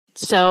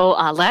So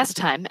last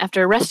time,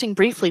 after resting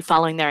briefly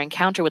following their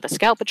encounter with a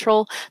scout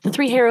patrol, the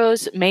three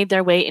heroes made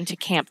their way into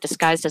camp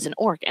disguised as an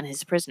orc and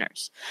his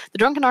prisoners. The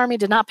drunken army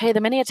did not pay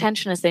them any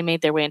attention as they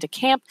made their way into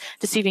camp,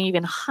 deceiving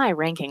even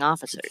high-ranking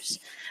officers.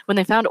 When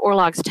they found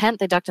Orlog's tent,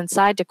 they ducked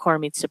inside to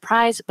Cormith's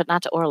surprise, but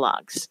not to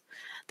Orlog's.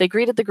 They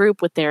greeted the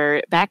group with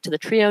their back to the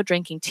trio,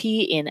 drinking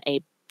tea in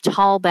a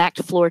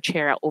tall-backed floor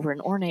chair over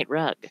an ornate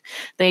rug.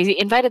 They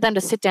invited them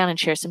to sit down and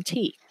share some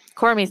tea.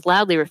 Cormith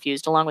loudly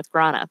refused, along with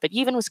Grana, but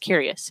Yevon was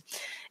curious.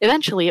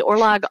 Eventually,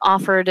 Orlog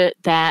offered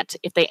that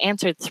if they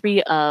answered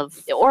 3 of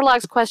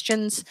Orlog's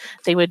questions,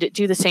 they would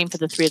do the same for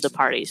the 3 of the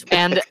parties.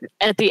 And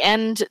at the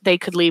end, they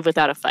could leave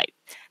without a fight.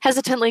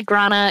 Hesitantly,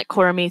 Grana,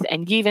 Cormith,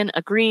 and Yevon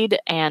agreed,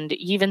 and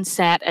Yevon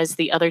sat as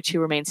the other 2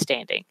 remained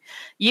standing.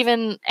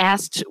 Yevon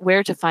asked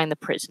where to find the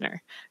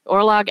prisoner.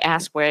 Orlog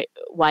asked why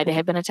they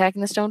had been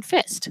attacking the Stone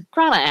Fist.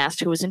 Grana asked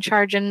who was in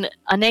charge, and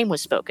a name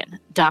was spoken,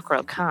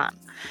 Dakro Khan.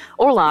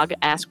 Orlog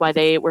asked why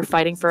they were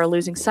fighting for a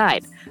losing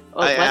side.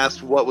 I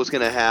asked what was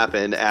going to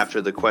happen after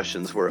the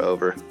questions were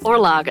over.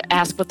 Orlog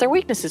asked what their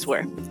weaknesses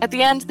were. At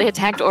the end, they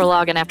attacked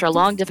Orlog, and after a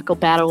long, difficult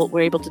battle, were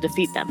able to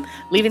defeat them,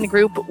 leaving the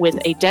group with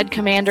a dead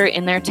commander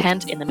in their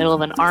tent in the middle of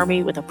an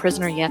army with a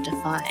prisoner yet to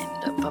find.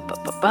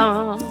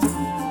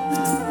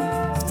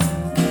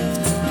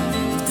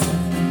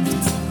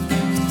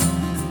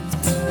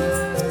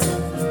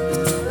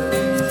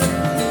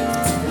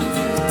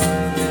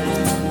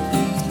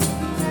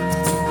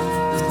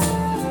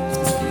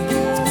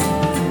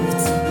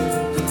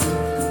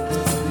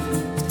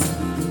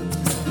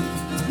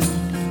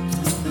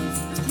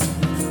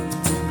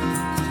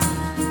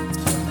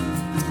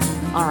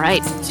 All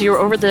right, so you're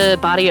over the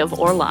body of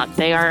Orlog.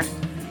 They are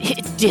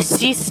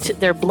deceased.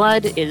 Their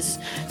blood is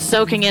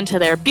soaking into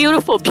their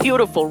beautiful,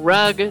 beautiful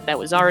rug that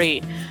was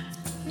already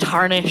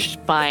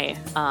tarnished by...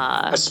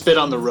 I spit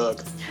on the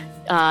rug.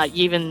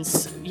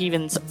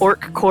 Yevon's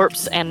orc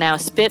corpse and now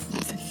spit.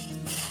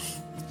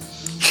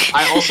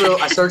 I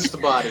searched the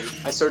body.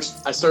 I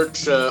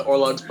searched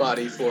Orlog's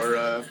body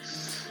for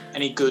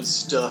any good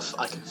stuff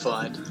I can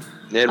find.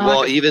 And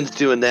while Yevon's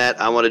doing that,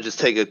 I want to just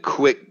take a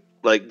quick,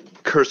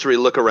 cursory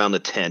look around the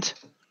tent.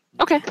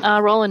 Okay,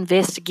 roll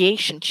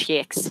investigation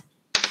checks.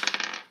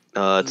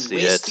 Let's see,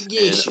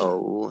 it's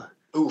an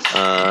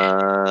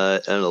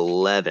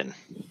 11.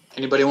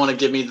 Anybody want to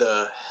give me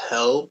the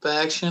help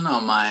action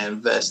on my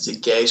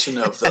investigation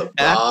of the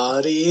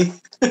body?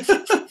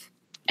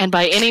 And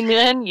by any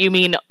men, you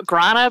mean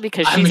Grana,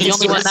 because she's the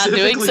only one not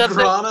doing something?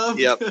 Grana?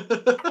 Yep.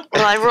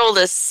 Well, I rolled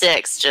a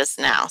 6 just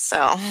now,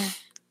 so...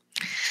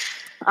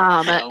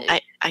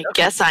 I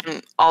guess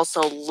I'm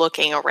also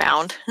looking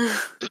around.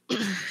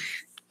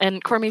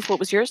 And Cormith, what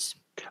was yours?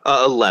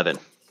 11.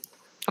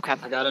 Okay.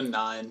 I got a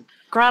 9.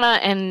 Grana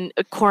and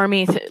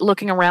Cormith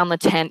looking around the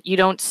tent, you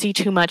don't see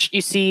too much.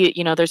 You see,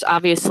 there's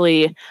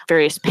obviously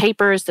various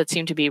papers that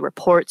seem to be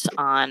reports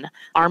on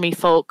army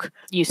folk.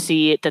 You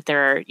see that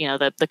there are,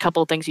 the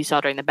couple of things you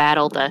saw during the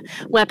battle, the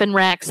weapon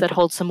racks that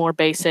hold some more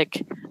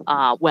basic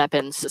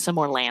weapons, some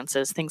more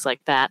lances, things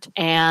like that.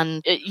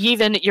 And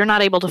even you're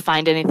not able to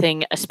find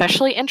anything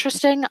especially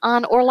interesting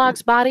on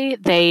Orlog's body.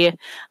 They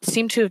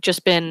seem to have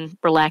just been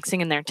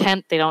relaxing in their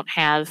tent. They don't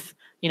have,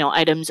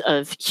 items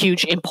of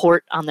huge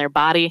import on their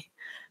body.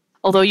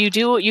 Although you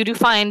do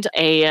find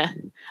a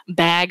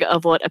bag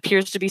of what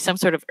appears to be some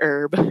sort of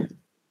herb.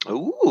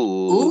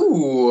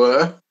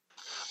 Ooh.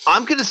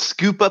 I'm gonna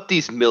scoop up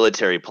these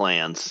military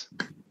plans.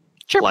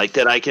 Sure.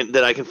 That I can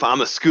find. I'm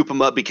gonna scoop them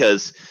up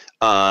because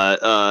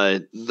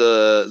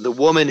the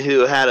woman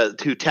who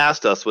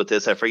tasked us with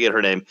this, I forget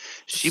her name.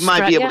 She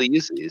might be able to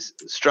use these.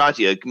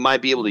 Stratia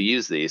might be able to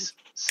use these.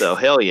 So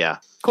hell yeah.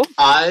 Cool.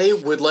 I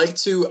would like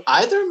to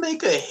either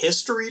make a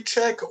history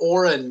check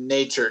or a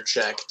nature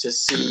check to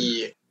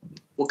see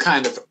what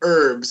kind of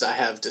herbs I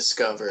have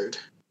discovered.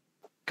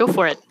 Go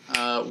for it.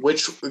 Both?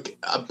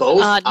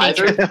 Nature.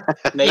 Either?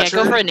 Nature? Yeah,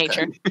 go for a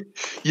nature.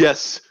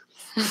 Yes.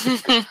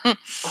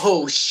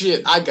 Oh,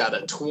 shit. I got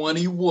a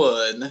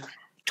 21.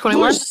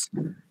 21?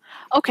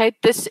 Okay,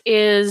 this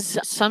is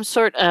some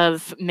sort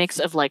of mix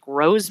of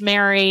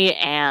rosemary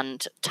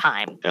and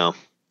thyme. Oh.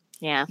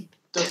 Yeah.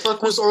 The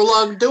fuck was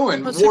Orlog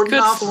doing? What's it Warding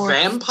good off for?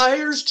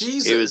 vampires?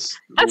 Jesus.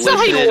 That's not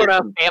how you ward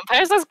off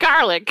vampires. That's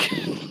garlic.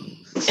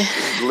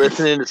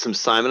 Listening to some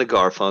Simon and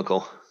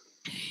Garfunkel.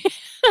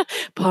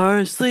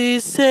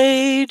 Parsley,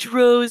 sage,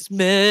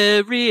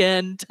 rosemary,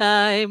 and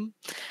thyme.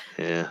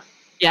 Yeah.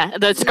 Yeah,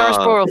 the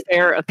Scarsborough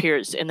Fair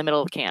appears in the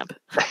middle of camp.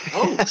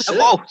 Oh, shit.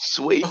 Oh,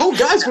 sweet. Oh,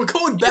 guys, we're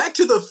going back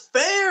to the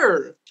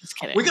fair. Just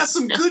kidding. We got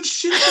some good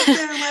shit at the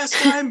fair last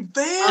time.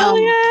 Bam.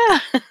 Oh,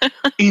 yeah.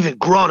 Even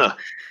Grana.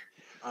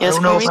 I Yes,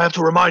 don't know if Corey? I have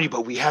to remind you,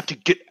 but we have to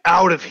get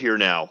out of here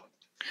now.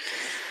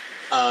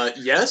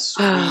 Yes,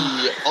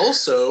 we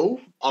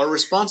also are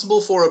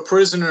responsible for a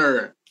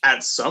prisoner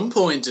at some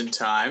point in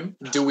time.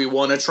 Do we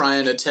want to try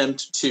and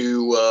attempt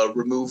to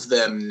remove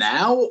them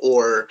now,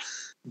 or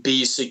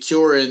be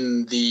secure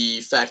in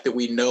the fact that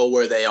we know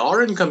where they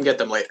are and come get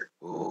them later?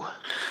 Ooh.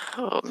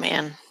 Oh,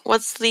 man.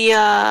 What's the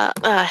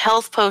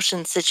health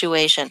potion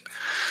situation?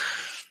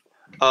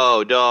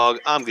 Oh, dog,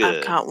 I'm good.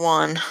 I've got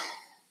 1.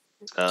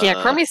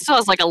 Yeah, Crummy still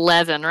has like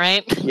 11,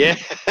 right? Yeah,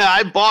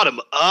 I bought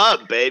him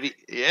up, baby.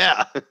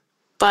 Yeah.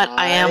 But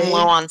I am I-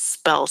 low on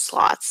spell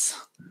slots.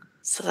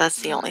 So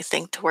that's the only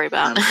thing to worry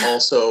about. I'm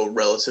also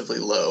relatively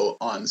low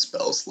on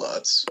spell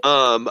slots.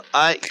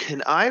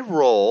 Can I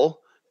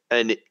roll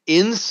an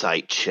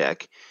insight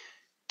check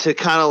to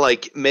kind of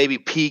like maybe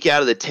peek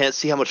out of the tent,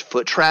 see how much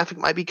foot traffic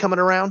might be coming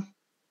around?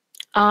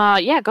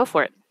 Yeah, go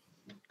for it.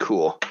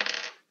 Cool.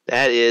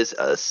 That is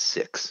a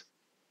 6.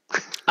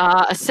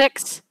 A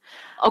 6.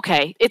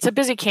 Okay, it's a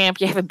busy camp.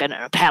 You haven't been in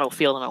a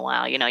battlefield in a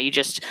while. You know,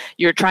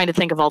 you're trying to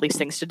think of all these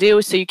things to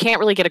do, so you can't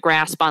really get a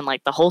grasp on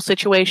like the whole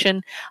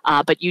situation.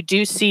 But you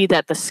do see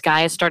that the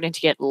sky is starting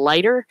to get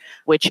lighter,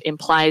 which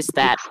implies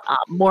that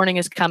morning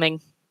is coming,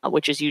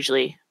 which is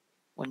usually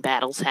when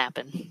battles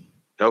happen.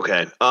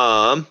 Okay.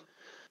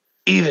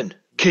 Even,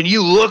 can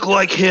you look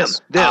like him?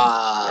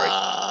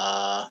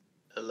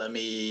 Let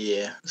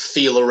me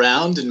feel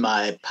around in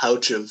my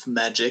pouch of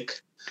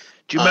magic.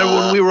 Do you remember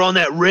when we were on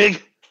that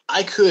rig?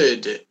 I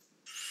could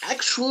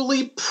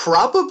actually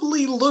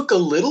probably look a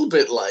little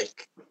bit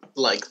like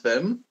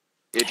them.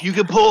 If you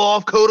could pull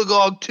off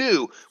Kodagog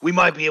 2, we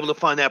might be able to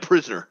find that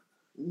prisoner.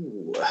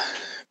 Ooh,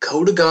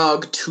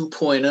 Kodagog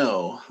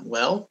 2.0.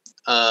 Well,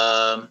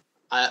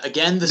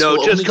 this will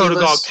just only give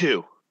Kodagog us...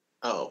 2.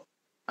 Oh,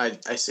 I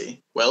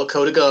see. Well,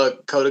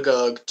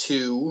 Kodagog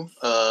 2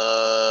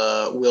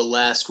 will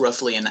last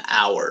roughly an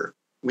hour.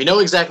 We know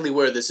exactly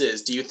where this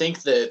is. Do you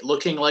think that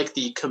looking like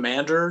the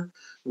commander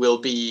will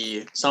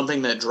be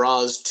something that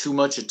draws too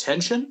much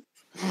attention?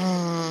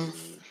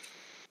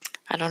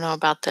 I don't know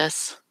about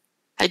this.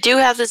 I do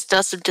have this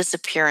Dust of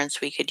Disappearance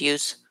we could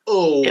use.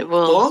 Oh, It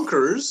will-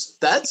 bonkers.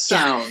 That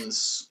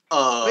sounds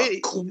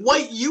Wait.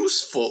 quite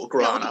useful, What the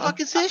Grana. fuck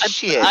is this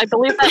shit? I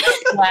believe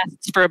that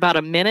lasts for about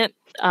a minute,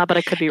 but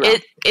I could be wrong.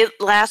 It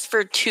lasts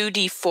for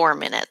 2d4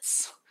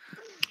 minutes.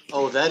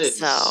 Oh, that is...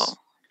 So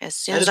as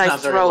soon that as is I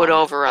not very throw it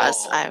long over at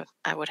us, all.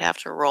 I would have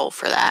to roll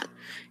for that.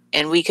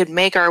 And we could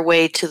make our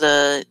way to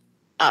the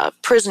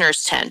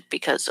prisoner's tent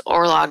because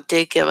Orlog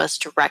did give us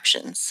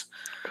directions.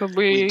 Could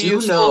We be do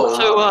useful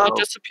know- to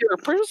disappear a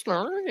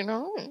prisoner, you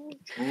know.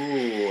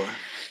 Ooh.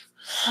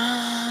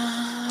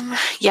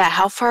 Yeah,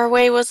 how far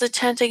away was the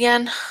tent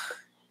again?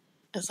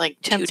 It's like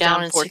 2 10's down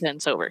down, and 4 6.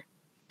 tens over.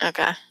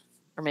 Okay.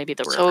 Or maybe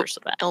the So- reverse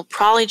of that. It'll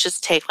probably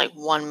just take like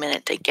 1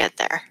 minute to get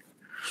there.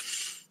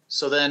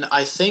 So then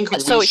I think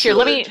So we here,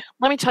 should...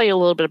 let me tell you a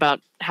little bit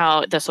about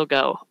how this will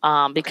go.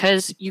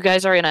 Because you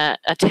guys are in a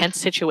tense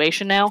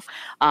situation now.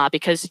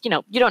 Because you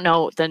don't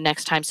know the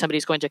next time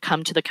somebody's going to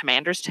come to the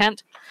commander's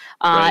tent.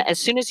 Right. As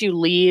soon as you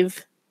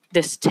leave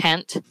this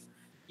tent,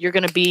 you're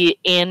going to be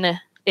in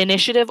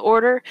initiative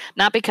order.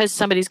 Not because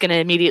somebody's going to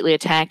immediately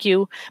attack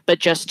you, but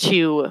just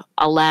to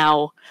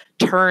allow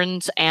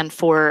turns and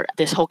for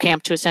this whole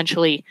camp to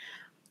essentially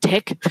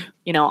tick,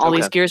 all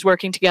these Okay. gears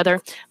working together,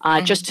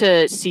 just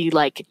to see,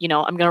 like, I'm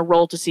going to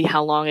roll to see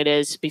how long it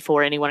is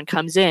before anyone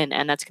comes in,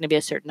 and that's going to be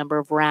a certain number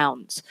of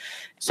rounds.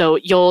 So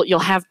you'll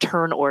have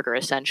turn order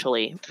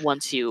essentially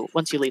once you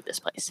leave this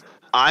place.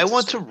 I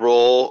want to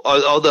roll,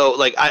 although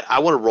like I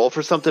want to roll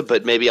for something,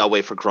 but maybe I'll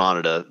wait for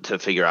Grana to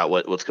figure out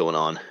what's going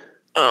on.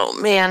 Oh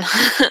man.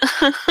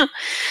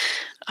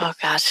 Oh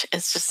gosh,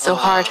 it's just so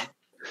hard.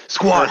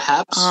 Squad,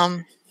 Perhaps.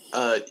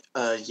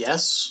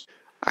 Yes.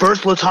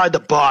 first let's hide the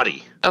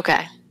body.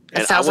 Okay. That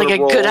And sounds I like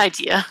a wanna good roll-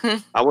 idea.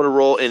 I want to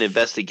roll an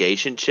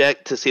investigation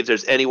check to see if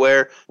there's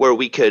anywhere where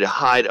we could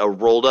hide a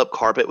rolled up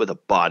carpet with a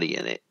body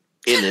in it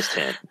in this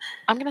tent.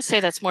 I'm going to say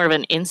that's more of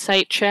an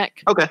insight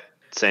check. Okay,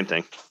 same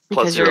thing.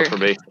 Plus Because 0 you're- for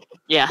me.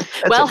 Yeah.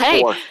 That's Well, a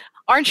hey, 4.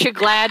 aren't you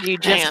glad you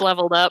Hang just on.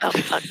 leveled up? Oh,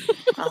 fuck.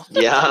 Oh,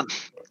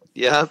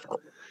 Yeah.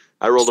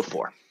 I rolled a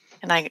 4.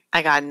 and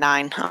I got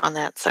 9 on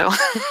that, so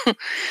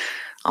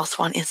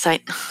also on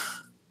insight.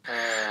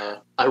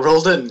 I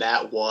rolled a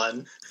nat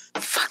 1.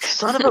 Fuck.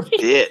 Son of a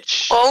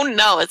bitch. Oh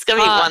no, it's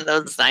gonna be Uh, one of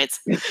those nights.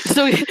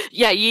 So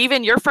yeah,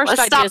 your first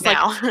Let's idea stop is like,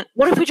 now.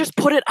 what if we just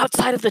put it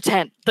outside of the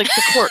tent, like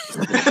the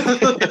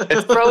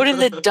corpse? Throw it in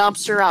the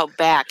dumpster out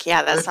back.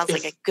 Yeah, that sounds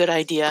like a good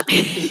idea.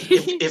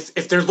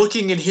 if they're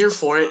looking in here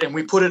for it and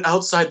we put it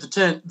outside the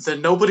tent,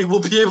 then nobody will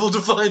be able to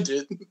find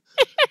it.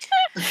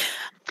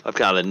 I've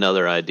got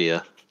another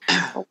idea.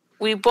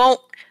 We won't.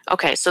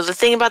 Okay, so the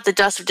thing about the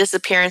Dust of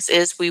Disappearance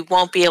is we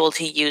won't be able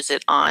to use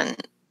it on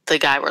the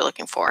guy we're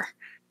looking for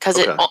because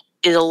Okay.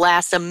 it'll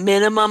last a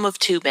minimum of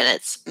 2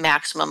 minutes,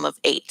 maximum of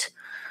 8.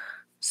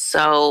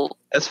 So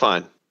That's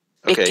fine.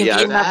 it Okay, can yeah.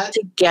 be enough That-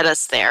 to get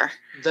us there.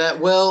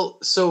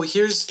 So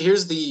here's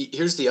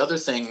the other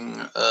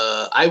thing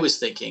I was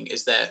thinking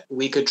is that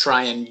we could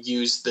try and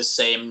use the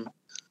same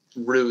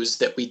ruse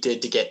that we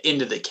did to get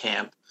into the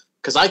camp,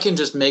 because I can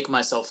just make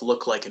myself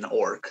look like an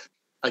orc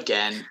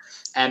again,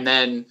 and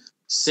then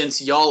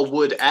since y'all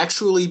would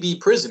actually be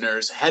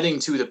prisoners, heading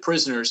to the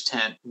prisoner's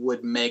tent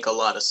would make a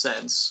lot of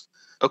sense.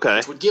 Okay.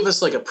 Which would give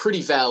us like a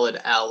pretty valid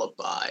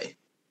alibi.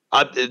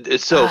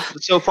 So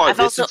far I've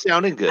this also- is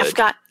sounding good.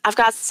 I've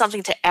got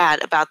something to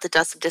add about the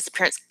Dust of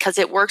Disappearance because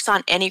it works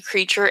on any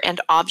creature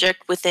and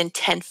object within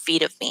 10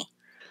 feet of me.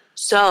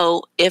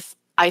 So if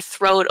I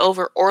throw it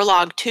over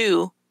Orlog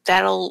too,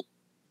 that'll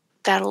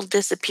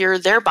disappear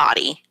their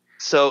body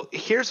So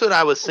here's what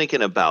I was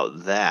thinking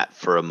about that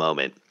for a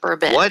moment. for a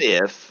bit. What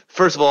if,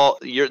 first of all,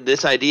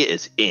 this idea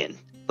is in.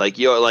 Like,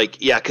 you're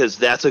like, yeah, because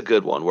that's a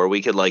good one where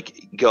we could, like,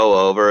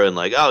 go over and,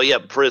 like, oh, yeah,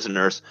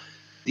 prisoners.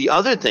 The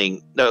other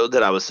thing, though,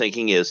 that I was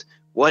thinking is,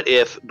 what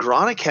if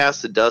Grana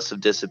casts the dust of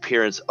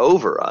disappearance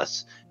over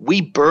us? We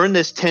burn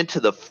this tent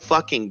to the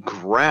fucking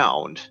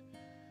ground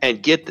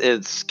and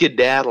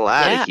skedaddle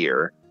out of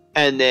here.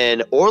 And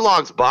then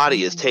Orlog's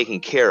body is taken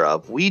care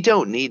of. We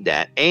don't need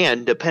that.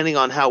 And depending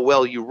on how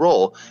well you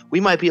roll, we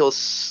might be able to,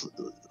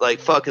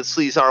 fucking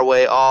sleaze our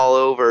way all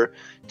over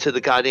to the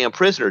goddamn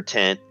prisoner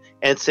tent.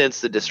 And since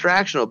the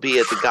distraction will be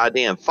at the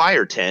goddamn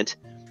fire tent,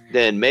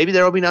 then maybe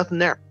there will be nothing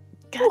there.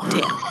 God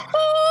damn.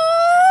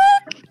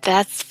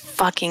 That's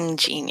fucking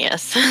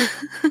genius.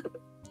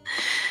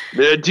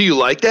 Do you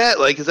like that?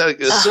 Like, is that?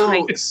 Oh my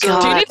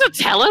God. Do you need to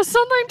tell us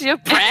something? Do you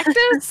have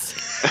practice?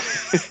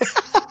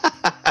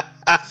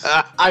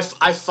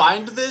 I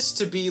find this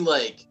to be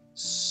like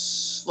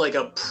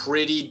a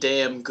pretty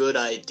damn good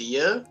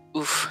idea.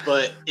 Oof.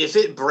 But if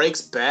it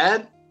breaks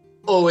bad,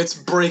 it's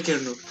breaking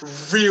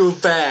real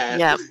bad.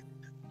 Yep.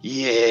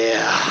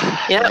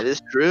 Yeah, Yep. that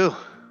is true.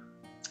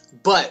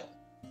 But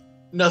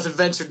nothing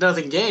ventured,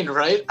 nothing gained,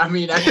 right? I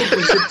mean, I think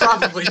we should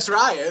probably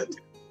try it.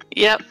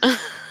 Yep.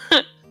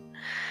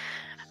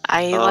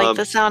 I like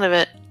the sound of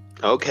it.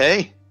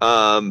 Okay.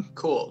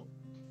 Cool.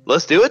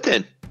 Let's do it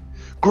then.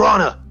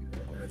 Grana,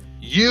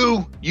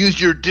 you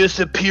use your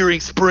disappearing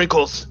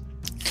sprinkles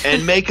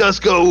and make us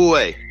go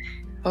away.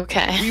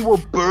 Okay. We will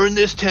burn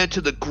this tent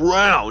to the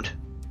ground.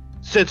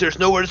 Since there's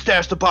nowhere to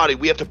stash the body,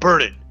 we have to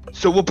burn it.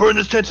 So we'll burn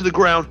this tent to the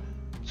ground,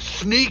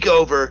 sneak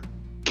over,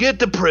 get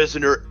the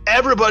prisoner.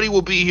 Everybody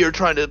will be here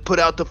trying to put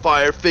out the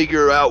fire,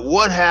 figure out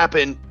what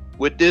happened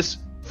with this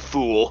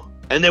fool,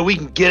 and then we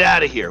can get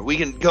out of here. We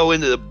can go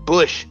into the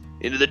bush,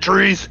 into the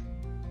trees.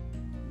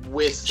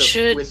 With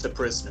the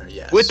prisoner,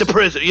 yes. With the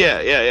prisoner,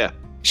 yeah.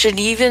 Should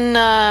even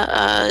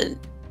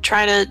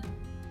try to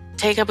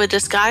take up a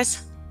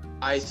disguise?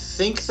 I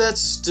think that's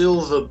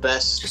still the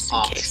best Just in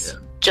option. case.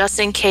 Just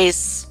in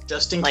case.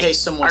 Just in Like, case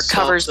someone our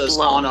cover's stops us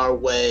blown. on our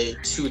way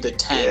to the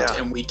tent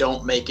and we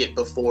don't make it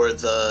before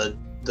the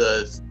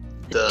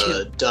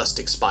dust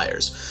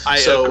expires. I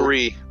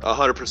agree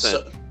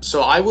 100%.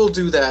 So I will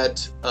do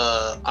that.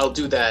 I'll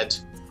do that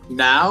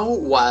now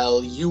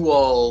while you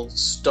all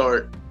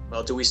start.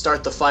 Well, do we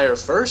start the fire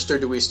first or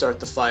do we start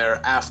the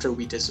fire after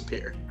we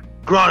disappear?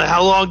 Grana,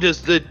 how long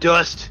does the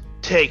dust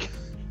take?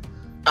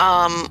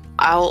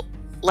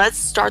 Let's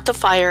start the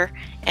fire,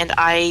 and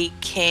I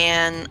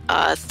can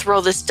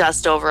throw this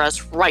dust over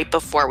us right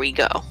before we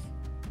go.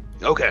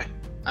 Okay.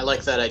 I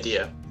like that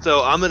idea.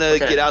 So I'm going to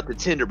Okay. get out the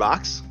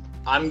tinderbox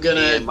I'm gonna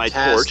and my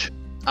cast, torch.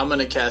 I'm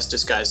gonna cast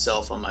Disguise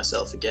Self on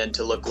myself again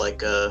to look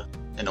like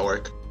an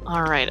orc.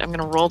 All right, I'm going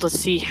to roll to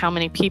see how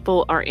many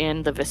people are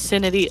in the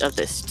vicinity of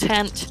this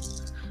tent.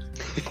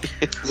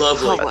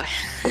 Lovely. Oh boy.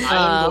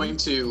 I am going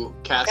to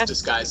cast okay.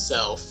 Disguise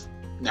Self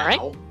now,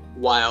 Alright.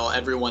 while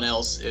everyone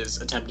else is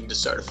attempting to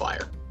start a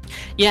fire.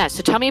 Yeah,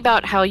 so tell me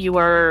about how you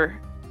are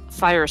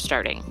fire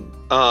starting.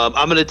 I'm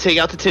going to take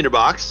out the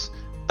tinderbox,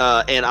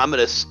 and I'm going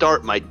to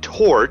start my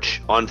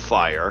torch on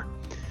fire,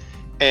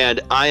 and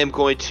I am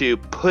going to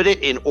put it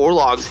in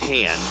Orlog's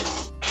hand,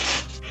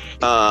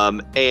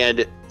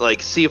 and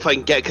see if I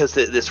can get, because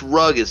this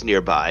rug is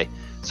nearby.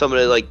 So I'm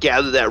going to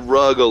gather that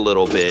rug a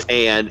little bit,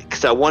 and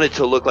because I want it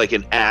to look like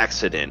an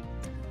accident.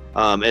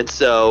 And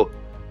so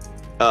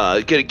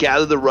going to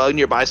gather the rug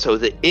nearby so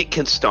that it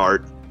can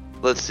start.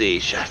 Let's see.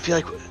 I feel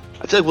like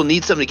we'll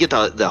need something to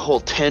get the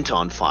whole tent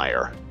on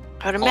fire.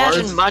 I would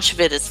imagine Ours- much of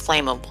it is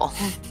flammable.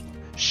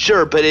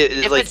 Sure, but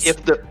If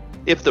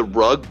if the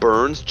rug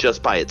burns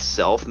just by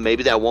itself,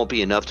 maybe that won't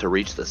be enough to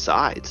reach the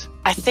sides.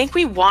 I think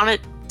we want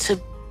it to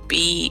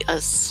be a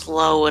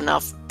slow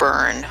enough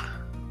burn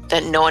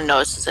that no one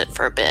notices it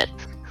for a bit.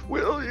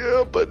 Well,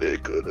 yeah, but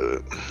it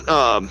could.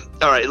 All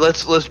right,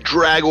 let's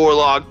drag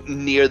Orlog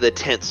near the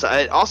tent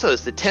side. Also,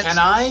 is the tent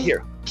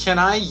here? Can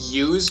I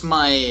use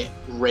my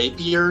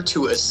rapier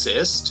to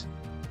assist?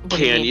 What do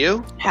you Can mean?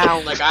 you?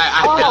 How? Like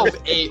I Oh. have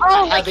a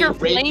like your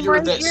flame rapier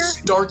that rapier?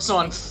 starts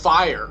on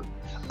fire.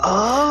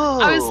 Oh,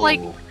 I was like,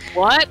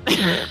 what?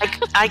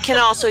 I can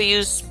also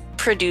use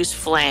produce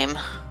flame.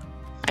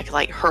 I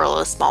can hurl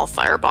a small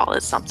fireball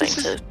at something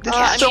this to is, this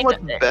I is so mean,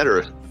 much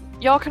better.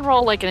 Y'all can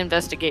roll an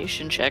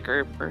investigation check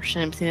or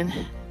something.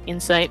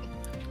 Insight.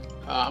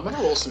 I'm gonna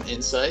roll some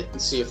insight and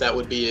see if that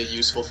would be a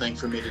useful thing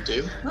for me to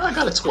do. I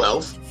got a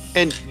 12.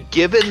 And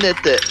given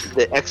that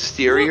the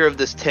exterior of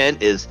this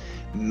tent is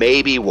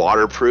maybe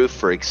waterproof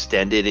for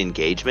extended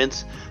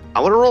engagements,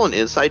 I want to roll an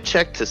insight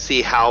check to see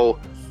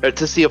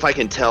if I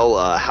can tell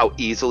how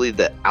easily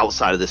the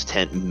outside of this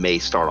tent may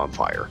start on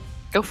fire.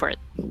 Go for it.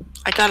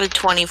 I got a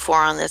 24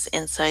 on this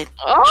insight.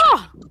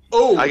 Oh!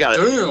 Oh, I got it.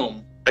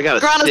 damn! I got a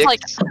Grana's 6.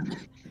 like-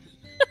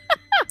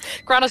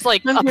 Grana's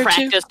like I'm a here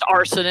too. practiced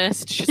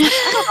arsonist. She's like,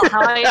 I don't know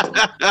how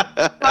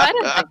I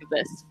didn't think of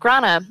this.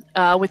 Grana,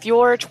 with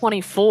your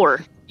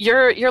 24,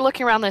 you're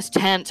looking around this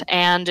tent,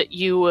 and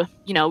you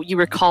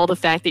recall the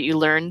fact that you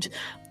learned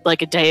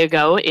like a day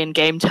ago in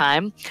game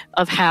time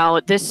of how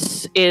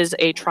this is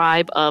a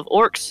tribe of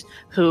orcs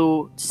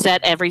who set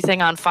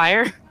everything on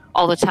fire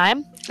all the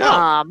time.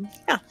 Oh.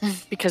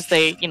 Because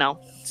they,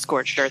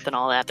 scorched earth and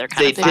all that. They're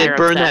kind They of fire did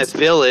burn that obsessed.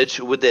 village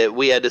that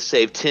we had to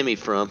save Timmy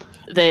from.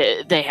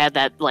 They had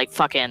that like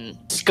fucking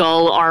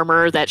skull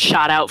armor that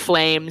shot out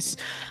flames.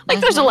 Like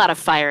there's a lot of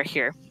fire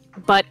here.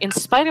 But in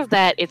spite of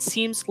that, it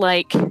seems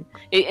like,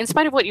 in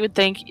spite of what you would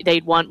think,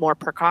 they'd want more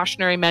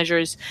precautionary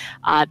measures.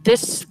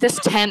 This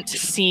tent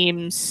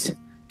seems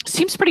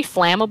pretty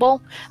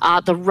flammable.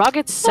 The rug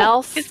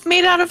itself. It's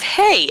made out of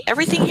hay.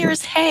 Everything here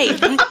is hay.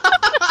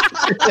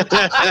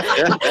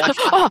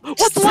 Oh, what's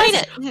Just light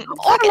this? it.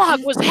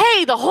 Orlog was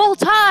hay the whole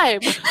time.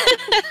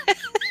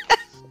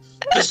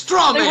 The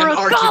straw They man were a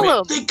argument.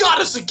 golem. They got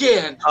us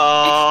again.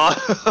 Oh.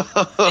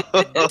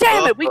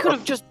 Damn it! We could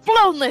have just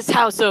blown this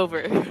house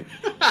over.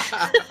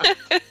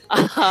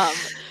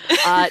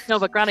 No,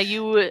 but Grana,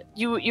 you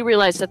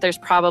realize that there's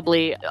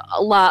probably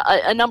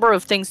a number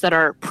of things that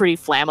are pretty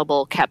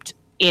flammable kept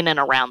in and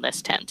around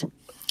this tent.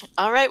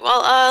 All right,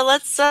 well,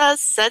 let's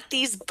set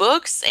these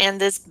books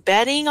and this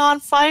bedding on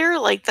fire.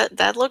 Like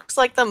that looks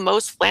like the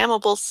most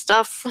flammable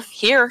stuff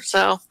here.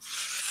 So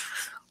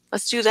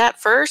let's do that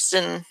first,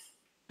 and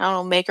I don't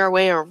know, make our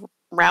way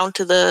around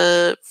to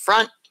the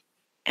front,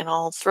 and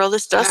I'll throw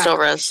this dust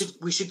over us.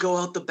 We should go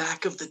out the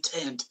back of the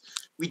tent.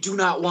 We do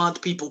not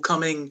want people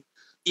coming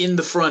in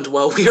the front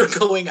while we are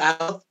going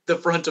out the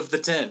front of the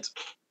tent.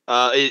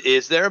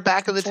 Is there a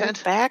back of the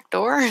tent? Back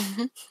door.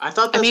 I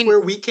thought that's where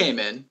we came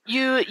in.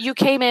 You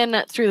came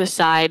in through the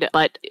side,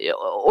 but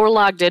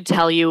Orlog did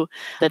tell you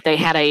that they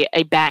had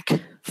a back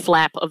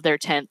flap of their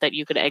tent that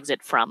you could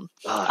exit from.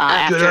 Good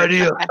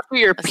idea. After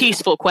your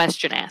peaceful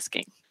question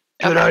asking.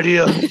 Good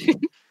idea.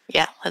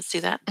 Yeah, let's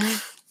do that.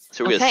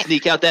 So we're gonna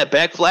sneak out that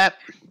back flap.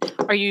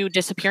 Are you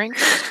disappearing?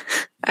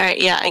 All right,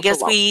 yeah, I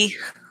guess we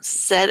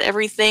set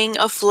everything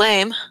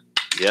aflame.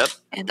 Yep.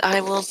 And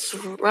I will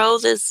throw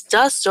this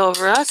dust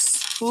over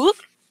us. Whoop.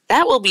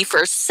 That will be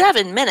for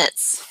 7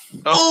 minutes.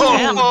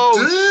 Damn!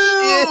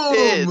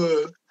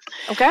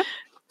 Okay.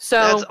 So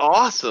That's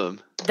awesome.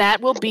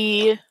 that will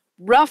be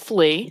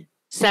roughly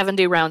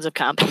 70 rounds of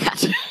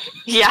combat.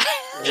 Yeah.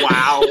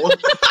 Wow.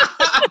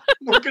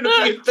 We're going to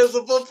be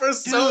invisible for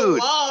so Dude.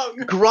 long.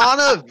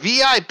 Grana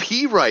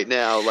VIP right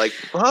now. Like,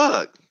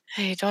 fuck.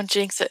 Hey, don't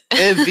jinx it.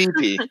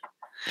 MVP.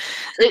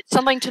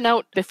 Something to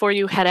note before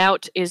you head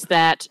out is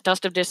that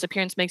Dust of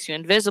Disappearance makes you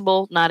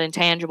invisible, not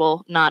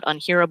intangible, not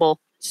unhearable.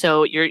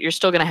 So you're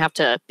still going to have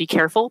to be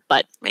careful,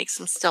 but Make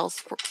some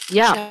stealth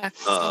yeah.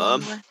 checks.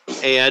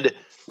 And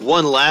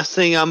one last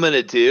thing I'm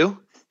gonna do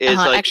is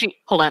Actually,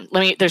 hold on.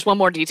 There's one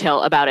more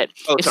detail about it.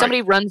 Oh, If sorry.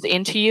 somebody runs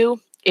into you,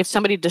 if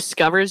somebody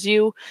discovers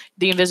you,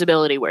 the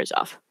invisibility wears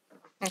off.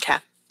 Okay.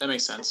 That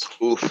makes sense.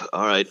 Oof.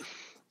 All right.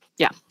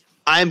 Yeah.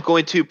 I'm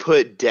going to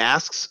put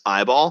Dask's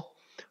eyeball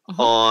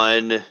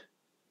on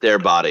their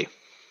body.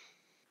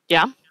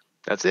 Yeah.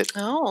 That's it.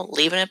 Oh,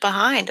 leaving it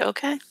behind.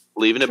 Okay.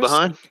 Leaving it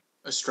behind.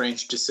 A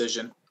strange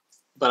decision.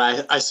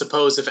 But I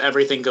suppose if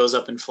everything goes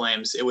up in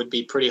flames, it would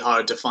be pretty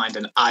hard to find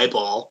an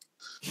eyeball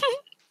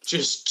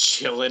just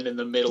chilling in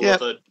the middle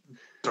Yep. of a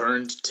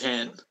burned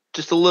tent.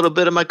 Just a little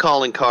bit of my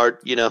calling card,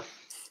 Your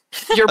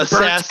burnt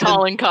Assassin.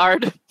 calling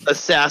card.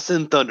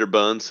 Assassin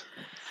Thunderbones.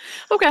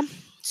 Okay.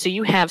 So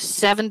you have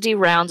 70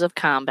 rounds of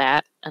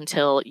combat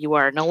until you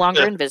are no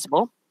longer Yeah.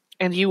 invisible,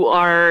 and you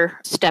are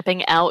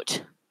stepping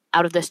out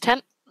of this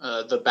tent.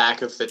 The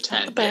back of the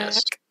tent,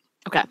 yes.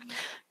 Okay.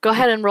 Go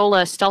ahead and roll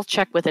a stealth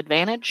check with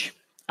advantage.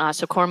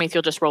 So Cormith,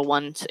 you'll just roll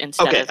once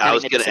instead Okay, of I having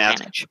was a gonna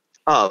ask. disadvantage.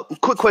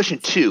 Quick question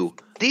too.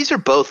 These are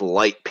both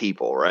light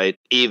people, right?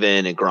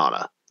 Even and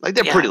Grana. Like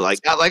they're Yeah. pretty light.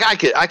 Like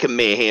I could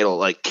may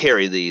handle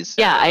carry these.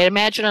 Yeah, I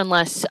imagine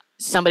unless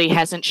somebody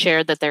hasn't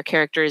shared that their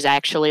character is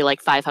actually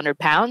like 500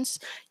 pounds.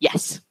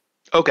 Yes.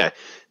 Okay.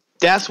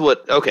 That's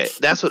what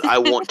I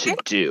want to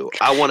do.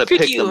 I want to Could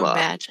pick you them up.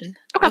 imagine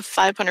a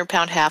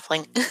 500-pound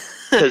halfling?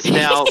 Because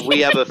now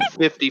we have a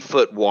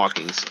 50-foot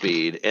walking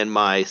speed, and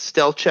my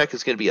stealth check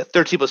is going to be a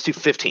 13 plus 2,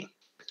 15.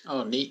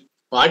 Oh, neat.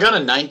 Well, I got a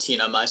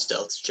 19 on my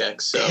stealth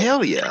check, so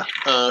Hell yeah.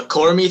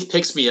 Cormith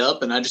picks me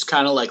up, and I just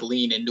kind of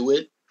lean into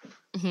it.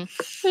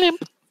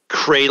 Limp.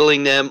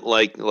 Cradling them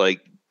like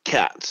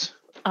cats.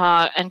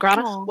 And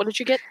Grana, Aw. what did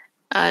you get?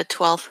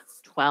 12.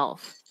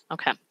 12.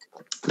 Okay.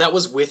 That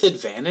was with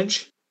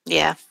advantage?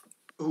 Yeah.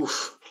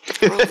 Oof.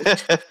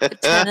 A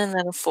 10 and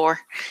then a 4.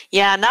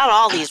 Yeah, not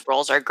all these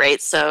rolls are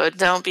great, so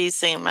don't be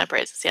singing my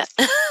praises yet.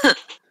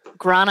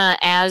 Grana,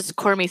 as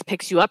Cormith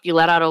picks you up, you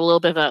let out a little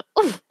bit of a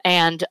oof,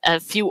 and a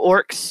few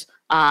orcs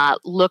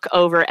look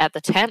over at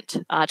the tent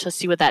to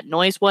see what that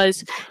noise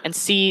was and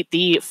see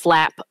the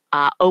flap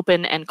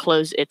open and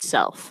close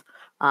itself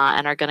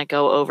and are going to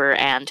go over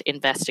and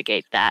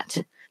investigate that.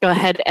 Go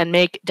ahead and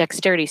make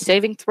dexterity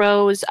saving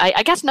throws.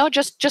 I guess no,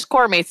 just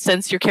Cormaith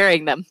since you're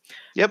carrying them.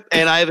 Yep,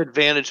 and I have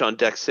advantage on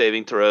dex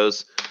saving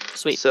throws.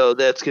 Sweet. So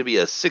that's going to be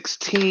a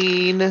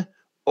 16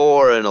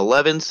 or an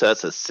 11, so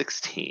that's a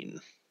 16.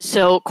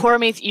 So,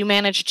 Cormaith, you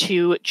manage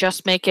to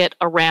just make it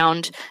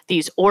around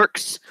these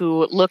orcs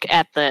who look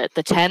at the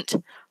tent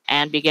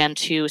and begin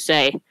to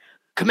say,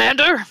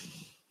 Commander?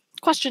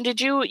 Question, did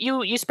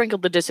you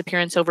sprinkled the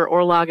disappearance over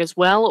Orlog as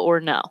well, or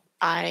no?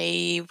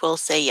 I will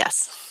say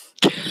yes.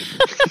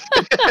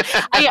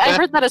 I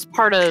heard that as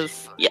part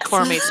of Yes.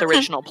 Cormaith's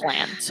original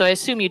plan, so I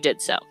assume you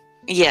did so.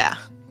 Yeah,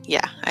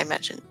 I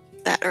mentioned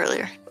that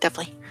earlier.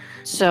 Definitely.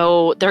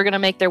 So they're going to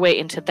make their way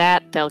into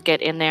that. They'll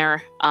get in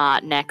there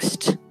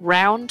next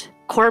round.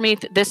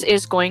 Cormaith, this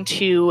is going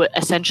to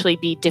essentially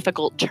be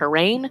difficult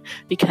terrain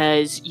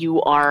because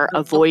you are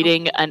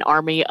avoiding an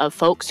army of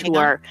folks who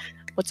are...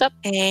 What's up?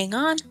 Hang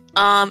on.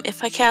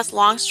 If I cast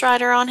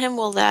Longstrider on him,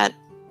 will that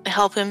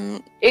help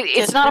him?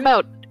 It's not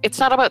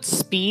about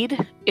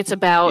speed. It's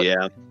about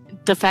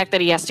the fact that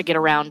he has to get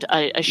around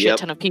a shit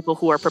ton of people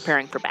who are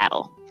preparing for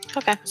battle.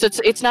 Okay. So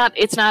it's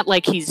not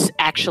like he's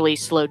actually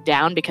slowed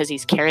down because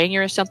he's carrying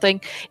you or something.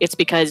 It's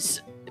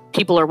because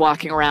people are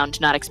walking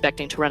around not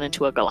expecting to run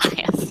into a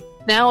Goliath.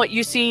 Now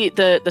you see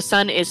the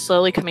sun is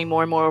slowly coming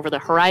more and more over the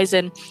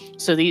horizon.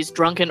 So these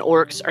drunken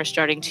orcs are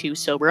starting to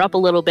sober up a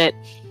little bit,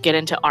 get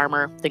into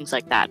armor, things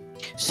like that.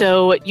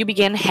 So you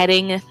begin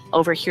heading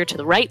over here to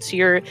the right. So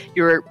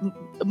your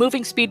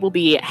moving speed will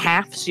be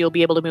half. So you'll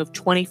be able to move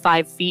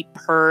 25 feet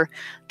per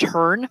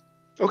turn.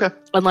 Okay.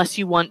 Unless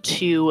you want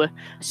to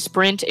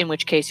sprint, in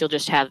which case you'll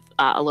just have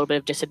a little bit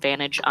of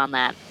disadvantage on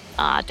that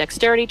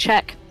dexterity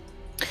check.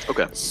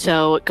 Okay.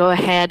 So go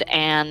ahead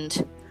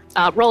and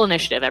roll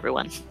initiative,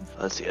 everyone.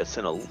 Let's see. It's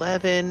an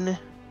 11,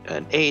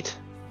 an 8.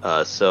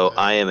 So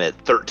I am at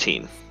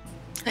 13.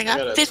 I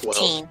got 15.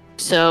 12.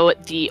 So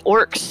the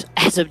orcs,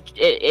 as an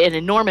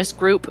enormous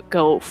group,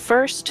 go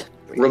first.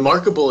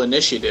 Remarkable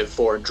initiative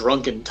for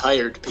drunken,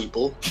 tired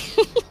people.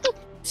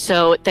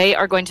 So they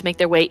are going to make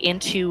their way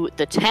into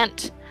the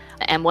tent,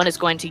 and one is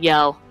going to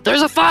yell,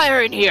 "There's a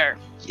fire in here!"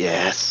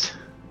 Yes.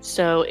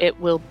 So it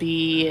will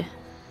be...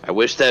 I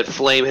wish that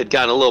flame had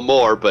gotten a little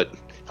more, but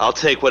I'll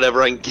take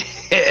whatever I can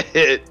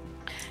get.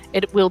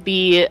 It will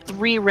be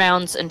 3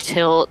 rounds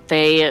until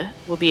they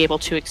will be able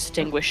to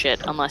extinguish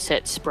it, unless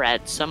it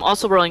spreads. So I'm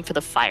also rolling for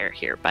the fire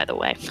here, by the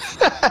way.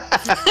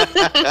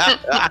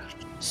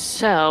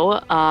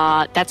 So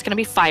that's going to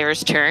be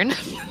Fire's turn.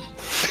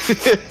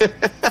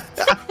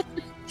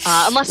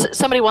 Unless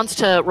somebody wants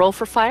to roll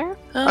for Fire.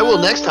 I will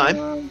next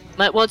time.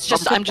 Well, it's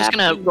just I'm just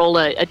going to roll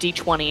a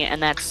d20,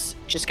 and that's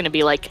just going to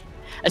be like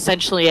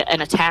essentially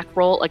an attack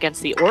roll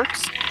against the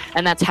orcs,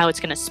 and that's how it's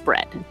going to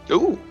spread.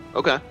 Ooh,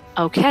 okay.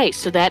 Okay,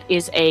 so that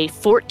is a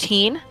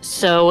 14.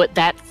 So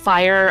that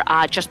fire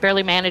just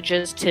barely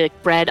manages to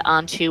spread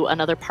onto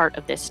another part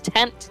of this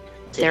tent.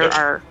 There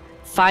are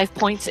 5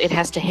 points it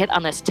has to hit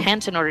on this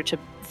tent in order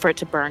for it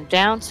to burn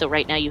down. So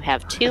right now you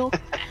have 2.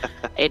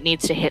 It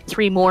needs to hit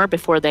 3 more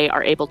before they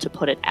are able to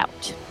put it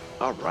out.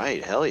 All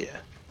right, hell yeah.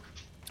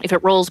 If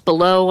it rolls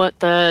below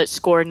the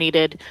score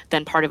needed,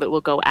 then part of it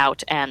will go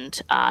out,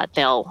 and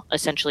they'll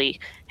essentially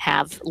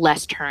have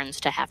less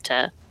turns to have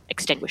to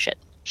extinguish it.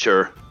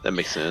 Sure, that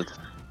makes sense.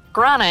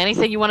 Grana,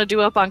 anything you want to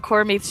do up on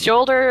Cormaith's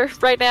shoulder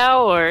right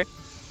now, or?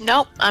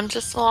 Nope, I'm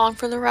just along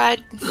for the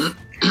ride.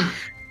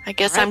 I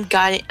guess All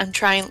right. I'm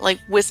trying, like,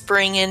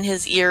 whispering in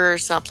his ear or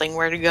something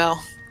where to go.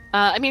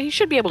 I mean, he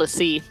should be able to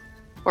see.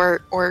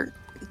 Or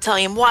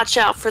telling him, watch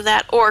out for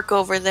that orc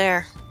over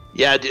there.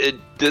 Yeah,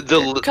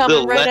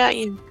 Coming right at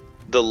you.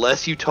 The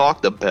less you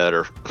talk, the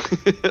better.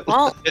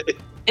 Well,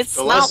 it's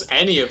The not... less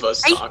any of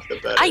us talk, the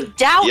better. I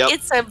doubt Yep.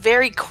 it's a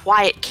very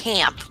quiet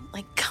camp.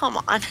 Like, come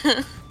on.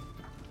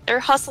 They're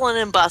hustling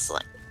and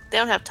bustling. They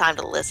don't have time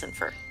to listen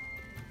for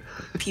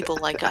people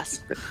like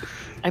us.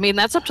 I mean,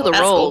 that's up to the I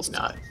hope rolls.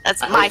 not.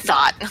 That's I my hope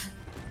not. thought.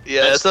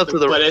 Yeah, that's up to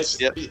the. But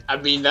it's. Yep. I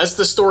mean, that's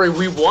the story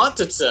we want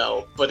to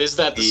tell. But is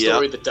that the Yep.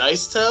 story the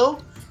dice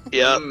tell?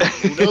 Yep.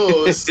 Who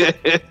knows?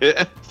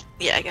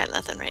 Yeah, I got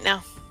nothing right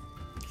now.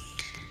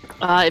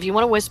 If you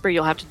want to whisper,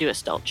 you'll have to do a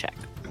stealth check.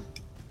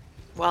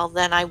 Well,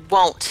 then I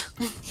won't.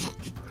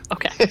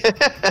 Okay.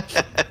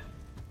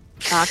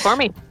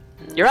 Cormy,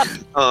 you're up.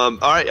 All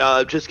right.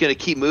 I'm just gonna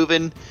keep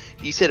moving.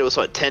 You said it was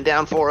what, 10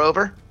 down, 4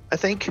 over, I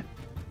think.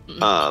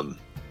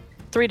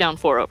 3 down,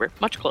 4 over.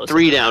 Much closer.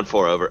 3 down,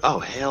 4 over. Oh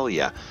hell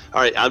yeah!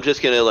 All right, I'm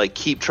just gonna like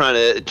keep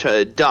trying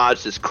to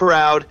dodge this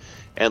crowd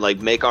and like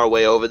make our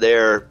way over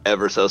there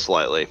ever so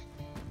slightly.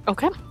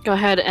 Okay. Go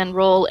ahead and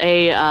roll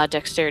a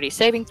dexterity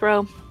saving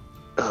throw.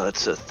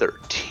 It's a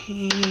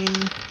 13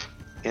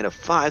 and a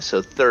 5,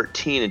 so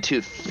 13 and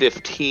 2,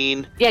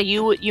 15. Yeah,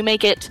 you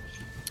make it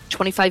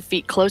 25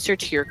 feet closer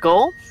to your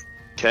goal.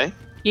 Okay.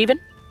 Even?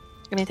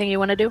 Anything you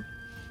want to do?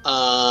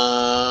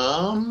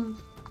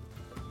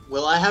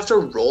 Will I have to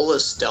roll a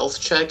stealth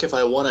check if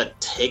I want to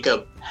take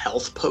a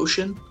health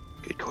potion?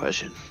 Good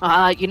question.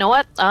 You know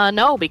what?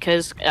 No,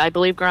 because I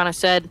believe Grana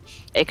said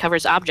it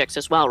covers objects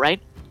as well,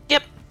 right?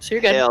 So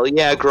you're good. Hell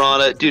yeah,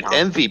 Grana. Dude,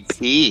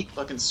 MVP.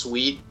 Fucking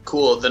sweet.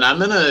 Cool. Then I'm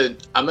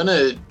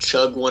gonna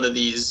chug one of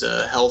these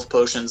health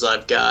potions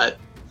I've got.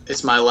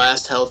 It's my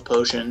last health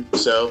potion,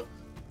 so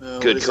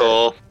Good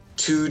call.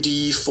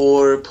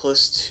 2d4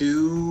 plus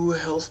 2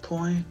 health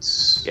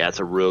points. Yeah, it's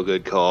a real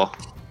good call.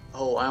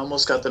 Oh, I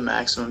almost got the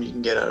maximum you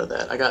can get out of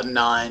that. I got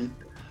 9.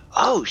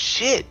 Oh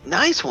shit,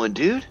 nice one,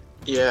 dude.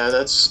 Yeah,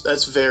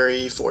 that's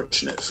very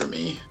fortunate for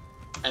me.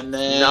 And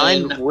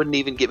then 9 wouldn't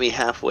even get me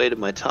halfway to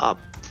my top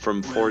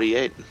from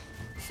 48.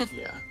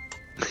 Yeah.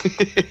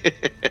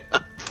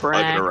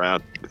 Fucking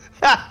around.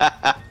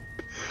 I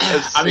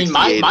mean,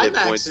 my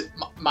points.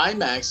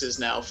 max is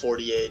now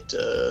 48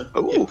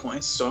 Ooh. hit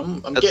points, so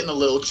I'm getting a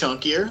little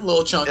chunkier,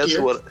 That's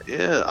what.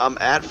 Yeah, I'm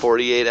at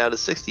 48 out of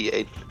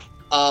 68.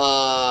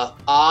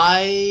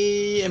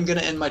 I am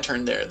gonna end my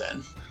turn there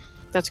then.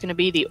 That's going to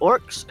be the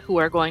orcs who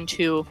are going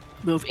to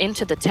move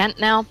into the tent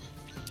now.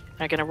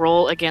 They're going to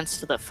roll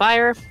against the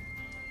fire.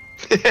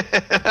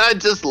 I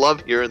just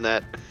love hearing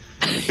that.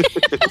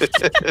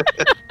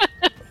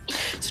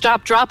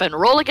 Stop, drop, and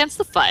roll against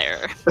the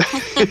fire.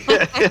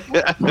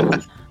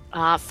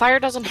 Fire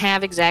doesn't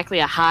have exactly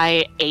a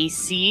high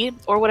AC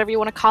or whatever you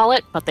want to call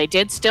it, but they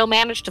did still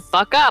manage to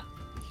fuck up.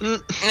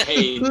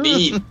 Hey,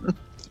 neat.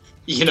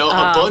 You know,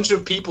 a bunch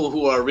of people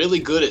who are really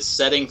good at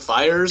setting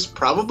fires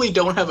probably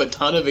don't have a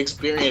ton of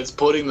experience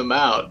putting them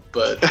out,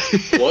 but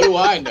what do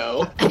I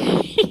know?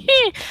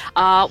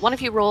 One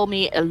of you roll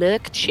me a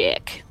luck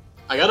check.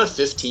 I got a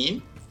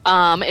 15.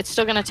 It's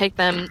still going to take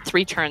them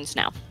 3 turns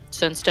now.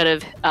 So instead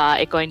of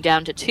it going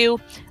down to 2,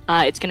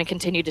 it's going to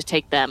continue to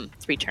take them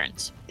 3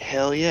 turns.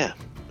 Hell yeah.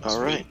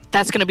 All right.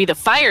 That's going to be the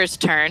fire's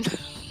turn.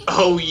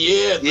 Oh,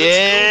 yeah.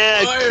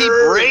 Yeah, Let's go, keep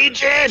fire.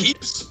 raging.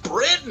 Keep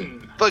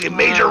spreading. Fucking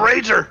major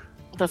rager.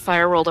 The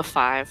fire rolled a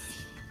 5.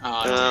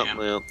 Oh, damn.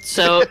 Well.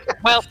 So,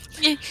 well,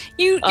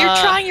 You're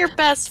trying your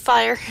best,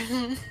 Fire.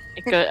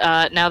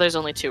 now there's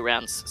only 2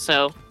 rounds.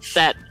 So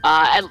that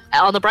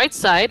on the bright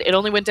side, it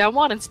only went down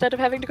 1 instead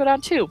of having to go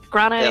down 2.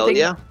 Grana, Hell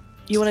anything yeah.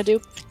 you want to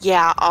do?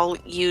 Yeah, I'll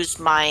use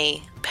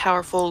my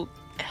powerful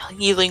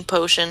healing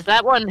potion.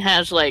 That one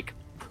has like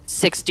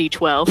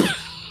 6d12.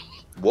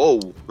 Whoa.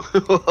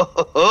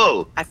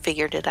 Oh. I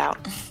figured it out.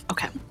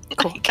 Okay,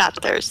 I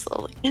got there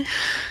slowly.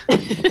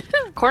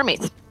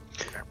 Cormith.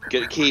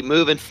 Gotta keep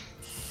moving.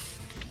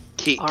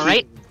 Keep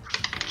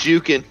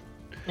juking.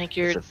 Make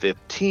your It's a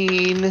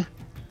 15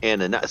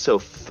 and a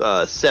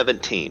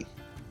 17.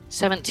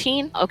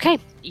 17. Okay,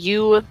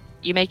 you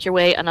make your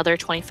way another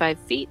 25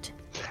 feet.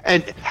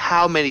 And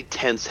how many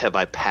tents have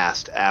I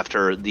passed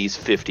after these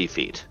 50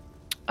 feet?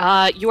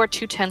 You are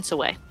 2 tents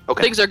away.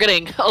 Okay. Things are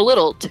getting a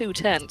little too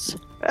tense.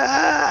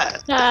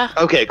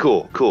 Okay,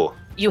 cool.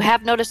 You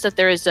have noticed that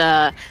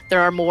there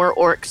are more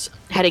orcs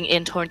heading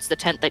in towards the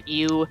tent that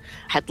you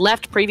had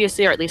left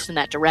previously, or at least in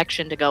that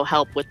direction, to go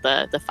help with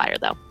the fire,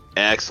 though.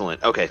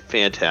 Excellent. Okay,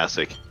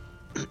 fantastic.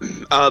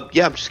 I'm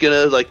just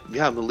gonna I'm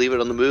gonna leave it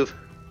on the move.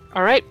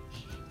 All right,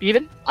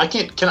 even. I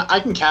can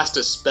cast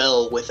a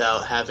spell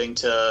without having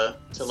to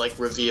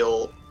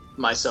reveal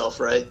myself,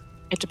 right?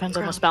 It depends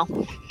on the spell.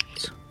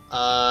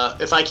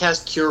 If I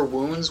cast Cure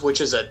Wounds, which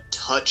is a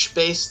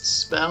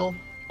touch-based spell.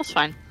 That's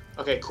fine.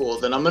 Okay, cool.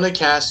 Then I'm gonna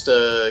cast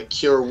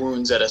Cure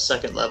Wounds at a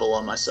 2nd level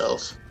on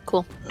myself.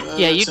 Cool.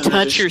 Yeah, you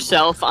touch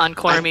yourself on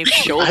Cormith's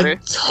shoulder.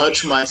 I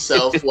touch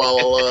myself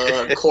while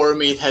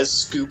Cormith has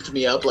scooped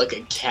me up like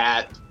a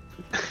cat.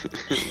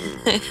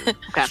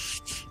 Okay.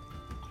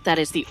 That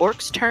is the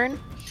orc's turn.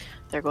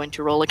 They're going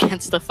to roll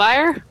against the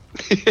fire.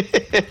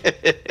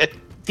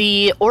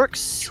 The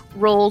orcs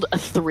rolled a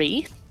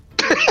 3.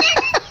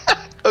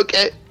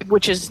 Okay.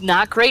 Which is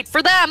not great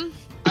for them.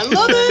 I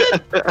love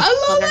it!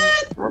 I love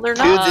it! Well, they're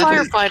not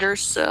firefighters,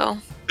 so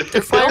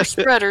they're fire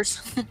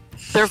spreaders.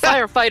 They're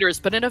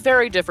firefighters, but in a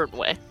very different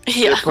way.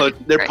 Yeah.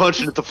 They're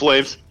punching at the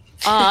flames.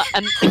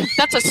 And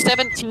that's a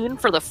 17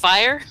 for the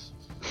fire.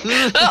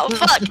 Oh,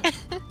 fuck.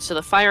 So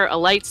the fire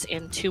alights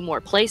in 2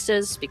 more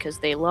places because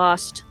they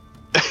lost.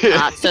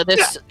 So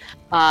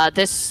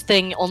this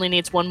thing only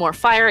needs 1 more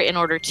fire in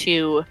order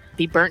to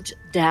be burnt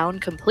down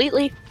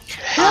completely.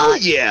 Hell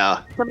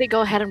yeah! Somebody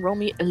go ahead and roll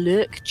me a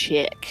luck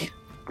check.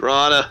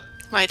 Grana.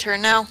 My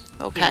turn now?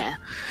 Okay. Yeah.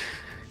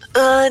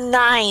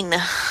 9.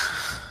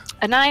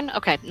 A 9?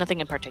 Okay, nothing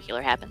in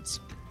particular happens.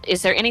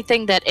 Is there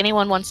anything that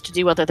anyone wants to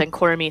do other than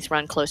Cormith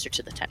run closer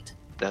to the tent?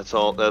 That's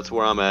all. That's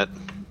where I'm at.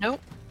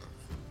 Nope.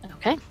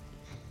 Okay.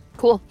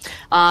 Cool.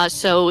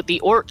 So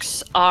the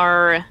orcs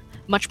are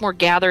much more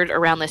gathered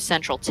around this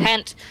central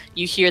tent.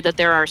 You hear that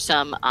there are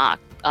some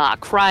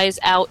cries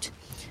out.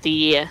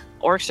 The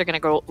orcs are going to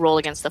go roll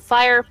against the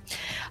fire.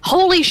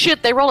 Holy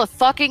shit, they roll a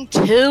fucking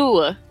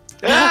 2.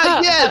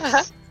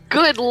 Yes!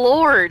 Good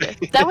lord.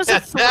 That was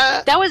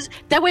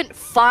that went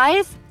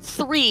 5,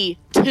 3,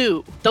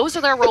 2. Those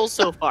are their rolls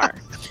so far.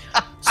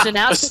 So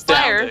now it's the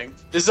fire. Astounding.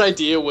 This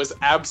idea was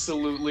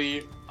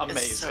absolutely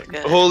amazing. So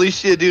good. Holy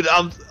shit, dude!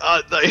 I'm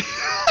like,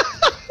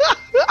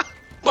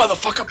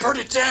 Motherfucker, burn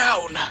it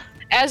down!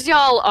 As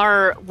y'all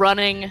are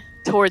running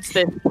towards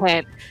this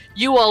tent,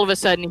 you all of a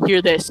sudden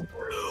hear this.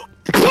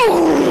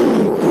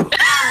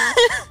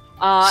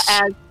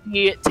 as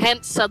the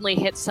tent suddenly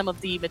hits some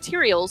of the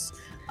materials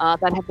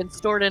that have been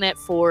stored in it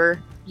for,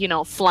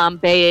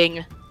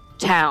 flambeing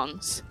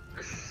towns.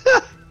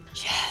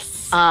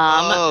 Yes.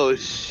 Oh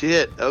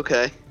shit!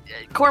 Okay.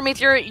 Cormith,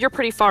 you're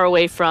pretty far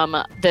away from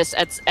this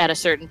at a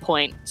certain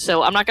point,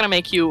 so I'm not going to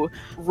make you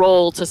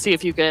roll to see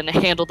if you can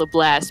handle the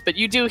blast, but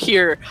you do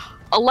hear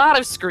a lot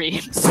of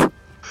screams.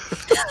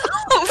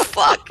 Oh,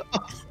 fuck.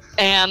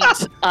 And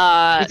Is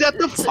that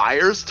the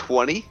fire's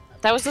 20?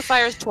 that was the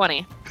fire's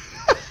 20.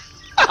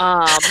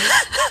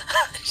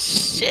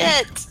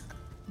 Shit.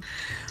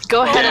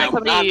 Go ahead Oh, and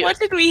somebody, What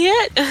did we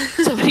hit?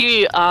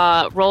 somebody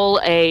roll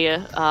a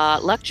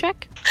luck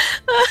check.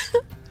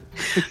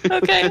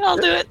 Okay, I'll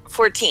do it.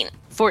 14.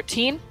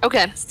 14.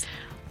 Okay.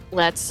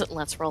 Let's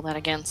roll that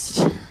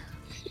against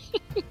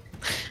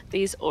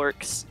these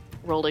orcs.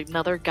 Rolled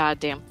another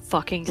goddamn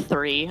fucking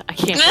 3. I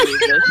can't believe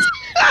this.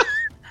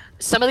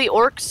 Some of the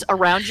orcs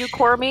around you,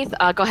 Cormith,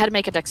 go ahead and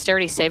make a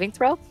dexterity saving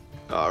throw.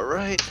 All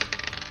right.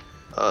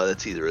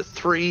 That's either a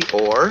 3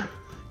 or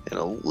an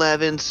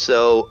 11,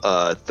 so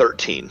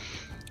 13.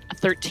 A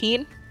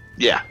 13.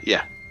 Yeah.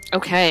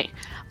 Okay.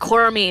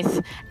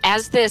 Cormith,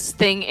 as this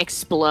thing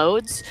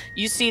explodes,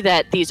 you see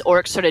that these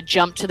orcs sort of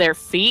jump to their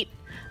feet,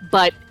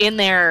 but in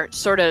their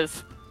sort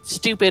of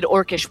stupid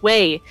orcish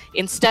way,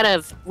 instead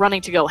of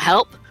running to go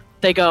help,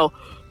 they go,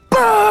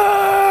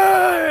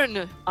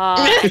 burn!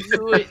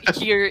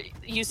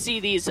 You see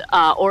these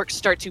orcs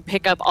start to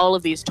pick up all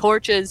of these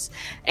torches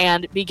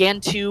and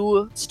begin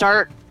to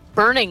start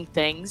burning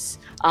things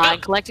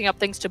and collecting up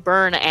things to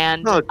burn,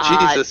 and Oh,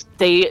 Jesus.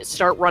 they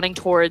start running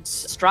towards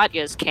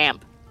Stratya's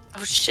camp.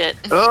 Oh, shit.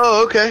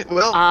 Oh, okay.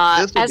 Well,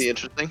 this will as- be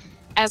interesting.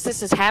 As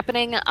this is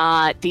happening,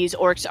 these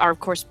orcs are, of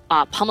course,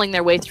 pummeling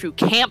their way through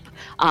camp,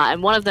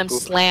 and one of them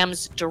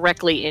slams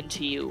directly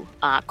into you,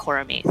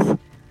 Cormith.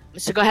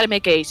 So go ahead and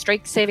make a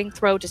strength saving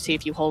throw to see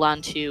if you hold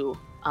on to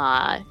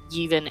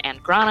Yevon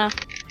and Grana.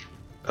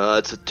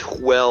 It's a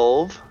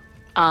 12.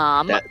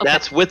 Okay.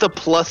 That's with a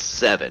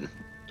 +7.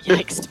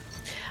 Yikes.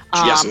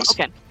 Jesus.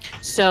 Okay.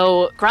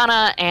 So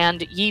Grana and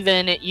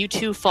Yevon, you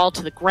two fall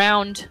to the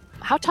ground.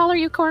 How tall are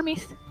you,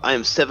 Cormith? I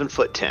am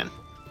 7'10".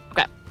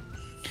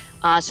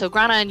 So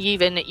Grana and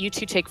Yevon, you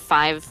two take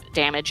 5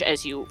 damage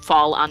as you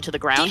fall onto the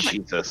ground.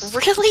 Jesus.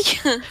 Really?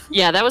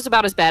 Yeah, that was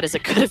about as bad as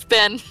it could have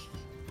been.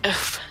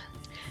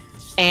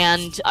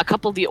 And a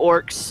couple of the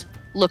orcs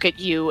look at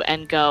you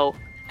and go,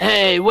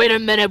 "Hey, wait a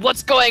minute,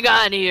 what's going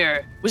on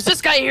here? Was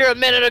this guy here a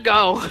minute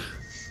ago?"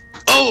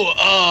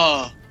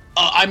 I'm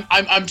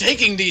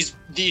taking these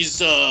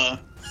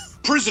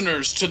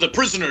prisoners to the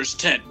prisoners'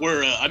 tent.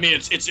 Where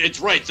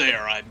it's right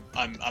there. I'm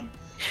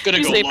gonna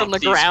You go say lock from the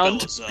these ground.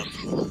 fellas up.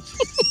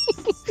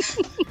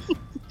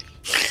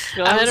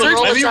 Go ahead and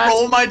roll Let me a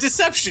roll my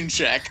deception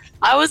check.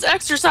 I was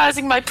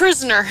exercising my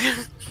prisoner.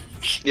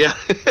 Yeah.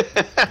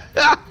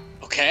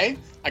 Okay,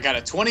 I got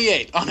a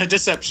 28 on a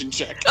deception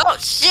check. Oh,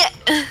 shit.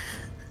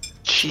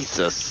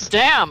 Jesus.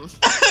 Damn.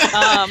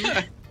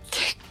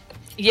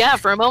 Yeah,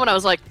 for a moment I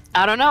was like,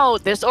 I don't know,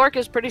 this orc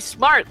is pretty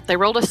smart. They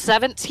rolled a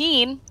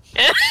 17.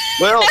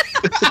 Well,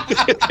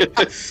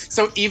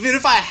 So even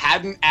if I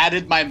hadn't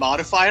added my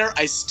modifier,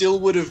 I still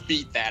would have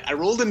beat that. I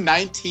rolled a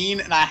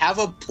 19 and I have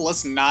a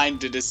 +9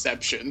 to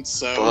deception.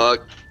 So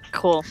fuck.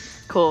 Cool.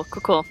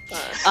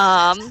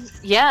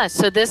 Yeah,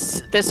 so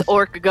this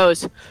orc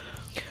goes,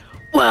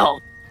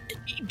 "Well,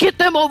 get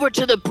them over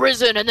to the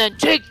prison and then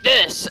take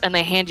this." And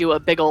they hand you a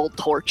big old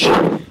torch.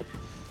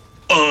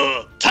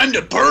 time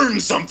to burn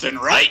something,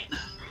 right?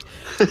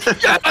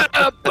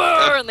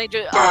 Burn! They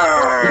just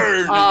Burn!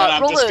 And then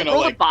I'm roll just a gonna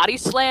roll a like, body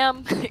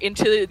slam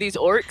into these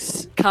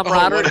orcs,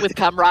 camaraderie what? with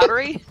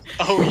camaraderie.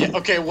 oh yeah,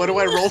 okay. What do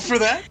I roll for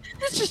that?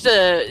 It's just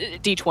a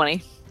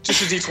d20.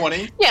 Just a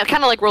d20. Yeah,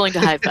 kind of like rolling to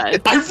high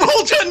five. I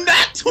rolled a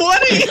nat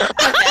 20.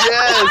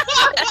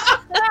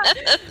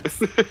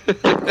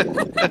 Yes.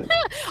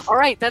 All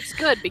right, that's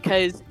good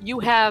because you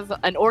have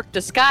an orc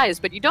disguise,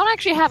 but you don't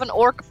actually have an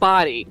orc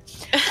body.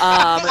 So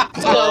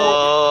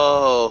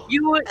Oh.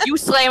 you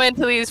slam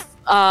into these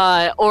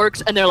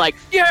orcs, and they're like,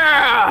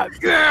 "Yeah,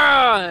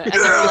 yeah!" And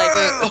they're like,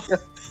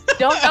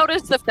 don't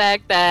notice the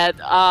fact that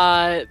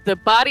the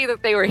body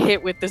that they were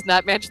hit with does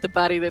not match the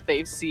body that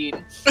they've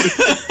seen.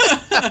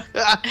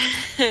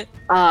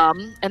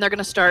 And they're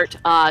gonna start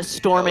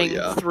storming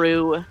yeah.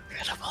 through,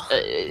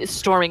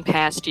 storming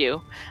past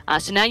you.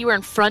 So now you are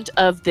in front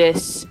of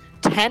this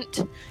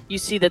tent. You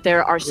see that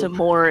there are some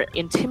more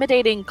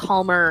intimidating,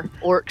 calmer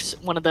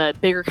orcs, one of the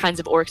bigger kinds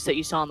of orcs that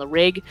you saw on the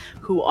rig,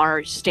 who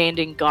are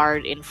standing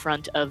guard in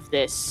front of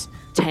this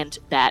tent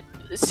that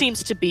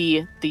seems to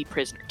be the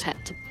prisoner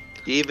tent.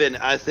 Even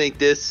I think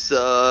this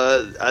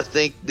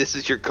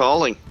is your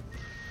calling.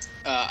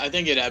 I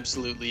think it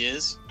absolutely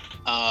is.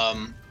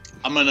 I'm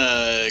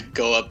gonna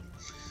go up.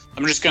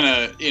 I'm just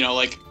gonna,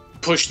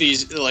 push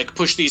these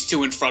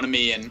two in front of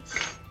me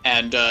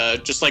and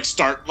just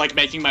start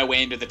making my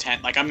way into the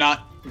tent. I'm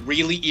not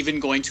really even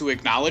going to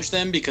acknowledge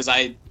them because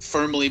I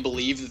firmly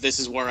believe that this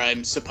is where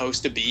I'm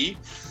supposed to be.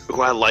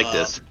 Oh, I like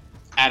this.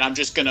 and I'm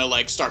just gonna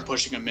like start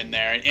pushing them in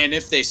there. And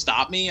if they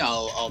stop me,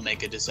 I'll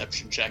make a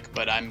deception check.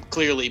 But I'm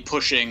clearly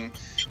pushing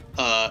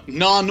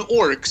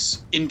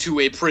non-orcs into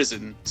a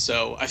prison.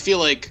 So I feel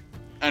like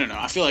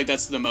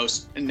that's the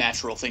most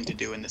natural thing to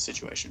do in this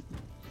situation.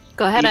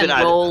 Go ahead Even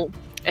and roll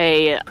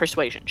a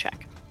persuasion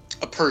check.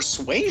 A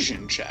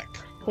persuasion check.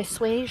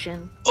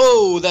 Persuasion.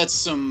 Oh, that's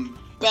some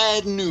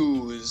bad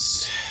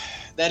news.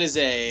 That is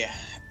a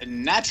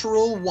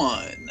natural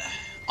 1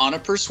 on a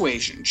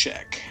persuasion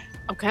check.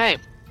 Okay.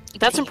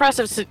 That's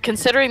impressive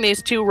considering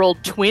these two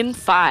rolled twin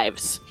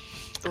 5s.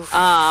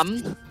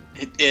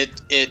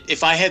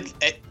 If I had,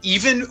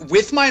 even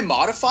with my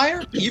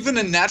modifier, even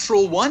a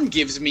natural 1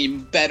 gives me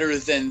better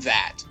than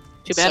that.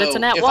 Too bad it's a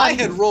nat if 1. I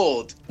had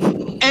rolled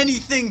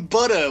anything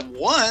but a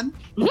 1,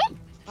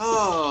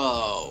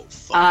 oh,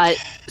 fuck.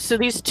 So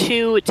these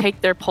two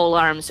take their pole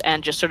arms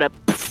and just sort of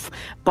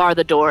bar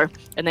the door,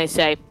 and they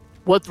say,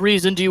 "What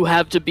reason do you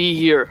have to be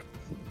here?"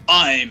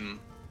 I'm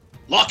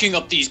locking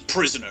up these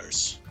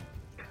prisoners.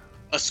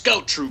 A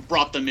scout troop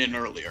brought them in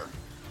earlier.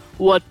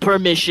 What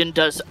permission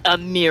does a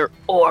mere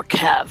orc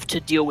have to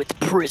deal with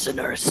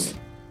prisoners?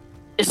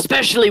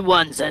 Especially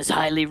ones as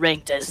highly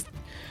ranked as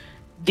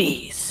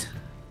these.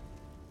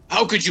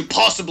 How could you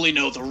possibly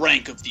know the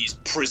rank of these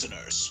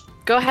prisoners?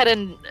 Go ahead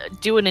and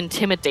do an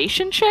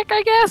intimidation check,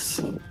 I guess.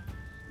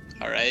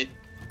 All right.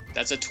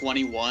 That's a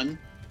 21.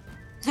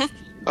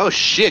 Oh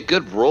shit!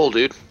 Good roll,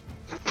 dude.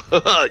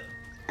 The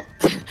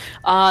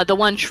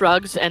one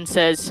shrugs and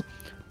says,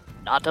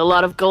 "Not a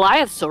lot of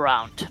Goliaths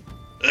around."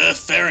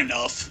 Fair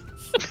enough.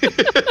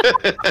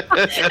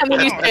 And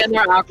then you stand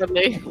there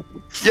awkwardly.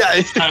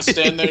 Yeah. I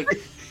stand there.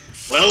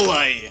 Well,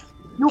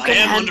 You I can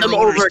am hand under them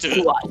over orders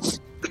to us.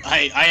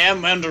 I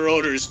am under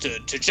orders to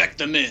check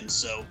them in,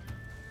 so.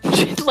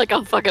 Like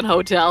a fucking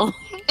hotel.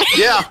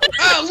 Yeah.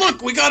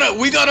 Look, we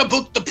gotta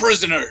book the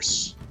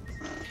prisoners.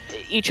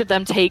 Each of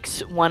them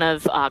takes one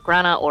of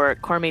Grana or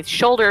Cormith's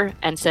shoulder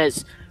and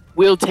says,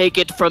 "We'll take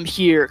it from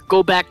here.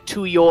 Go back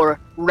to your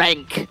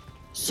rank,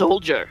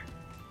 soldier."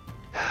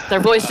 Their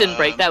voice didn't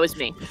break. That was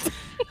me.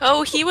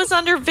 Oh, he was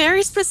under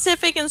very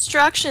specific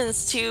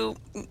instructions to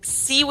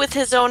see with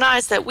his own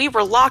eyes that we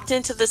were locked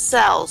into the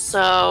cell,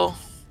 so...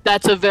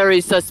 That's a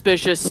very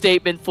suspicious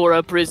statement for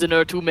a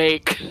prisoner to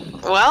make.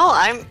 Well,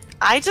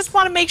 I just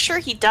want to make sure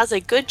he does a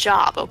good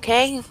job,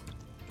 okay?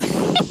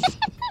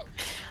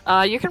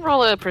 You can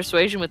roll a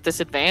persuasion with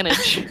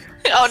disadvantage.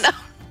 Oh, no.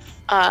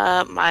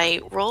 My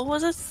roll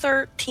was a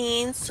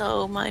 13,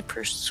 so my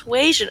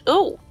persuasion...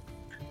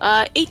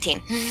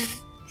 18.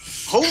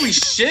 Holy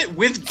shit,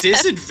 with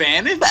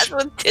disadvantage? That's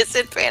with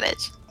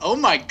disadvantage. Oh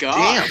my god.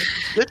 Damn.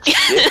 Good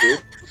shit,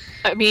 dude.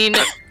 I mean,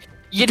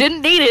 you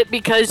didn't need it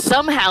because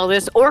somehow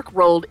this orc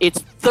rolled its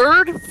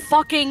third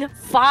fucking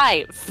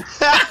 5.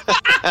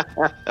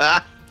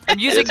 I'm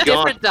using It's gone.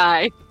 different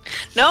die.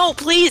 No,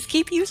 please,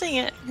 keep using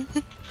it.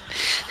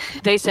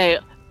 They say,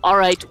 "All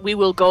right, we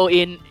will go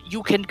in.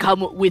 You can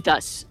come with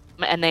us."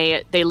 And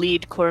they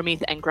lead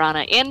Cormith and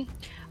Grana in.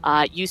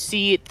 You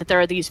see that there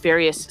are these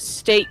various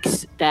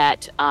stakes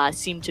that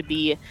seem to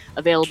be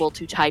available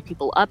to tie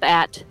people up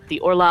at.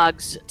 The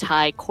Orlogs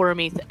tie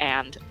Cormith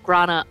and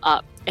Grana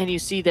up. And you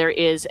see there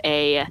is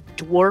a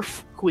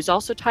dwarf who is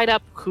also tied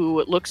up,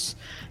 who looks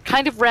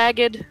kind of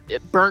ragged,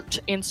 burnt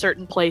in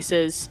certain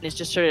places, and is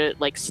just sort of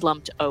like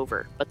slumped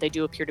over. But they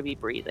do appear to be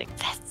breathing.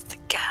 That's the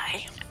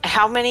guy.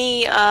 How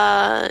many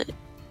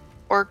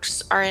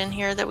orcs are in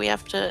here that we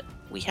have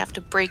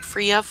to break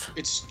free of?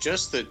 It's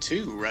just the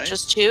 2, right?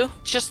 Just 2?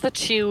 Just the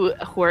 2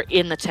 who are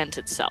in the tent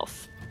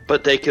itself.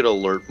 But they could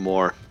alert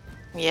more.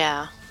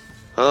 Yeah.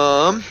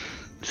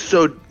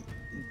 So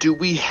do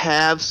we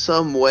have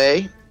some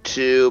way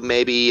to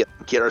maybe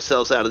get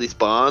ourselves out of these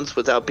bonds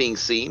without being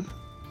seen?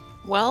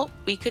 Well,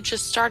 we could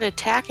just start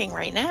attacking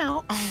right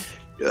now.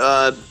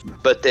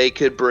 But they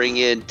could bring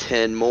in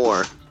 10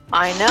 more.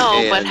 I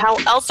know, but And- how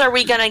else are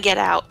we gonna get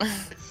out?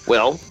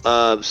 Well,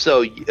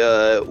 so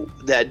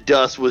that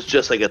dust was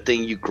just like a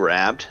thing you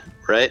grabbed,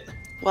 right?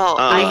 Well,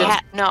 Uh,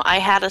 I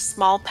had a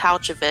small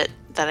pouch of it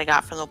that I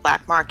got from the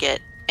black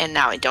market, and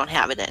now I don't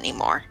have it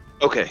anymore.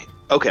 Okay.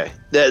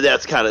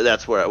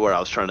 That's where I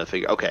was trying to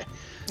figure. Okay.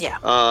 Yeah.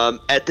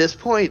 At this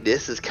point,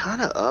 this is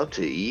kind of up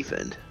to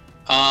even.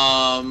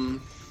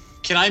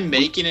 Can I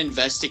make an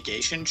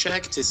investigation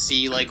check to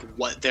see like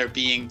what they're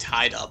being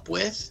tied up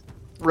with?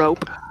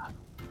 Rope.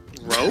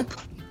 Rope?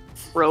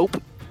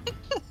 Rope.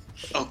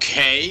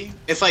 Okay.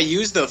 If I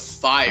use the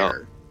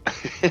fire,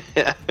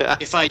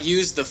 if I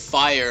use the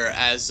fire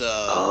as a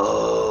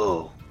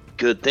Oh,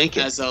 good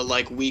thinking. as a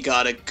like we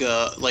gotta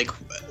go, like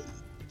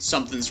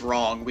something's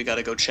wrong, we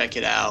gotta go check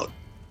it out.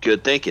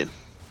 Good thinking.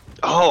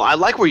 Oh, I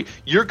like where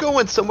you're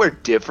going somewhere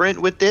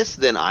different with this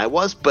than I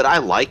was, but I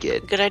like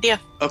it. Good idea.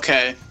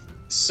 Okay.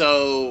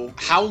 So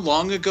how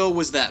long ago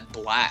was that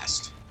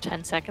blast?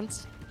 10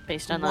 seconds,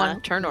 based on the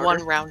One turn order.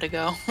 One round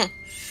ago.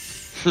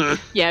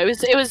 Yeah,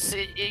 it was.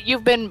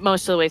 You've been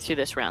most of the way through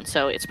this round,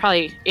 so it's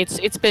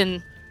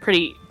been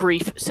pretty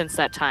brief since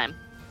that time.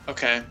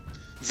 Okay.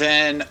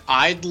 Then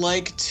I'd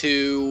like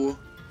to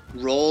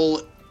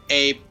roll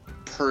a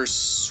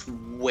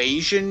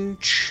persuasion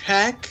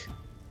check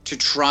to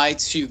try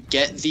to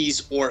get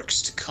these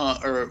orcs to come,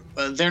 or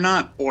they're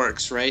not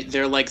orcs, right?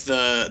 They're like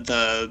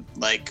the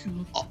like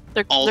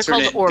They're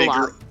alternate called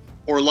bigger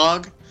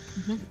Orlog.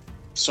 Mhm.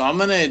 So I'm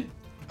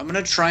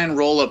gonna try and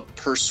roll a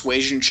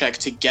persuasion check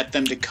to get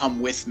them to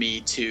come with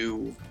me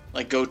to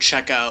like go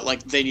check out.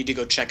 Like they need to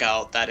go check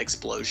out that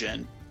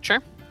explosion.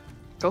 Sure.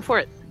 Go for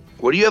it.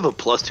 What do you have a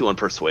 +2 on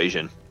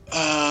persuasion?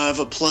 I have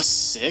a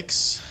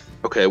 +6.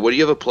 Okay, what do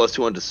you have a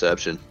 +2 on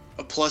deception?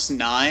 A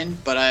 +9,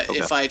 but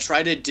if I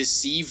try to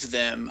deceive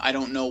them, I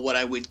don't know what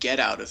I would get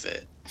out of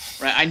it.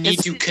 Right? I need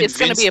to convince It's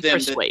going to be a them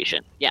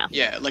persuasion. Yeah.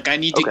 like I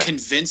need to Okay.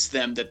 convince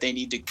them that they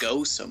need to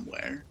go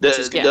somewhere. The- which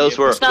is gonna those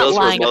be a were- It's not those were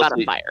lying about a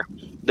mostly- fire.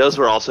 Those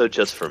were also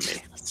just for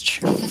me. That's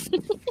true.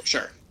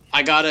 Sure.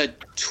 I got a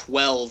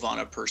 12 on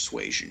a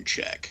persuasion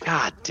check.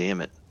 God damn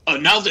it.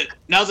 Now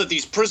that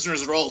these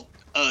prisoners are all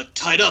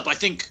tied up, I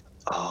think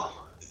Oh,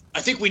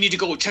 we need to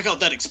go check out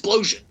that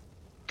explosion.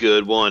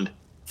 good one.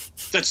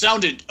 That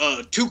sounded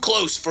too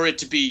close for it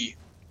to be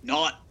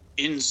not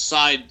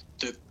inside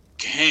the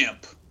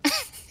camp.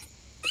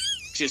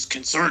 Which is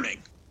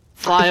concerning.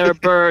 Fire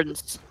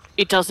burns.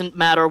 It doesn't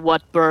matter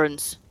what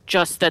burns,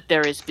 just that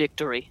there is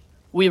victory.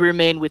 We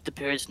remain with the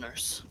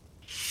prisoners.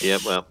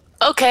 Yep, well.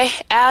 Okay,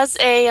 as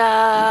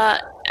a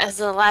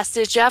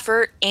last-ditch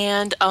effort,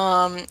 and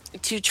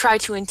to try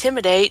to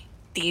intimidate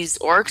these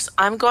orcs,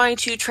 I'm going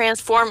to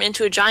transform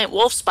into a giant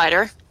wolf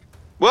spider.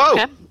 Whoa!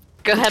 Okay.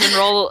 Go ahead and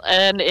roll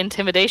an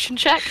intimidation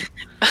check.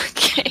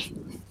 Okay.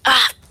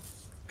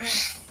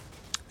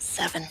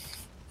 7.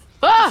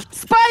 Ah!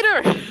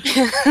 Spider!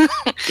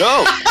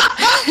 Go!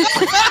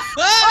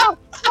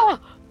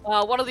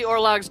 One of the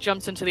Orlogs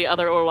jumps into the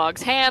other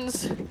Orlog's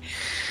hands.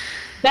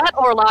 That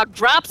Orlog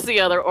drops the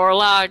other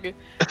Orlog.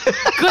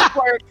 Good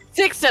work.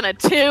 6 and a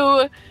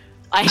 2.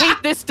 I hate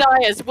this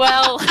die as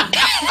well.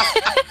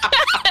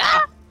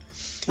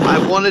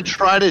 I want to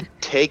try to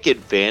take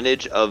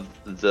advantage of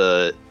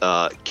the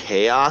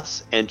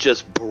chaos and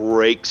just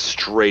break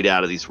straight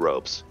out of these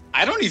ropes.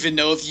 I don't even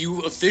know if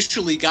you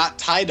officially got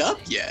tied up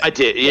yet. I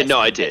did. Yeah, Yes, no,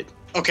 I you did.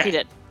 Okay. He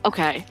did.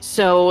 Okay,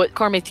 so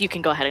Cormith, you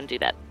can go ahead and do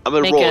that. I'm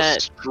going to Make roll a a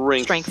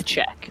strength. Strength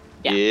check.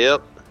 Yeah.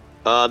 Yep.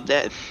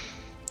 That.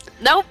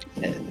 Nope.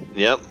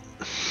 Yep.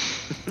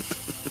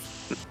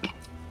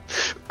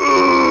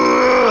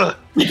 Ugh.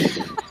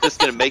 Just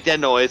going to make that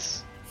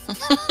noise.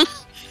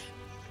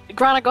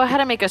 Grana, go ahead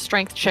and make a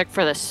strength check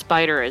for the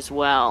spider as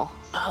well.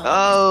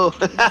 Oh.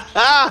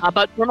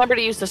 But remember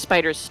to use the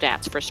spider's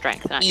stats for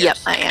strength, not Yep,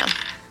 yours. I am.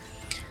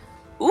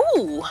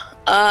 Ooh,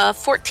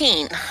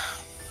 14.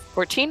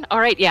 14? All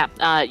right, yeah.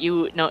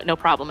 No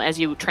problem. As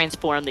you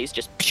transform these,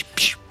 just psh,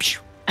 psh, psh.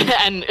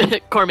 And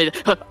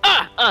Cormith,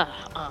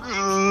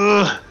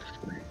 Ugh.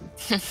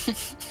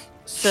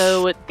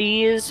 So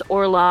these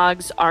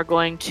Orlogs are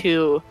going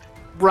to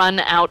run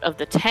out of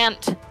the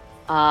tent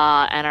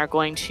and are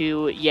going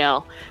to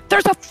yell,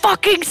 "There's a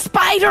fucking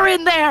spider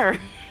in there!"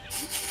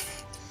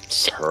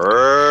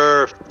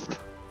 Perf.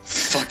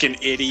 Fucking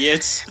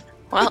idiots.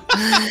 Well,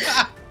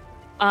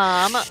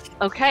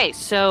 Okay,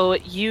 so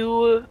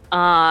you,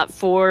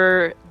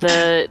 for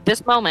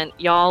this moment,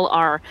 y'all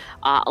are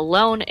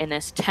alone in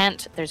this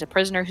tent. There's a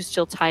prisoner who's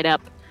still tied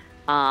up.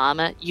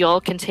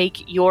 Y'all can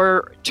take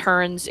your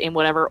turns in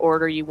whatever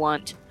order you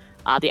want.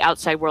 The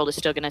outside world is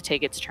still going to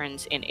take its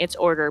turns in its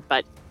order,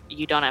 but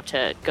you don't have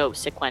to go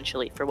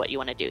sequentially for what you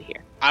want to do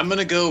here. I'm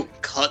gonna go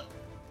cut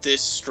this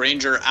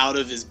stranger out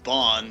of his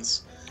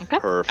bonds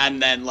Perf.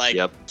 and then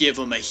Yep. give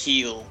him a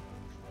heal.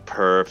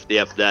 Perf.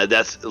 Yep,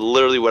 that's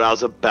literally what I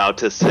was about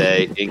to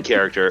say in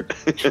character.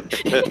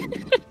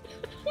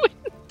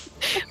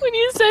 When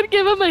you said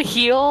give him a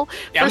heal,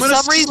 Yeah, for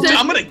some reason...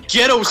 I'm gonna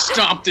ghetto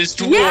stomp this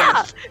dwarf.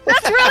 Yeah,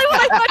 that's really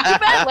what I thought you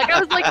meant. Like, I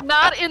was like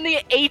not in the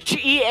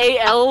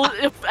HEAL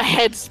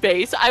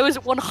headspace. I was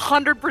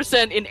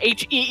 100% in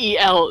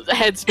HEEL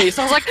headspace.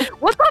 I was like,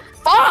 what the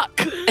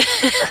fuck?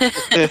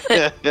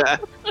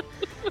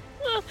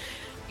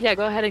 Yeah,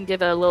 go ahead and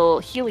give a little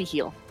healy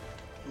heal.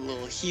 A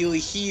little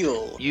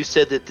heal. You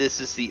said that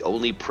this is the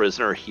only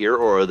prisoner here,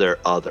 or are there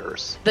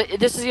others?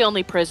 This is the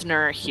only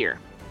prisoner here.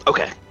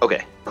 Okay,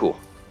 cool.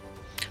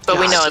 but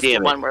we God know it's the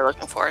damn it. one we're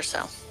looking for,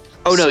 so.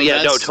 Oh, no, So yeah,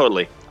 no, that's-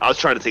 totally. I was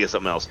trying to think of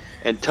something else.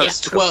 And That's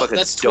took a 12. fucking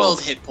That's 12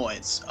 dump. hit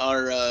points.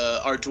 Our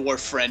dwarf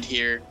friend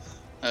here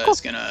Cool. is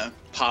gonna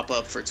pop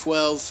up for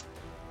 12.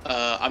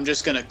 I'm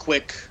just gonna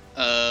quick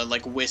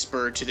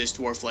whisper to this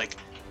dwarf like,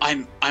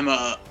 I'm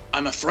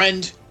a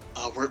friend.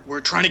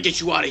 We're trying to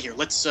get you out of here.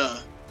 Let's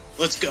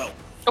go.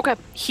 Okay.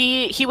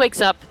 He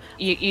wakes up.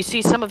 You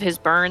see some of his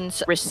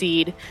burns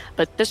recede,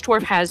 but this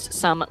dwarf has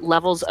some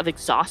levels of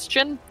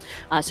exhaustion,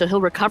 so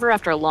he'll recover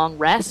after a long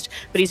rest,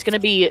 but he's going to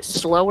be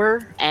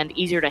slower and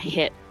easier to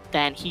hit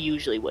than he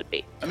usually would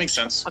be. That makes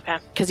sense. Okay.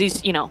 Because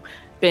he's,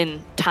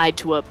 been tied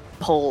to a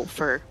pole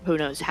for who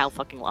knows how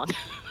fucking long.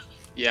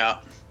 Yeah.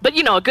 But,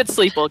 a good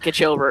sleep will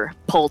get you over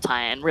pole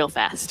tying real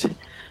fast.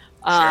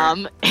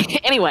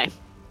 Anyway,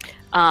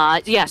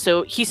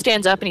 so he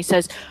stands up and he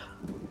says,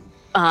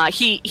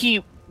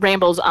 he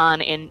rambles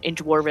on in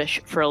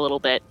Dwarvish for a little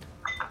bit.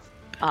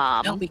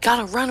 No, we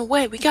gotta run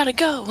away. We gotta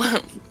go.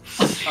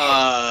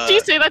 Do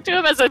you say that to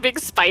him as a big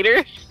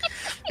spider?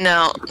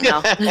 No.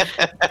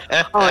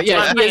 Oh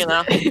yeah,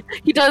 Funny,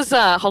 he does.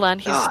 Hold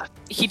on,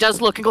 he does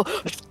look and go.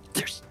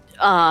 There's.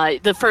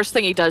 The first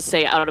thing he does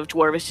say out of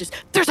Dwarf is just,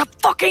 "There's a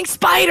fucking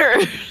spider."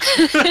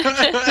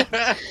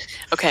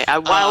 Okay, I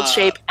wild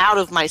shape out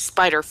of my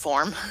spider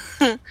form.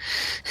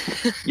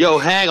 Yo,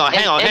 hang on.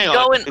 And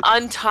go and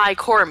untie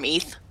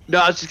Cormeath. No,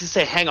 I was just gonna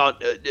say, hang on,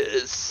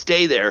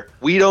 stay there.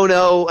 We don't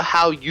know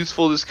how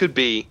useful this could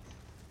be,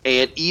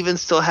 and even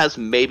still has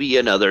maybe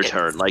another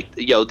turn. Like,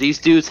 these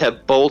dudes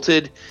have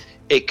bolted.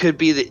 It could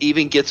be that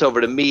even gets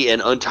over to me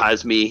and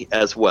unties me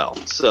as well.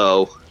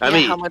 So, I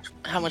mean,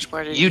 how much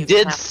more did you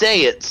did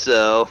say it,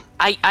 so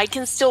I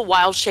can still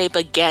wild shape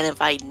again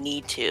if I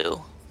need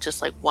to,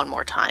 just like one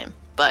more time.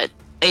 But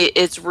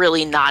it's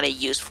really not a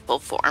useful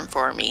form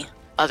for me.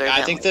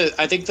 I think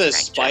the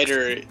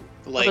spider. Checks.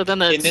 Like, other than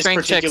the in this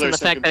strength checks and the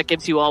fact circum- that it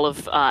gives you all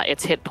of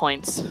its hit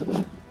points.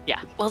 Yeah.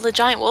 Well, the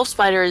giant wolf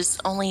spider is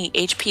only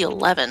HP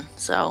 11,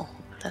 so.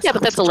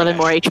 But that's 11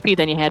 more HP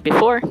than you had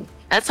before.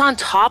 That's on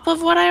top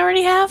of what I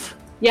already have?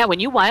 Yeah, when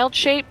you wild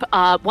shape,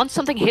 once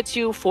something hits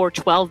you for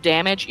 12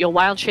 damage, you'll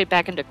wild shape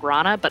back into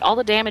Grana, but all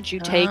the damage you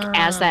take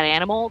as that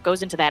animal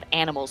goes into that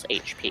animal's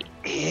HP.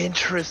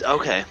 Interesting.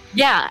 Okay.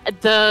 Yeah,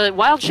 the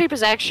wild shape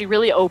is actually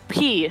really OP,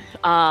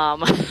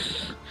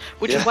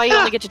 which is why you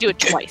only get to do it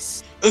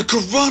twice.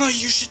 Grana,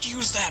 you should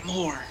use that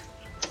more.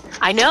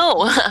 I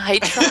know. I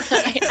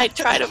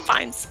try to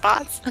find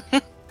spots.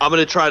 I'm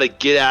gonna try to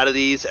get out of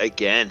these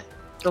again.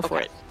 Go for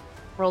it.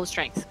 Roll the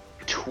strength.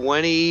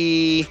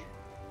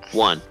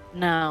 21.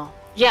 No.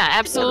 Yeah,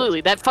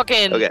 absolutely. That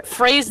fucking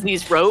phrase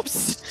these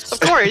ropes. Of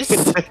course.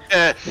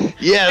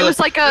 Yeah. It was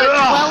like a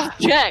 12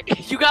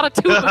 check. You got a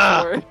 2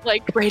 before.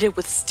 Like braided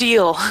with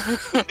steel.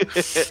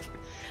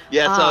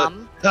 Yeah, so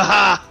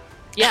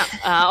yeah.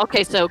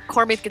 Okay, so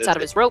Cormeath gets out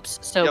of his ropes.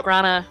 So Yep.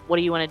 Grana, what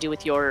do you want to do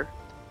with your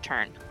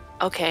turn?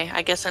 Okay,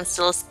 I guess I'm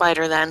still a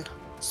spider then.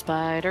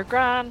 Spider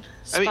Gran.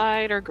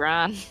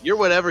 Gran. You're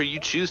whatever you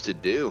choose to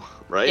do,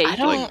 right? Yeah,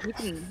 I you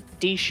can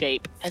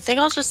D-shape. I think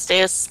I'll just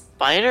stay a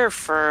spider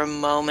for a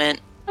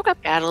moment. Okay.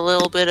 Add a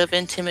little bit of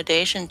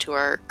intimidation to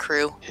our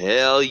crew.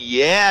 Hell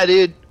yeah,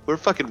 dude. We're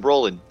fucking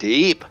rolling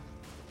deep.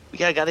 We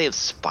got a goddamn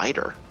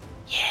spider.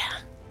 Yeah.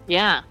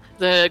 Yeah.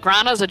 The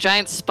Grana's a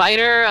giant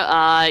spider.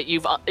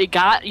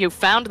 You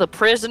found the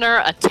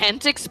prisoner. A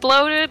tent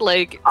exploded.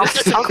 Like, this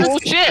is some cool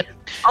shit.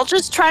 I'll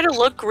just try to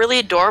look really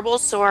adorable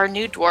so our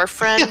new dwarf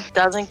friend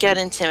doesn't get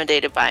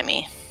intimidated by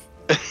me.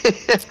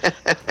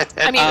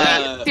 I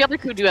mean, the other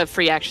crew do have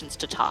free actions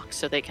to talk,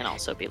 so they can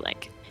also be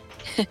like.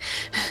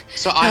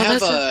 So I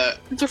have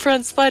It's a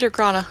friend, Spider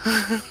Grana.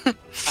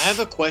 I have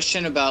a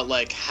question about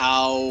like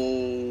how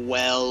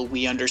well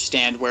we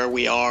understand where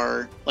we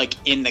are, like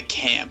in the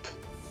camp.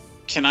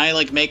 Can I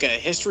like make a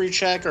history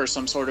check or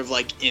some sort of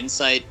like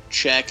insight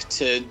check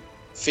to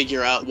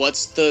figure out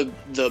what's the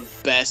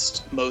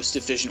best, most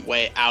efficient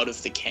way out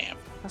of the camp?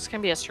 That's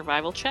gonna be a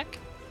survival check.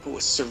 Ooh,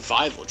 a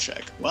survival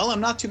check. Well, I'm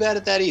not too bad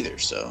at that either,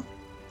 so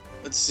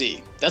let's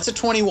see. That's a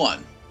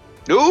 21.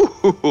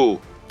 Ooh.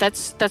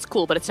 That's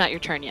cool, but it's not your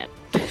turn yet.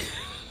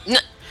 No.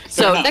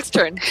 So enough. next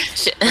turn.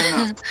 Shit.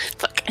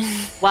 Fuck.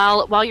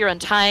 While you're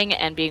untying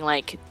and being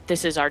like,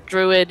 "This is our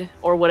druid"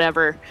 or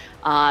whatever,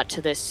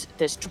 to this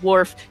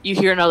dwarf, you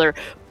hear another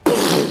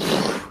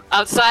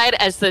outside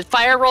as the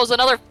fire rolls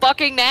another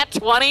fucking nat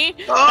 20.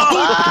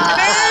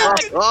 Oh.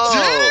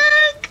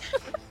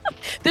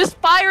 This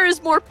fire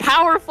is more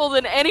powerful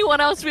than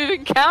anyone else we've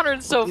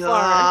encountered so far.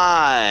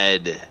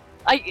 God.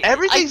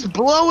 Everything's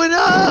blowing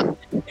up.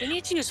 We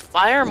need to use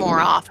fire more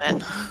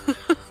often.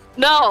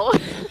 No.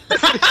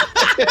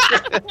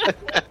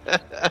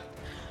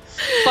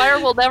 Fire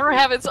will never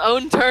have its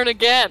own turn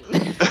again.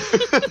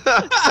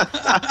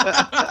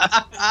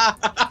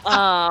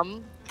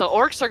 The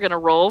orcs are gonna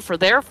roll for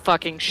their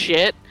fucking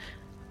shit.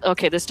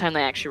 Okay, this time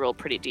they actually rolled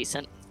pretty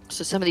decent.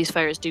 So some of these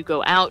fires do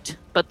go out,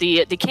 but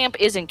the camp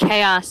is in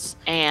chaos.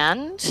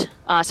 And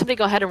somebody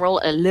go ahead and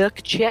roll a luck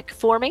check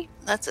for me.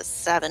 That's a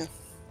 7.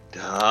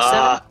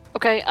 7.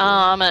 Okay.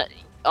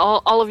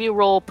 All of you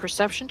roll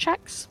perception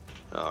checks.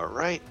 All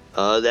right.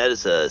 That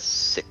is a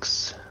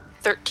 6.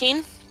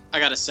 13. I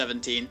got a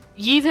 17.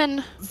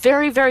 Even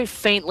very, very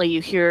faintly,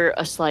 you hear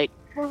a slight.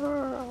 It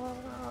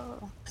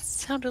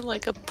sounded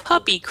like a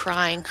puppy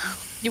crying.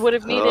 You would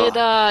have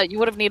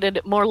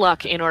needed more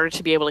luck in order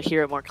to be able to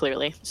hear it more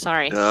clearly.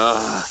 Sorry.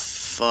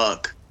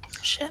 Fuck.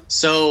 Shit.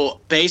 So,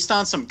 based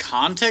on some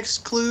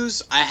context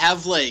clues, I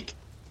have like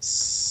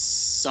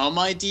some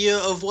idea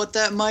of what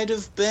that might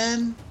have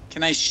been.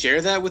 Can I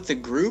share that with the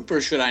group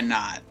or should I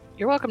not?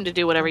 You're welcome to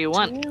do whatever you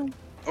want.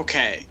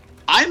 Okay.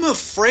 I'm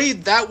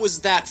afraid that was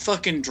that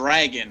fucking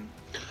dragon.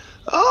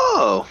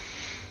 Oh.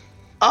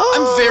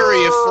 I'm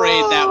very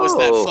afraid that was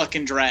that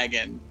fucking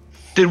dragon.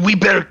 Then we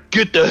better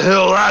get the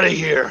hell out of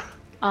here.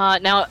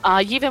 Now,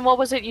 Yevon, what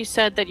was it you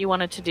said that you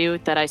wanted to do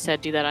that I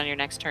said do that on your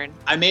next turn?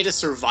 I made a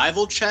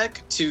survival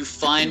check to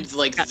find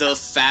like the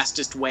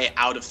fastest way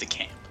out of the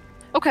camp.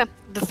 Okay.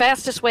 The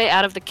fastest way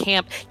out of the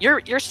camp,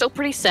 you're still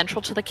pretty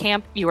central to the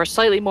camp. You are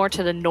slightly more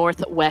to the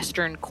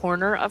northwestern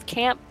corner of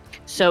camp.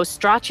 So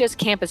Strachya's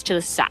camp is to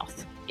the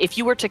south. If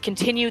you were to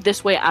continue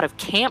this way out of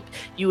camp,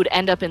 you would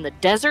end up in the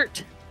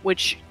desert,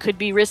 which could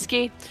be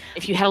risky.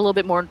 If you head a little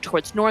bit more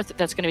towards north,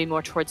 that's going to be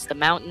more towards the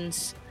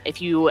mountains.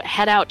 If you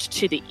head out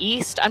to the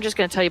east, I'm just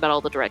going to tell you about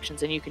all the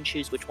directions, and you can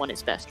choose which one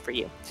is best for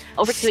you.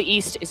 Over to the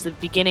east is the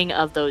beginning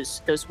of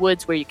those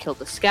woods where you killed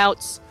the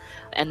scouts,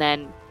 and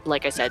then,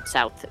 like I said,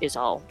 south is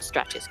all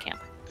Strachya's camp.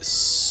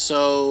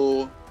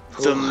 So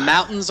the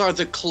mountains are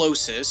the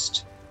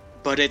closest,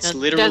 but it's The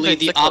literally desert's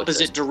the the opposite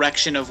closest.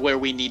 direction of where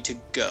we need to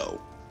go.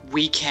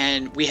 We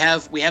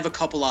have a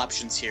couple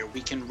options here.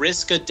 We can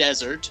risk a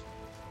desert.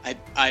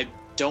 I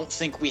don't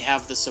think we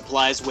have the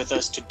supplies with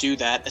us to do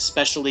that,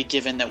 especially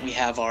given that we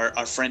have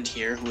our friend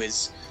here who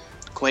is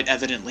quite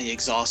evidently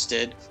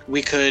exhausted.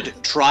 We could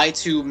try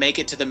to make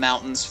it to the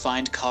mountains,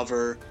 find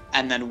cover,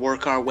 and then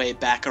work our way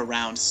back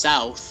around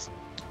south.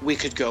 We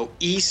could go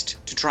east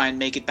to try and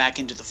make it back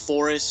into the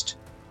forest,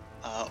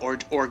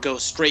 or go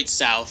straight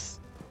south,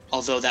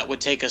 although that would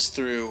take us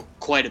through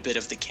quite a bit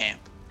of the camp.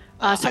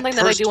 Something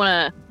that I do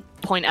want to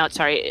point out,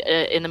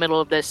 in the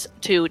middle of this,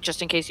 too,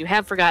 just in case you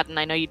have forgotten,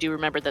 I know you do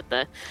remember that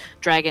the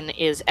dragon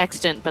is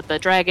extant, but the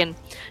dragon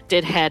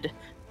did head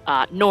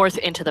north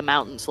into the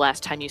mountains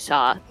last time you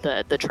saw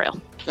the trail.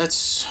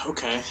 That's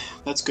okay.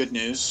 That's good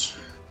news.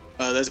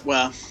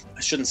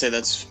 I shouldn't say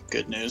that's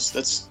good news.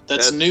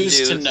 That's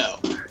news to know.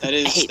 That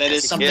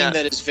is something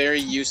that is very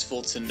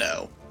useful to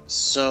know.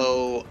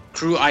 So,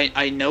 crew,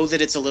 I know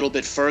that it's a little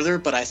bit further,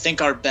 but I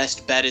think our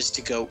best bet is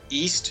to go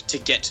east to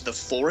get to the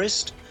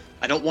forest.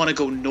 I don't want to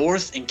go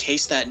north in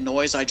case that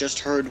noise I just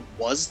heard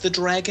was the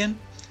dragon.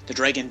 The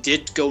dragon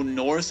did go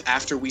north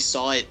after we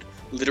saw it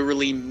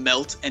literally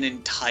melt an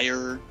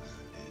entire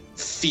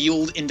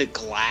field into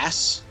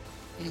glass.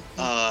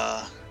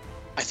 I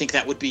think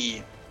that would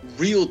be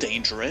real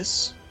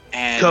dangerous.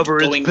 And Cover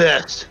is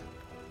best.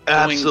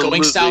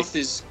 Going south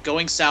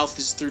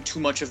is through too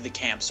much of the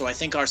camp, so I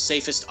think our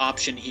safest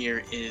option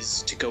here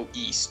is to go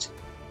east.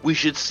 We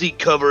should seek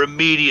cover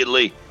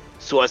immediately,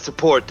 so I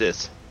support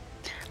this.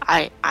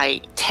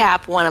 I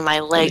tap one of my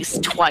legs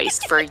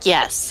twice for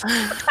yes.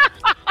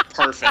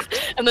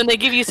 Perfect. And then they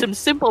give you some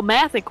simple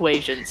math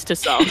equations to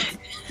solve.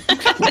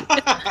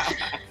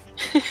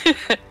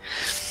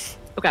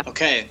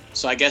 Okay,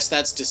 so I guess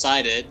that's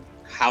decided.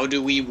 How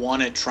do we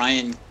want to try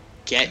and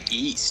get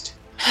east?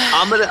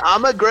 I'm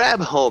gonna grab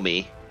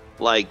homie,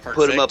 like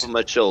put him up Perfect. on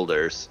my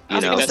shoulders. I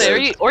was gonna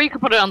say, or you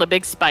could put it on the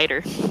big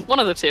spider. One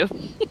of the two.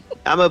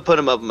 I'm gonna put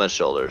him up on my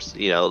shoulders.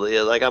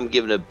 Like I'm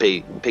giving a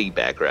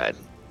piggyback ride.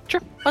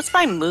 Sure. What's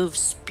my move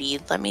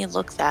speed? Let me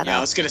look that Yeah, I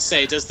up. was gonna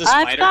say, does the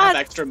I've spider have got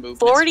extra movement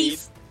 40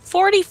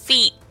 speed?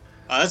 feet.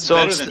 Oh, that's So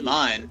better I'm than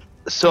mine.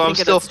 So I I'm think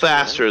it still is too,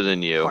 faster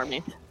than you.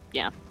 Cormith.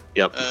 Yeah.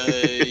 Yep.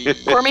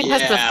 Cormith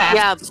has the Yeah.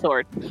 fast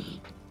sword.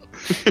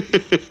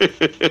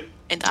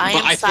 And I But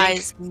am I think-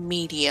 size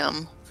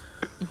medium.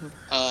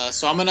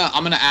 So I'm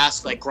gonna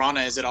ask, like,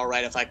 Grana, is it all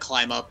right if I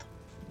climb up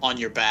on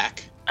your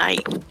back?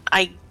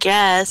 I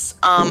guess.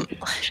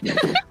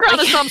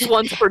 Renaissance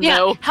once for Yeah.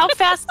 no. How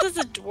fast does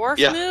a dwarf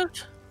Yeah. move?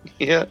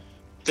 Yeah.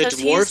 The 'Cause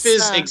dwarf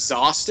he's, is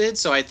exhausted,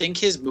 so I think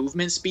his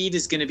movement speed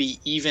is gonna be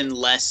even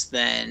less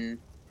than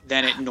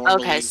it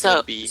normally Okay, so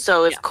would be. if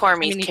Yeah. Cormie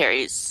I mean,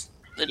 carries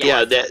the dwarf.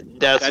 Yeah, that's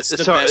That's the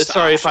sorry. best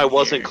Sorry if I option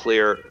wasn't here.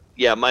 clear.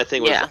 Yeah, my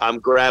thing was Yeah. I'm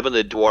grabbing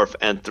the dwarf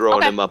and throwing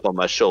Okay. him up on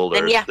my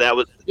shoulders. yeah. That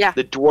was Yeah.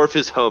 the dwarf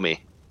is homie.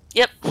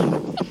 Yep.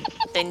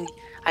 Then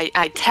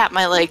I tap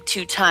my leg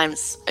 2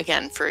 times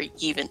again for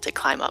even to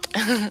climb up.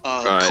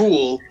 Right.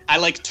 Cool. I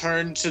like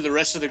turn to the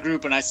rest of the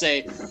group and I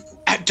say,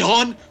 "At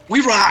dawn,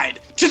 we ride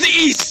to the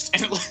east."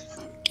 And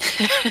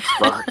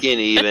Fucking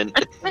even.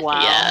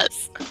 Wow.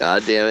 Yes.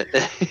 God damn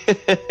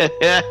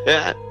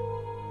it.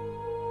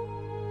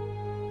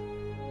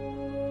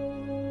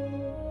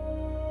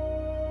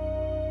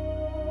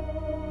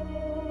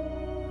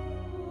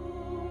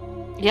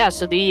 Yeah,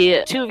 so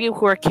the two of you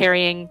who are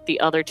carrying the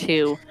other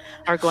two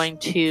are going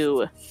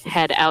to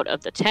head out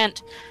of the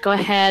tent. Go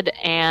ahead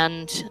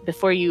and,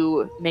 before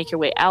you make your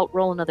way out,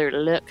 roll another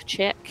luck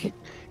check.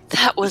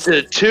 That was Is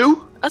it a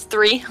 2? a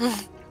 3.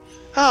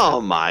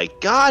 Oh my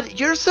god,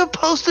 you're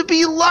supposed to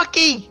be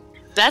lucky!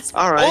 That's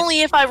All right.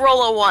 only if I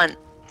roll a 1.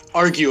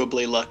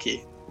 arguably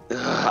lucky.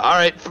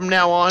 Alright, from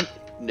now on,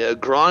 no,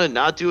 Grana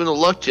not doing the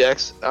luck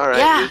checks. Alright,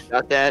 Yeah. we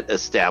got that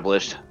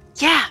established.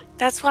 Yeah,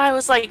 that's why I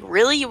was like,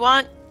 really? You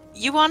want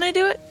to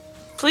do it?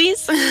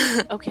 Please?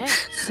 Okay,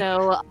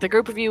 so the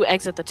group of you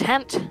exit the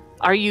tent.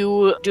 Are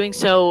you doing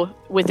so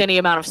with any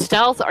amount of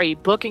stealth? Are you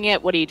booking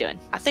it? What are you doing?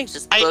 I think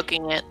just I-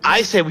 booking it.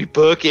 I say we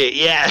book it,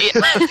 yeah.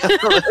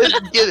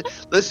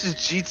 Let's just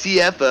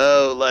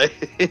GTFO,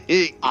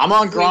 like. I'm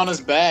on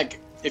Grana's back.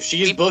 If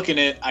she's booking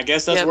it, I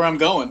guess that's Yep. where I'm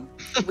going.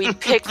 We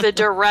pick the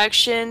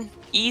direction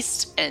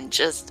east and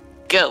just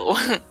go.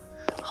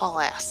 Haul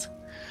ass.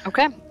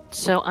 Okay.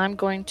 So I'm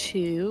going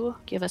to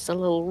give us a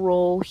little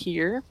roll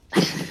here.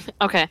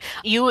 Okay.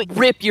 You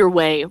rip your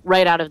way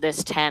right out of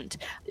this tent,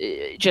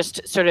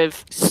 just sort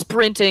of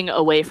sprinting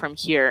away from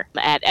here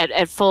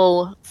at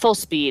full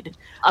speed.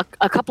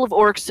 A couple of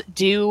orcs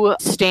do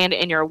stand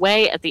in your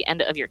way at the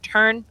end of your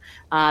turn.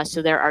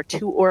 So there are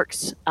 2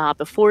 orcs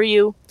before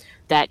you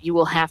that you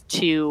will have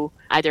to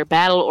either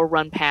battle or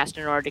run past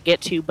in order to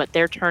get to, but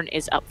their turn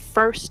is up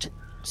first.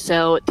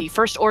 So the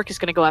first orc is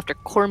going to go after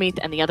Cormeath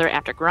and the other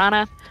after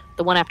Grana.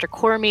 The one after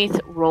Cormeath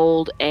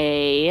rolled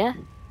a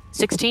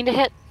 16 to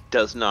hit.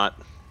 Does not.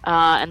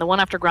 And the one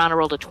after Grana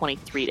rolled a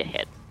 23 to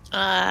hit.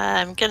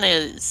 I'm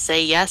gonna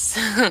say yes.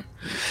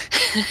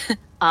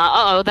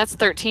 Uh-oh, that's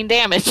 13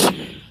 damage.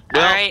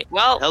 Well, All right.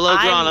 Well, hello,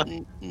 I'm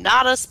Grana.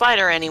 not a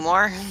spider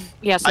anymore.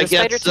 Yeah, so I the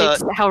spider guess,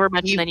 takes however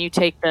much, and then you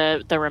take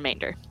the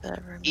remainder.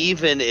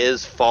 Even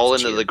is fallen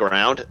to Two. the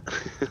ground.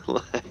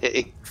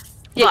 Like,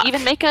 Yeah, Fuck.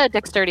 even make a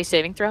dexterity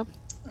saving throw.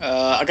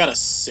 I got a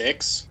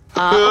 6.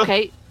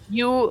 Okay,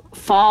 you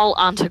fall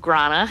onto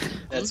Grana.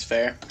 That's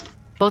fair.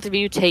 Both of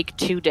you take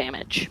 2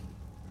 damage.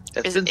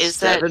 that's Is- been is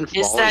that- 7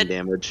 is fallen that-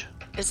 damage.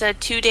 Is that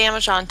 2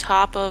 damage on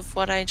top of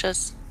what I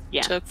just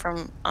Yeah. took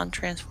from on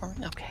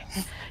transforming? Okay.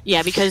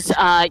 Yeah, because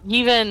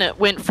Yevon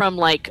went from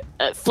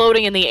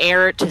floating in the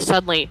air to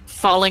suddenly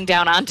falling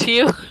down onto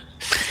you.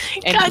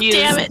 And God he is-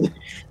 damn it!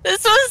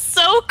 This was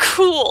so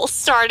cool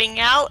starting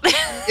out.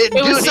 It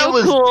was dude, so it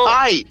was cool.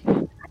 tight.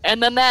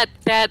 And then that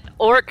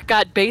orc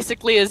got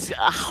basically as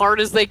hard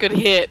as they could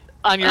hit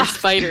on your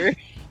spider.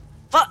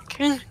 Fuck.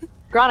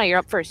 Grana, you're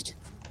up first.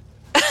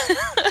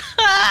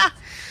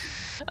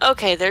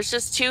 Okay, there's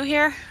just 2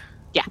 here.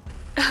 Yeah.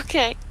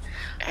 Okay.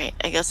 All right.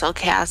 I guess I'll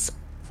cast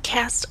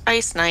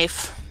Ice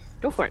Knife.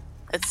 Go for it.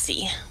 Let's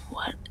see.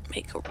 What?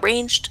 Make a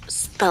ranged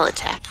spell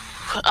attack.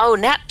 Oh,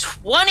 nat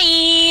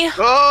 20!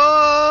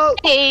 Oh,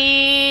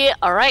 Hey!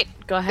 All right,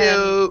 go ahead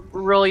and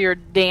roll your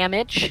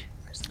damage.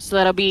 So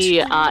that'll be,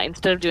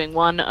 instead of doing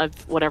 1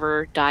 of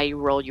whatever die you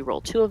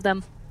roll 2 of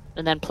them.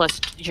 And then plus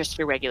just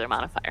your regular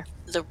modifier.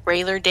 The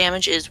regular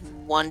damage is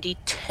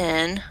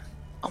 1d10.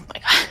 Oh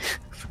my god.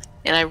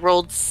 And I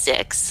rolled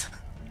 6.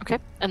 Okay.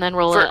 And then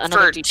roll For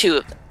another d2.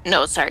 2.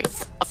 No, sorry.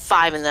 A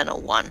 5 and then a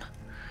 1.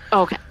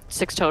 Oh, okay.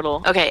 6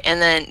 total. Okay,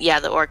 and then, yeah,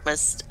 the orc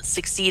must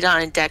succeed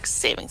on a dex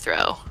saving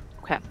throw.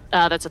 Okay.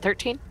 That's a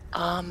 13.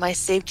 My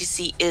save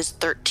DC is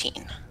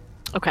 13.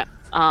 Okay.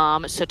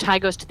 So tie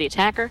goes to the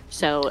attacker,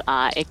 so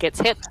it gets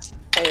hit.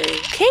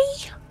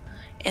 Okay.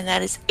 And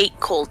that is 8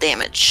 cold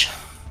damage.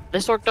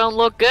 This orc don't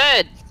look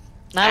good.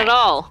 Not at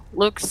all.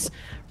 Looks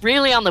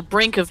really on the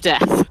brink of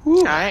death.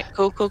 Alright,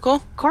 cool.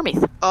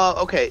 Cormeath.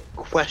 okay.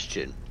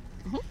 Question.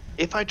 Mhm.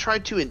 If I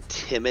tried to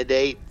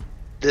intimidate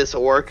this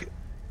orc,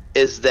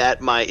 is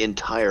that my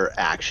entire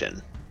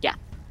action? Yeah.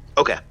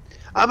 Okay.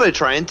 I'm gonna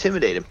try and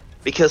intimidate him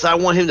because I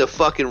want him to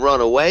fucking run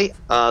away.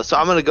 So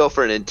I'm gonna go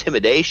for an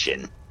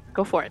intimidation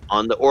Go for it.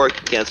 on the orc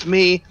against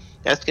me.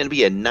 That's gonna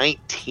be a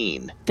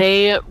 19.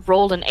 They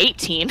rolled an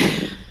 18.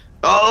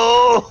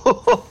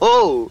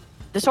 Oh!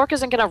 This orc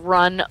isn't going to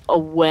run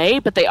away,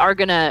 but they are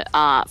going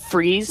to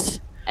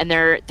freeze, and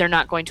they're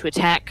not going to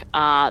attack.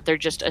 They're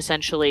just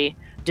essentially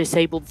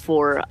disabled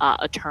for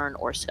a turn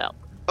or so.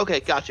 Okay,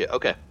 gotcha.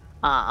 Okay.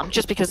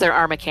 Just because there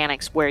are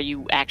mechanics where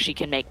you actually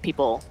can make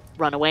people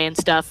run away and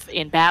stuff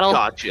in battle.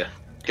 Gotcha.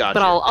 But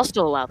I'll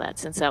still allow that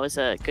since that was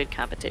a good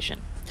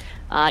competition.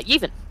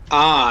 Yevon.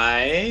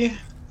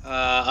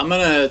 I'm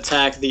gonna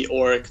attack the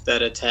orc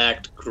that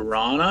attacked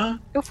Grana.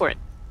 Go for it.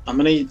 I'm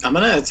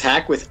gonna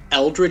attack with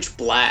Eldritch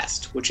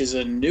Blast, which is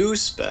a new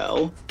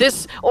spell.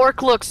 This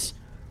orc looks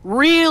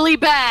really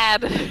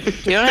bad.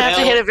 You don't have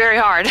to hit it very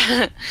hard.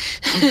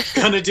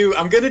 I'm gonna do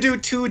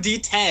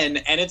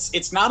 2d10, and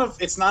it's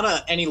not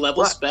a any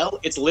level What? spell.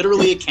 It's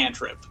literally a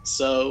cantrip.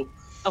 So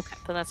Okay,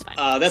 then that's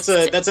fine.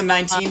 that's a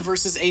 19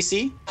 versus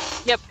AC.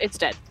 Yep, it's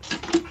dead.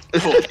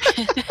 Cool.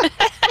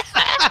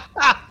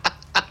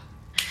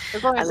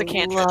 As long as I it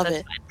cantrip, love that's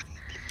it.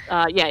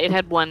 fine. Yeah, it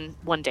had one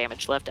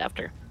damage left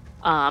after.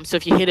 So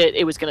if you hit it,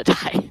 it was gonna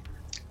die.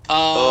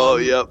 Oh,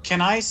 yep.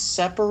 Can I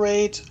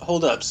separate?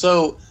 Hold up.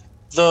 So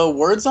the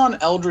words on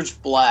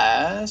Eldritch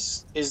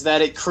Blast is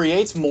that it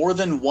creates more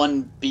than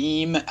one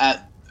beam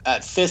at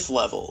 5th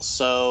level.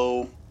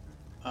 So,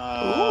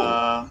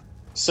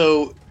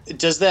 so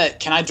does that?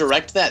 Can I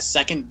direct that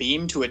second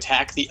beam to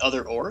attack the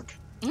other orc?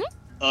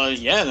 Mhm.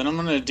 Yeah. Then I'm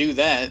gonna do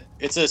that.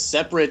 It's a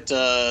separate.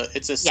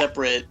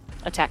 Separate.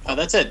 Attack.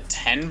 That's a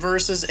 10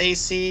 versus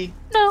AC.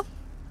 No.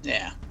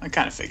 Yeah, I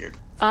kind of figured.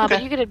 But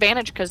Okay. you get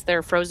advantage because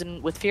they're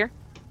frozen with fear.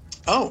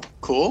 Oh,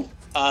 cool.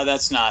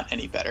 That's not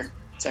any better.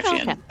 It's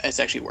actually Okay. it's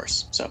actually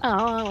worse. So.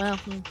 Oh well,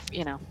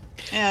 you know.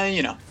 Yeah,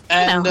 you know.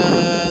 And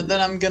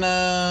then I'm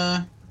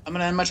gonna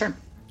end my turn.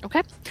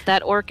 Okay.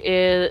 That orc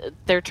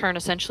their turn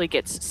essentially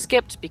gets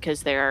skipped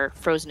because they are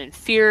frozen in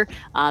fear.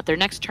 Their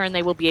next turn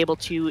they will be able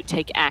to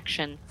take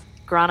action.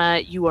 Grana,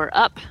 you are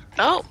up.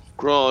 Oh,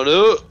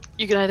 Grana.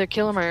 You can either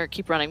kill him or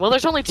keep running. Well,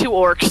 there's only 2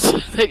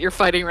 orcs that you're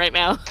fighting right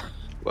now.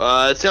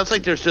 It sounds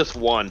like there's just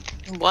one.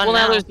 one Well,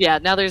 now.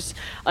 now there's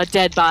a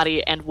dead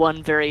body and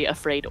one very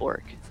afraid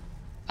orc.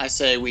 I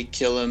say we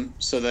kill him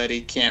so that he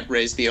can't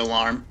raise the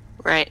alarm.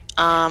 Right.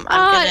 I'm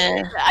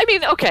gonna. I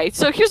mean, okay,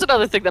 so here's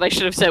another thing that I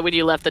should have said when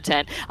you left the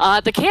tent.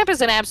 The camp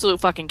is an absolute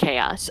fucking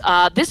chaos.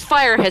 This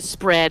fire has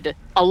spread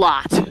a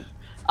lot.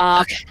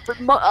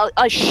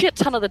 A shit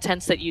ton of the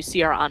tents that you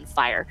see are on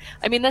fire.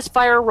 I mean, this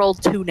fire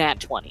rolled 2 nat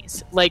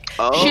 20s. Like,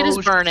 shit is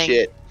burning.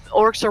 Shit.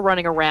 Orcs are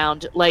running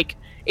around. Like,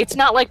 it's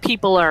not like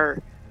people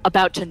are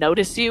about to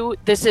notice you.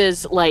 This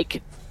is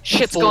like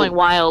shit's going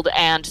wild,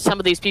 and some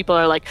of these people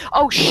are like,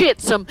 "Oh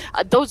shit!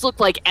 Those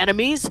look like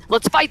enemies.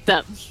 Let's fight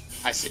them."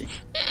 I see.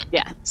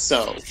 Yeah.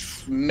 So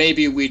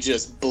maybe we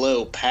just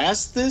blow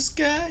past this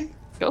guy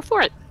Go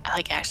for it.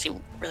 I actually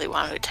really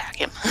want to attack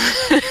him.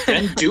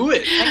 and do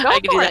it. Go I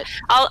can do for that. it.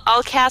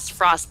 I'll cast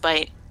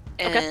Frostbite,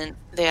 and Okay.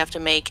 they have to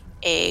make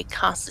a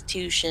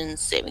Constitution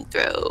saving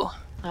throw.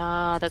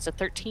 That's a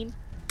 13.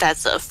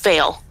 That's a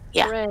fail.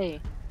 Yeah.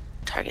 Hooray.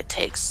 Target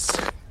takes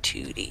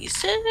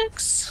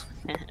 2d6.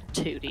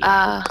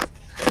 2D.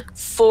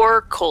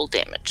 4 cold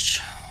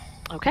damage.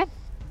 Okay.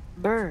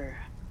 Brr.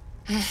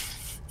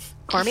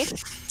 Cormy?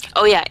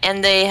 Oh yeah,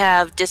 and they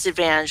have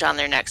disadvantage on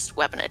their next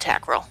weapon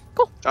attack roll.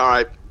 All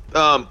right.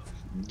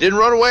 Didn't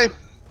run away.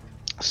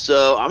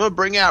 So I'm gonna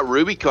bring out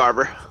Ruby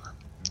Carver.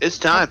 It's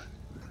time,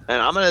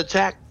 and I'm gonna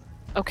attack.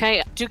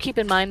 Okay, do keep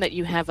in mind that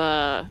you have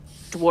a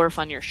dwarf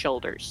on your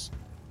shoulders.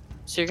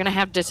 So you're going to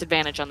have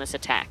disadvantage on this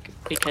attack,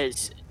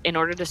 because in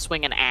order to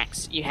swing an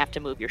axe, you have to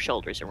move your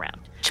shoulders around.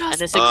 And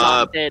this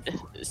exhausted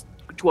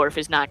dwarf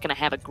is not going to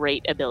have a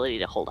great ability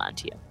to hold on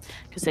to you,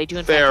 because they do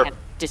in Fair. fact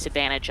have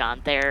disadvantage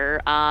on their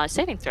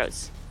saving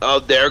throws. Oh,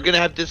 they're gonna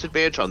have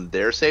disadvantage on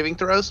their saving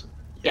throws.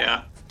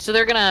 Yeah. So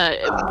they're going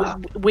to,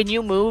 when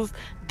you move,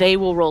 they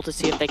will roll to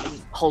see if they can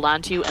hold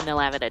on to you, and they'll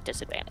have it at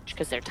disadvantage,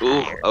 because they're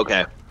Ooh, tired.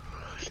 okay.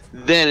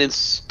 Then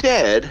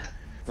instead,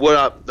 what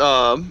I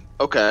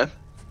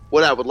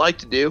would like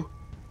to do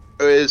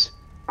is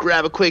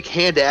grab a quick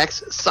hand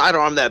axe,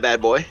 sidearm that bad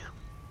boy,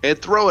 and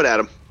throw it at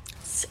him.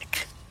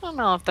 Sick. I don't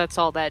know if that's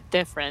all that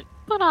different,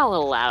 but I'll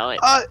allow it.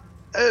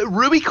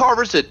 Ruby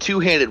Carver's a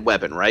two-handed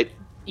weapon, right?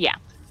 Yeah.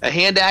 A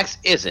hand axe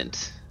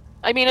isn't.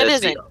 I mean, it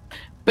That's isn't.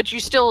 But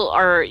you still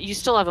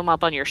have them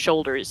up on your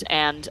shoulders,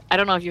 and I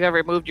don't know if you've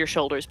ever moved your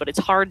shoulders, but it's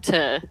hard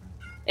to.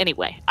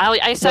 Anyway,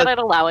 I said I'd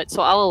allow it,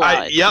 so I'll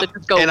allow it. Yep. So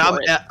just go And for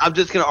it. I'm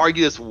just gonna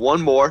argue this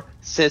one more.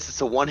 Since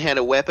it's a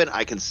one-handed weapon,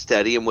 I can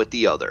steady him with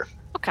the other.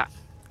 Okay,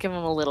 give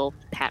him a little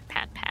pat,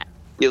 pat, pat.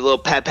 Get a little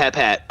pat, pat,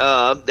 pat.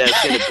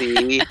 That's gonna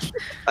be.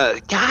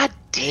 God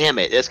damn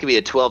it! That's gonna be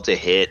a 12 to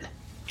hit.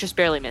 Just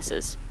barely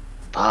misses.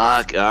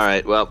 Fuck. All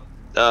right. Well,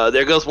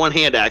 there goes one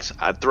hand axe.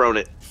 I've thrown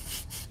it.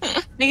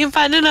 You can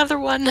find another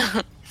one.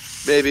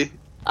 Maybe.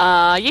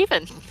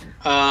 Even.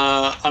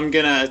 I'm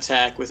gonna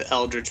attack with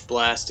Eldritch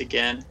Blast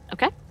again.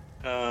 Okay.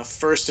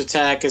 First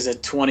attack is a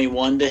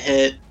 21 to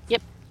hit.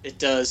 Yep. It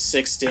does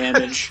 6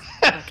 damage.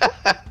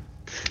 I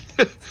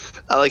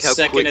like how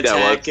Second quick that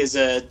attack was. is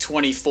a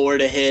 24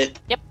 to hit.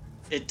 Yep.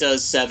 It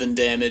does 7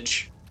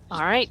 damage.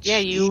 All right. Yeah,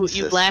 you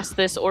Jesus. blast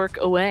this orc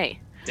away.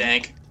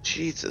 Dank.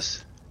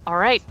 Jesus. All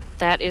right.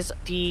 That is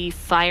the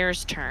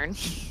fire's turn.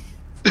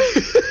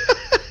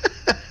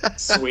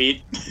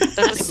 Sweet.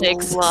 That's a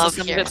 6. Love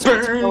Some of your- it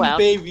starts to go Burn, out.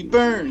 baby,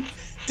 burn.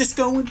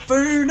 Disco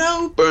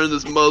Inferno. Burn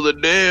this mother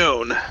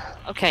down.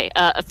 Okay,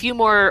 a few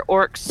more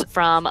orcs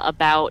from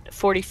about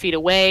 40 feet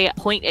away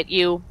point at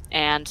you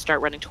and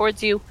start running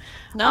towards you.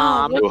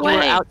 No, look You are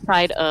away.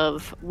 outside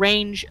of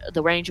range,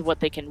 the range of what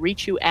they can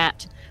reach you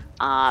at.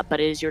 But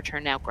it is your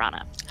turn now,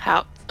 Grana.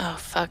 How? Oh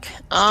fuck.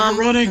 Start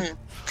running.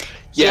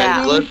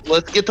 Yeah, Yeah.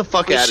 let's get the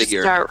fuck We out of should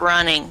here. start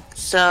running.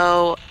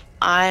 So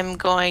I'm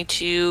going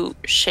to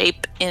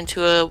shape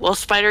into a wolf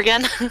spider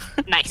again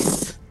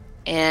Nice.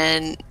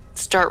 and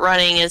start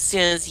running as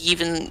soon as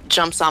Yevon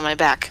jumps on my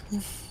back.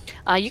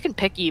 You can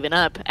pick Even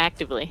up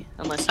actively,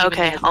 unless Even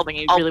Okay, has I'll something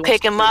he I'll really pick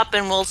wants to him do. up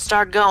and we'll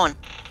start going.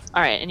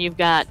 All right, and you've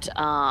got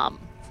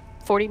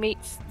 40 meat.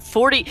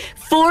 40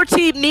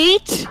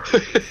 meat.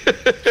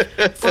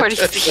 40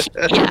 feet.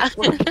 Yeah.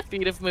 40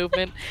 feet of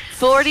movement.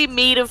 40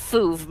 meat of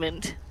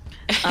movement.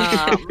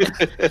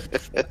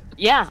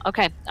 Yeah.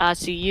 Okay.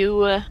 So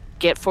you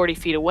get 40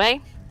 feet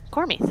away,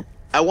 Cormith.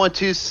 I want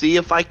to see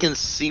if I can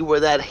see where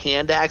that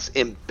hand axe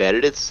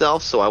embedded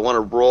itself, so I want to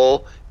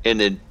roll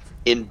an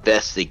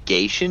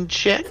investigation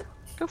check.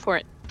 Go for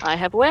it. I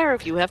have where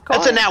if you have call.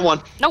 That's a nat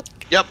one. Nope.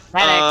 Yep.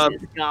 That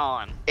axe is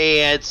gone.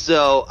 And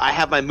so I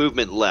have my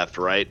movement left,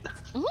 right?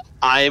 Mhm.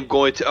 I am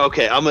going to.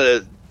 Okay,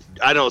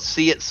 I don't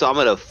see it, so I'm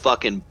gonna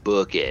fucking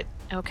book it.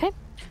 Okay.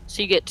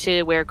 So you get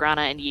to where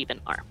Grana and Yevon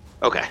are.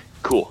 Okay,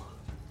 cool.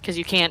 Because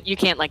you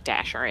can't like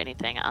dash or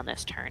anything on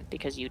this turn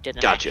because you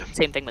didn't. Gotcha.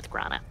 Same thing with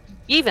Grana.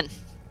 Yevon,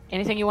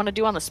 anything you want to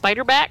do on the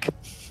spider back?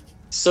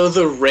 So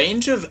the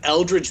range of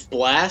Eldritch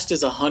Blast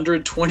is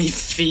 120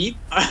 feet.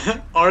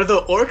 Are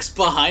the orcs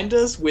behind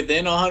us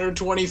within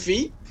 120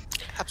 feet?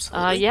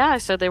 Absolutely. Yeah, I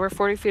said they were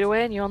 40 feet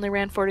away and you only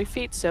ran 40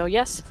 feet, so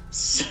yes.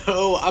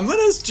 So I'm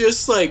gonna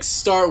just like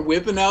start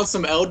whipping out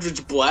some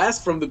Eldritch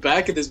Blast from the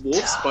back of this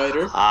wolf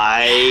spider.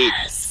 I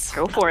Yes.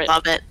 Go for it.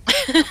 Love it.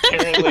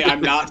 Apparently,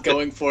 I'm not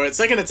going for it.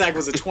 Second attack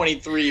was a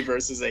 23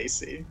 versus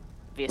AC.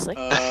 Obviously.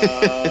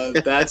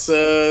 That's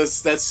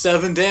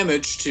 7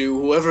 damage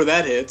to whoever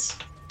that hits.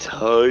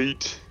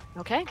 Tight.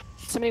 Okay.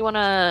 Somebody want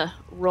to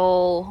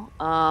roll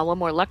one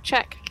more luck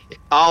check?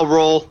 I'll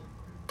roll.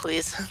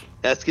 Please.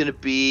 That's gonna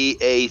be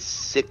a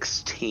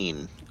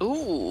 16.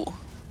 Ooh.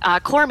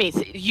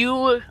 Cormith,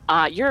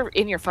 you're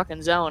in your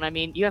fucking zone. I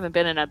mean, you haven't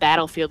been in a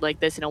battlefield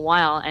like this in a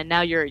while, and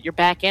now you're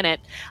back in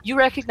it. You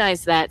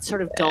recognize that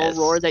sort of dull Yes.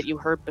 roar that you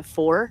heard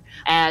before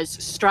as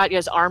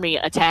Stratya's army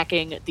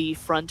attacking the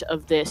front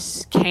of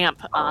this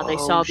camp. They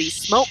saw the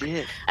smoke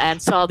Shit. and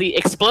saw the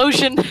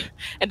explosion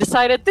and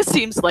decided this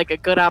seems like a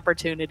good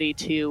opportunity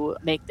to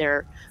make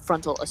their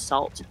frontal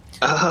assault.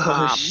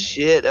 Oh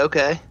shit.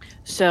 Okay.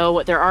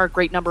 So there are a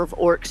great number of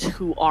orcs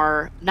who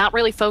are not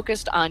really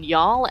focused on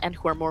y'all and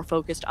who are more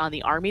focused on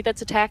the army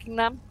that's attacking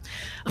them.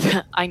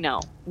 I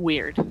know,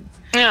 weird.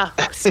 Yeah,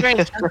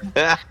 strange.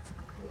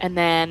 And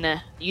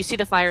then you see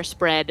the fire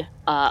spread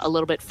a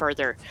little bit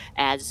further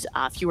as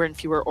fewer and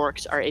fewer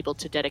orcs are able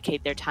to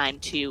dedicate their time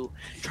to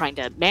trying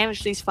to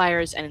manage these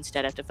fires and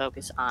instead have to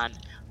focus on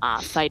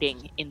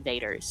fighting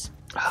invaders.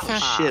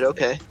 Oh shit.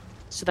 Okay.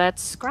 So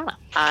that's Grana.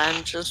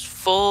 I'm just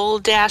full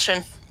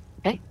dashing.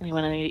 Okay,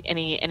 anyone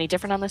any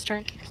different on this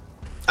turn?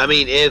 I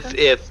mean, if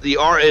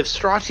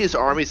Stratia's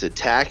army's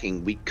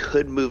attacking, we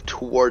could move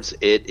towards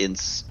it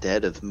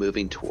instead of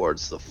moving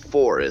towards the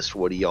forest.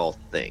 What do y'all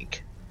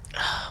think?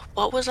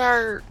 What was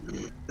our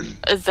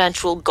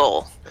eventual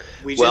goal?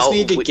 We just Well,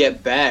 need to we-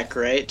 get back,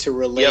 right? To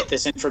relate Yep.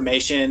 this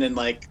information and,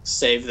 like,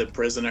 save the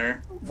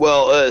prisoner.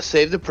 Well,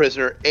 save the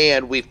prisoner,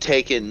 and we've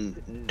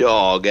taken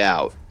Dog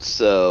out.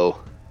 So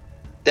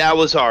that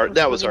was our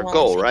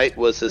goal, right?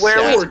 Was to Where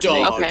were assassinate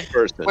Dog? the Okay.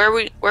 person. Where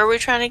are we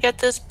trying to get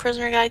this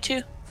prisoner guy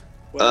to?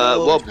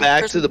 Well,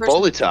 back to the person?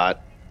 Bolitot.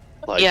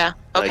 Like, Yeah.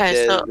 like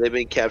Okay. So they've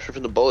been captured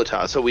from the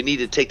Bolitot, so we need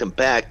to take them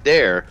back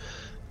there.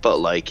 But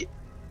like,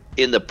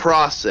 in the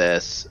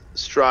process,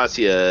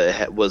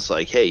 Stratia was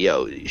like, "Hey,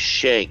 yo,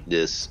 shank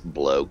this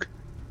bloke,"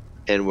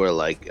 and we're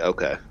like,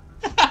 "Okay."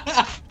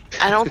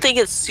 I don't think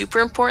it's super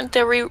important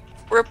that we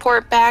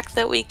report back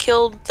that we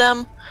killed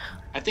them.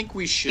 I think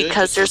we should.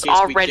 Because just in there's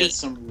case we already- get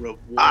some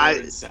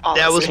rewards.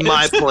 That was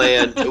my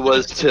plan.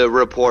 Was to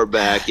report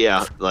back.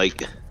 Yeah,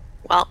 like.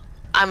 Well,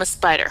 I'm a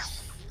spider,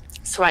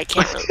 so I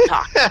can't really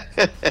talk.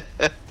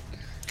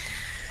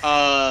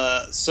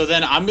 So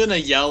then I'm gonna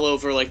yell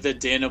over, like, the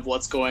din of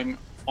what's going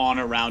on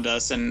around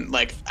us and,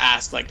 like,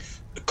 ask, like,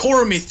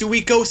 Cormith, do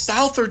we go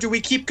south or do we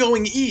keep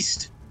going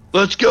east?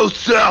 Let's go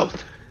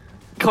south.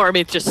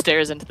 Cormith just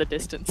stares into the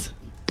distance.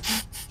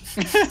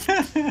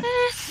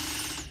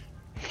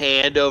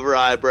 Hand over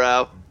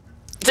eyebrow.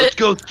 Let's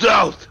go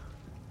south.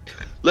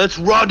 Let's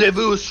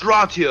rendezvous with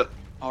Stratia.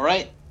 All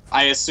right.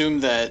 I assume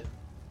that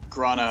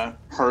Grana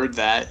heard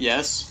that.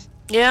 Yes.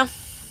 Yeah,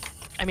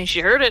 I mean,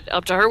 she heard it.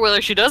 Up to her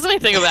whether she does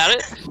anything about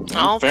it.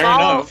 Fair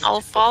enough.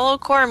 I'll follow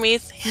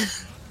Cormith.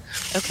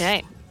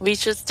 Okay. We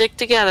should stick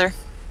together.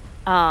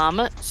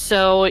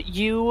 So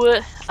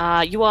you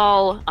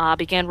all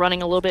began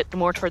running a little bit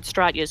more towards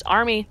Stratia's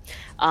army.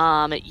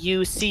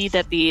 You see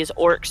that these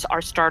orcs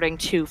are starting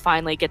to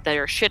finally get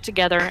their shit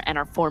together and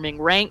are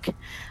forming rank.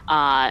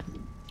 A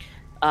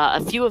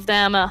few of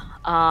them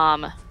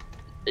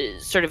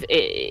sort of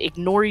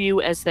ignore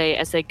you as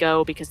they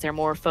go because they're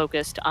more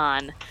focused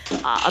on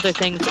other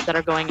things that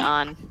are going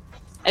on.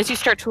 As you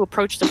start to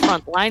approach the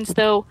front lines,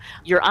 though,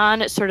 you're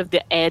on sort of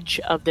the edge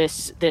of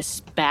this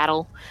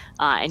battle,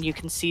 and you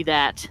can see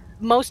that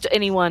most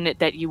anyone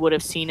that you would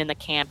have seen in the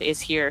camp is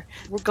here.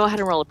 We'll go ahead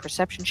and roll a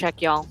perception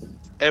check, y'all.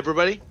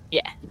 Everybody?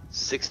 Yeah.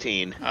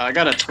 16. I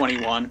got a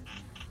 21.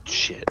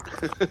 Shit.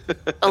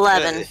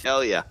 11.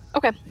 Hell yeah.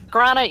 Okay.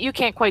 Grana, you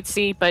can't quite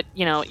see, but,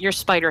 you know, your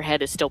spider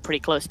head is still pretty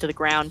close to the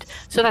ground,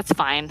 so that's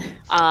fine.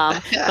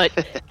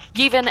 But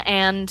Given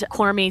and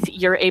Cormith,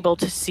 you're able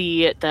to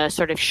see the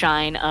sort of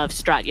shine of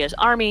Stratia's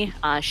army.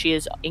 She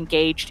is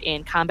engaged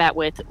in combat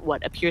with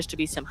what appears to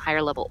be some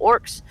higher level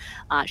orcs.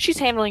 She's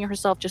handling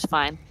herself just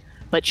fine,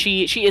 but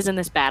she is in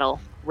this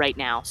battle right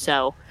now,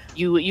 so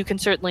you can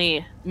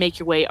certainly make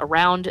your way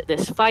around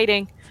this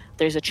fighting.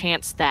 There's a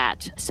chance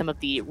that some of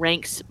the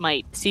ranks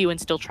might see you and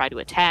still try to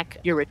attack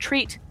your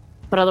retreat,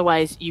 but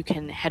otherwise you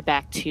can head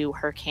back to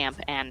her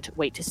camp and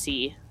wait to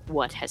see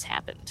what has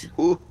happened.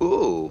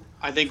 Ooh.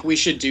 I think we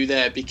should do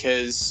that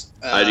because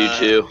I do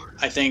too.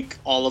 I think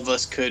all of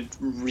us could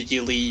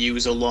really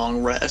use a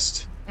long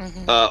rest.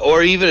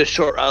 Or even a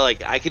short.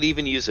 I could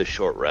even use a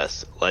short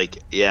rest. Like,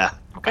 yeah.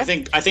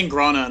 Okay. I think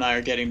Grana and I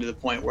are getting to the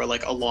point where,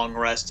 like, a long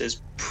rest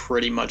is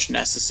pretty much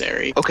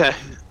necessary. Okay.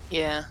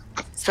 Yeah.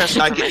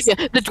 Especially I for guess- my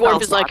Yeah, the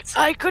dwarf is like, slots.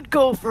 I could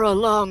go for a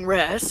long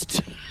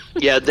rest.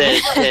 Yeah.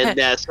 Then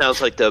that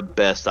sounds like the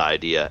best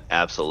idea.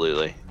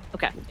 Absolutely.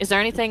 Okay. Is there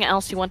anything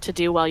else you want to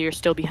do while you're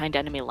still behind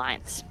enemy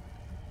lines?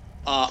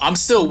 I'm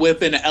still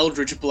whipping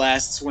Eldritch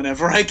Blasts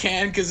whenever I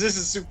can because this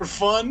is super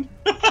fun.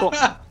 Cool.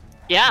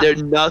 Yeah.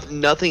 There's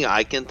nothing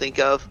I can think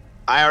of.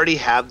 I already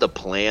have the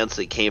plans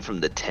that came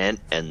from the tent,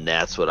 and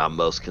that's what I'm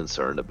most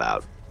concerned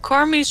about.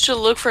 Carmi should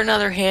look for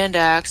another hand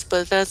axe,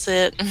 but that's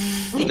it.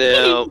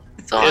 No,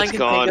 That's all I it's can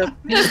gone. think of.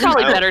 There's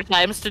probably I- better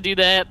times to do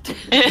that.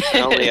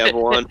 I only have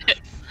one.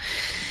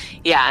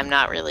 Yeah, I'm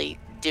not really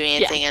doing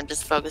anything. I'm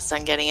just focused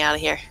on getting out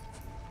of here.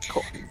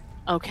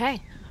 Okay.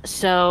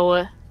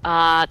 So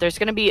there's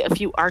going to be a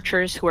few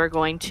archers who are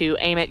going to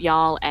aim at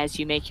y'all as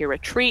you make your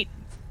retreat.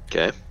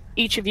 Okay.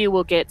 Each of you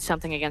will get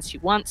something against you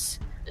once.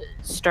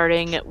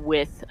 Starting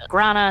with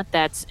Grana,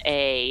 that's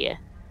a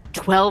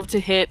 12 to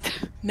hit.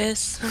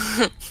 Miss.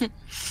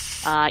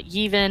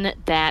 Yevon,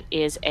 that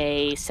is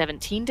a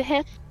 17 to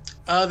hit.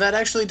 That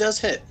actually does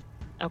hit.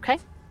 Okay.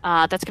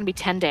 That's going to be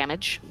 10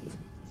 damage.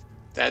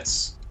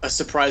 That's a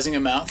surprising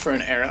amount for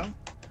an arrow,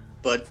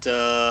 but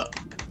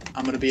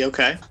I'm gonna be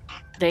okay.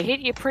 They hit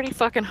you pretty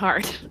fucking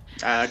hard.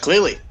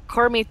 Clearly.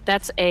 Cormie,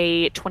 that's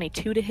a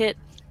 22 to hit.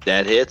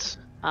 That hits.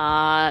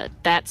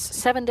 That's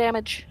 7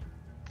 damage.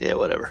 Yeah,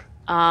 whatever.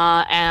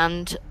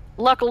 And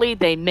luckily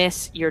they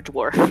miss your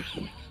dwarf.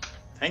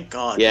 Thank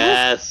God.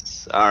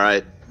 Yes. All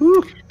right.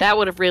 That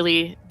would have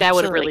really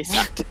Sorry.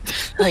 sucked.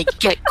 Like,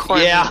 get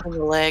Carmi Yeah. in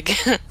the leg.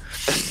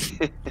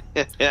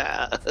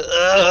 Yeah.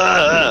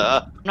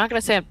 I'm not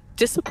gonna say I'm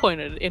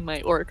disappointed in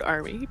my orc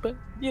army, but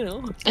you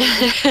know,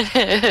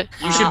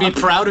 You should be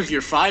proud of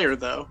your fire,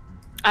 though.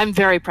 I'm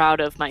very proud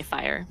of my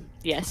fire.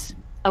 Yes.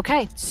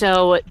 Okay,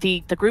 so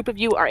the group of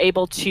you are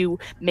able to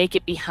make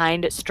it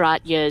behind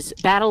Stratya's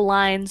battle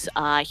lines.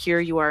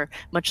 Here you are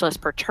much less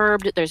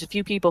perturbed. There's a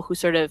few people who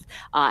sort of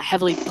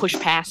heavily push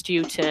past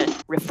you to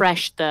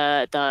refresh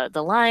the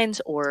lines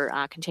or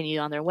continue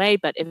on their way,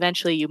 but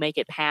eventually you make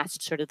it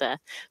past sort of the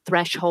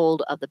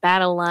threshold of the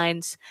battle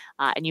lines,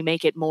 and you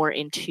make it more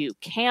into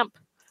camp.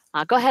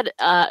 Go ahead,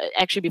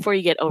 actually, before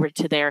you get over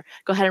to there,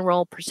 go ahead and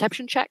roll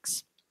perception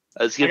checks.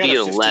 It's gonna I be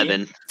got a 15.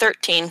 11.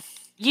 13.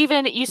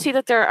 Yevon, you see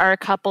that there are a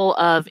couple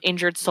of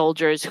injured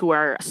soldiers who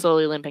are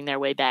slowly limping their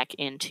way back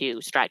into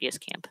Stratya's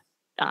camp,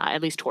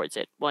 at least towards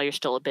it, while you're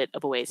still a bit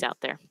of a ways out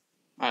there.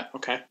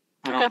 Okay.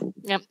 Okay.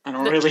 Yep. I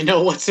don't really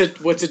know what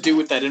to do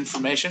with that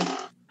information.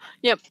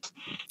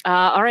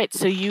 All right.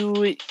 So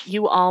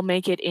you all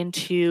make it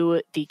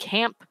into the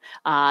camp.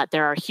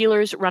 There are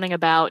healers running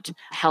about,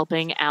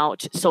 helping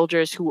out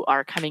soldiers who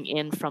are coming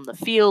in from the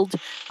field.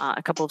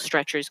 A couple of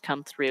stretchers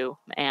come through,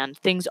 and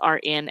things are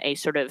in a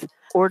sort of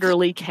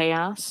orderly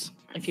chaos,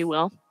 if you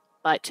will.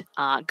 But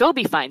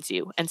Gobi finds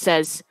you and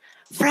says,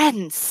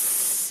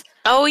 "Friends."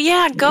 Oh,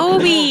 yeah,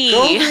 Gobi!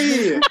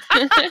 Gobi!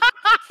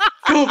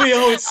 Gobi,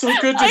 oh, it's so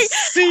good to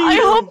see you! I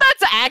hope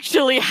that's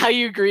actually how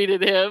you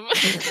greeted him.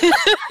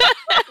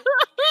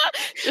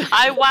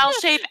 I wild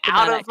shape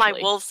out Not of my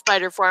actually. wolf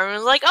spider form and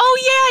was like, oh,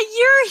 yeah,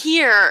 you're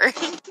here.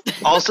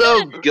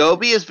 Also,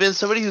 Gobi has been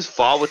somebody who's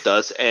fought with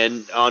us,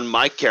 and on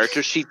my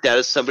character sheet, that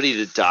is somebody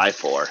to die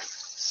for.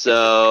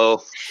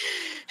 So,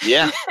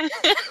 yeah.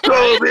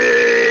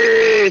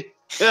 Gobi!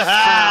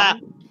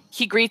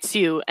 He greets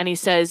you and he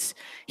says,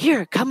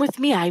 "Here, come with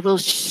me. I will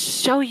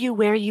show you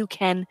where you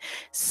can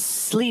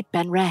sleep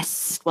and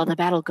rest while the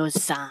battle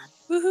goes on."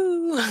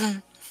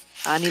 Woohoo.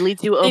 And he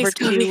leads you over Thanks,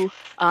 Gobi. to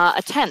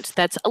a tent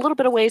that's a little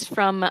bit away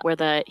from where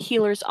the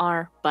healers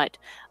are, but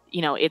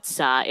you know it's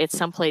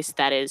someplace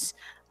that is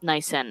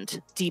nice and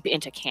deep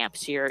into camp,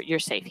 so you're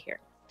safe here.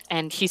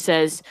 And he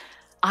says,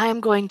 "I am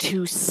going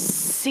to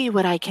see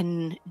what I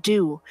can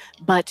do,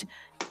 but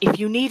if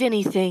you need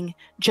anything,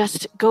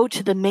 just go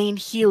to the main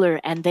healer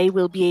and they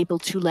will be able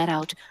to let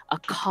out a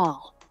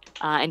call."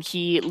 And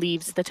he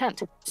leaves the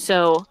tent.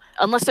 So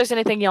unless there's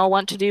anything y'all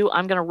want to do,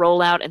 I'm going to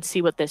roll out and see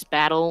what this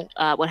battle,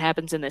 what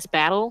happens in this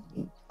battle.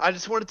 I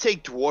just want to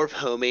take Dwarf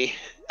Homie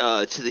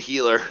to the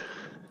healer.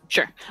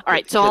 Sure. All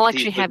right. So I'll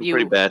Because he's actually have looking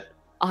pretty you. bad.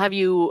 I'll have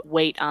you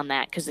wait on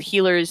that because the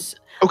healers.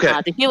 Okay.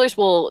 The healers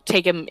will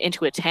take him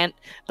into a tent,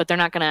 but they're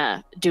not going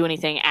to do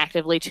anything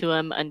actively to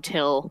him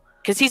until.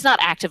 Because he's not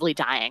actively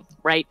dying,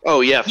 right?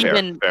 Oh yeah, fair.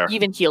 Fair.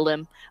 Even healed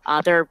him.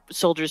 There are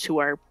soldiers who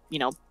are,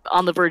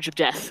 on the verge of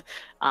death.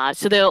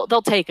 So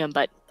they'll take him,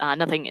 but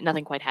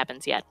nothing quite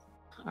happens yet.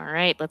 All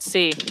right, let's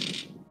see.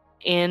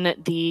 In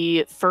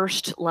the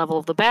first level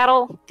of the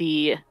battle,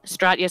 the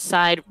Stratya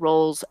side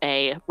rolls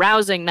a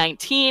rousing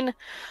 19.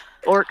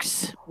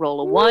 Orcs roll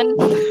a 1.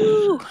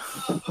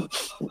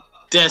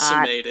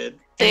 Decimated.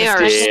 They are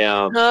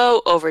Damn.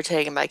 so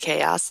overtaken by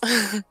chaos.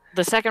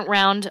 The second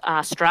round,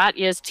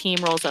 Stratya's team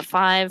rolls a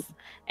 5,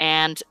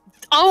 and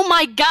oh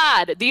my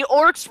god, the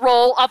orcs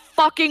roll a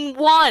fucking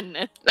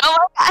 1.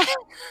 Oh my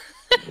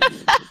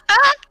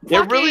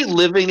They're really Fucking-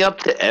 living up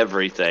to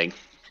everything.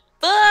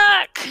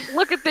 fuck!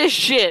 Look at this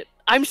shit.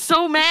 I'm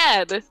so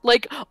mad.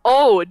 Like,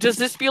 oh, does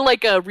this feel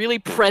like a really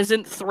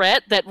present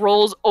threat that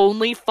rolls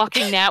only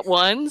fucking nat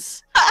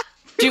 1s?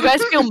 Do you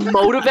guys feel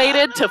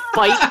motivated to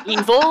fight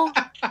evil?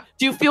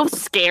 Do you feel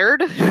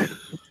scared?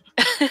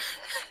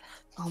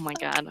 Oh my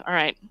god. All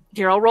right.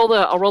 Here, I'll roll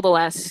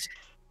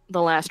the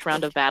last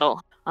round of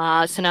battle.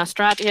 So now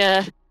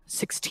Stratya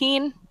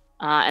 16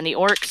 and the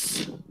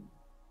orcs.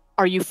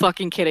 Are you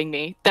fucking kidding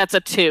me? That's a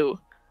 2.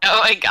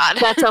 Oh my god.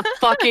 That's a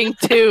fucking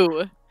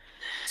 2.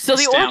 So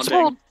the orcs Astounding.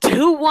 rolled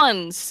 2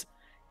 1s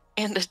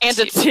and and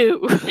a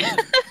 2.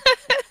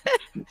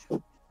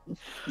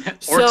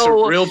 Orcs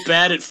are real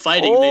bad at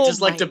fighting. They Oh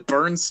just like my- to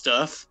burn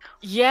stuff.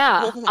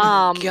 Yeah.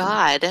 Oh my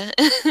God.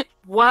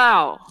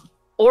 Wow.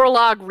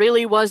 Orlog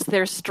really was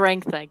their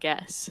strength, I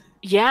guess.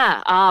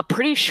 Yeah,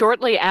 pretty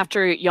shortly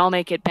after y'all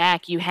make it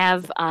back, you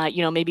have,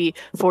 maybe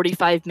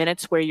 45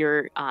 minutes where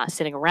you're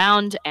sitting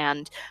around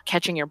and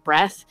catching your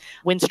breath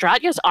when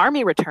Stratya's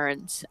army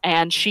returns,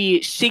 and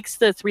she seeks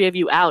the three of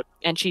you out,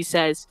 and she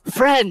says,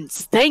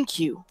 "Friends, thank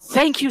you.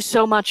 Thank you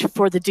so much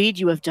for the deed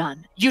you have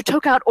done. You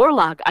took out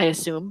Orlog, I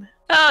assume."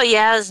 Oh,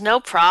 yes, no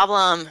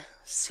problem.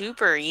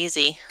 Super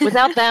easy.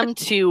 Without them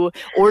to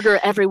order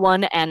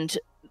everyone and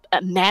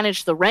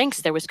manage the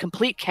ranks, there was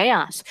complete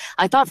chaos.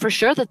 I thought for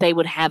sure that they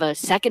would have a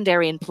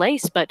secondary in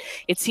place, but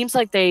it seems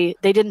like they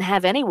didn't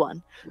have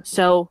anyone.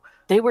 So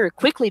they were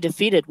quickly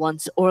defeated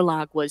once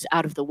Orlog was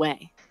out of the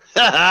way.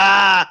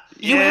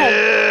 You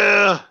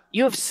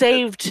You have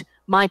saved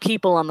my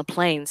people on the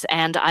plains,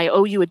 and I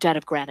owe you a debt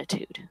of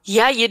gratitude.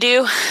 Yeah, you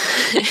do.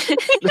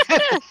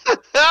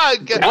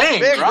 Dang,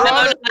 Big bro. No,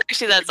 brother.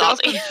 actually, that's Saw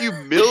salty. some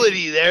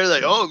humility there,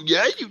 like, oh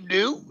yeah, you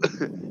do.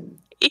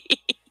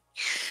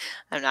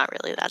 I'm not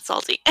really that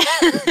salty.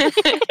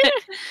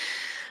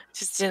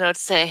 Just didn't know what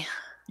to say.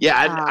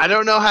 Yeah, I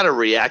don't know how to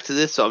react to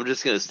this, so I'm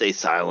just gonna stay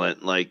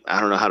silent. Like, I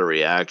don't know how to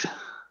react.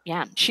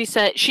 Yeah,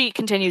 she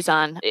continues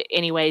on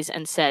anyways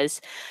and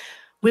says,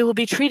 "We will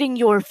be treating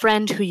your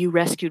friend who you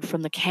rescued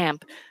from the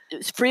camp.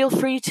 Feel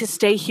free to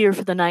stay here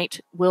for the night.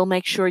 We'll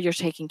make sure you're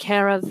taken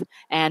care of,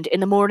 and in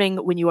the morning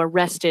when you are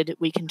rested,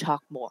 we can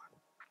talk more."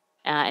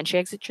 And she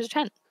exits your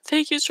tent.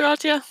 Thank you,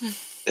 Stratya.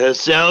 That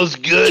sounds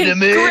good to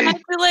me.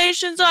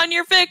 Congratulations on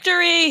your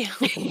victory.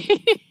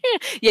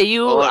 Yeah,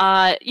 you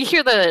Well, you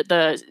hear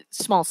the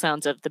small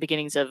sounds of the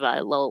beginnings of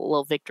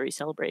little victory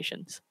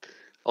celebrations.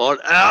 On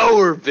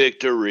our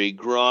victory,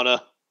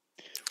 Grana.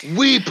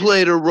 We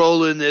played a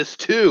role in this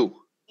too.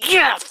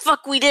 Yeah,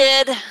 fuck we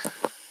did.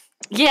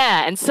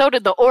 Yeah, and so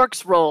did the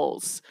orcs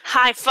rolls.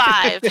 High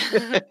five.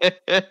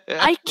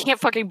 I can't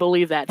fucking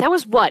believe that. That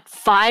was what,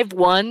 5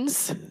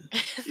 1s?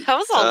 That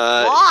was a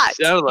lot.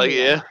 Sounded like it,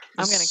 yeah.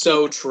 I'm gonna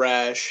So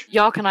trash.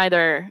 Y'all can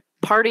either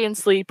party and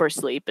sleep or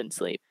sleep and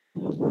sleep.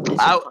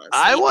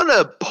 I want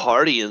to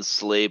party and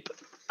sleep.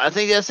 I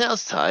think that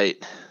sounds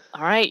tight.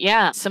 All right,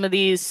 yeah. Some of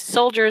these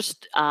soldiers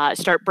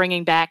start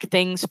bringing back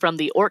things from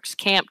the orcs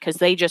camp because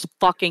they just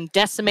fucking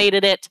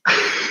decimated it.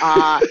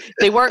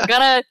 They weren't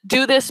gonna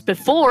do this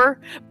before,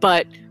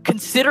 but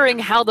considering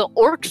how the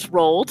orcs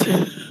rolled,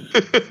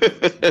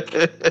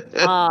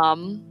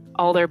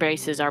 all their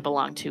bases are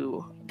belong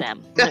to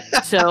them.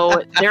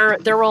 So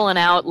they're rolling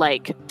out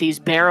like these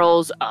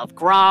barrels of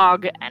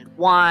grog and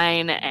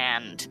wine,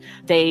 and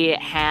they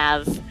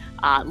have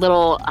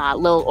little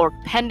orc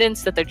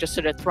pendants that they're just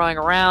sort of throwing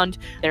around.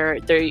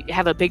 They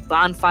have a big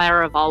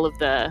bonfire of all of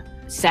the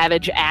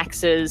savage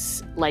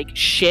axes, like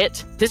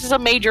shit. This is a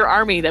major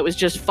army that was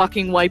just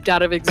fucking wiped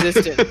out of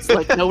existence,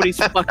 like nobody's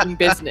fucking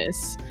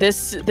business.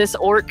 This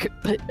orc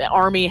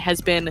army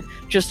has been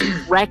just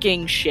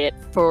wrecking shit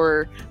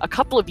for a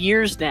couple of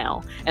years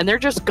now, and they're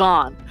just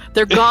gone.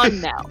 They're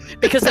gone now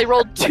because they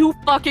rolled 2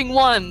 fucking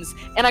 1s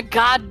and a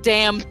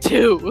goddamn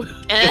 2.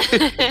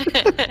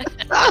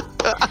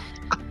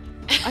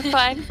 I'm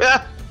fine.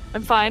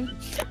 I'm fine.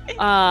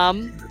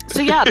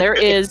 So yeah, there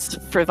is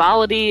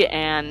frivolity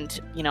and,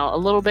 a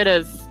little bit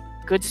of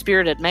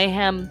good-spirited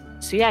mayhem.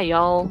 So yeah,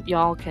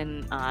 y'all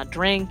can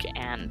drink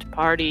and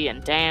party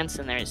and dance,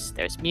 and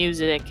there's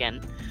music,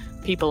 and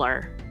people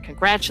are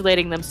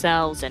congratulating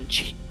themselves and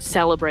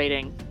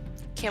celebrating.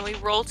 Can we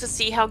roll to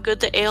see how good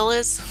the ale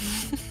is?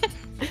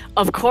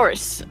 Of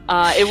course,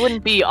 it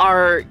wouldn't be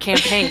our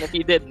campaign if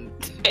you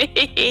didn't.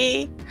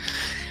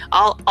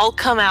 I'll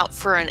come out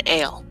for an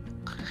ale,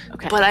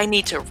 Okay. but I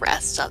need to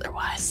rest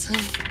otherwise.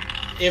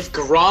 If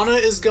Grana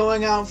is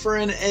going out for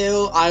an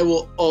ale, I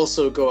will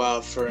also go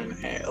out for an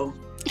ale.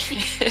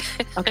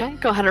 Okay,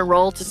 go ahead and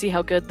roll to see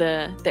how good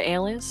the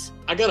ale is.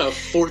 I got a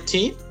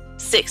 14.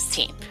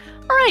 16.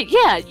 All right,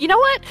 yeah. You know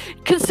what?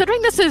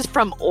 Considering this is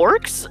from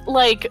orcs,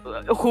 like,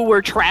 who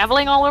were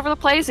traveling all over the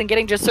place and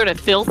getting just sort of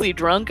filthy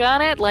drunk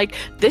on it, like,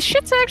 this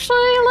shit's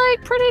actually,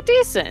 like, pretty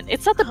decent.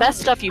 It's not the best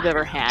stuff you've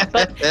ever had,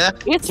 but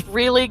it's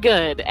really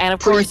good. And, of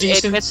Pretty course, it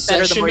decent gets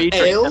better the more you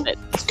drink ale. of it.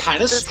 It's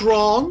kind of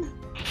strong.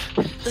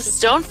 The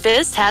Stone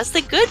Fist has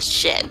the good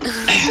shit.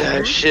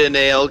 Session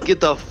ale. Get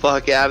the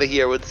fuck out of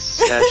here with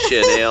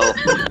session ale.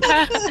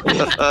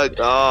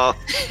 Oh.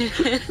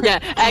 Yeah,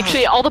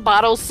 actually, all the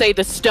bottles say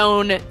the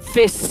Stone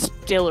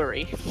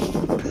Fistillery.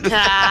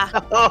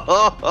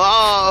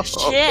 Ah,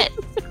 shit.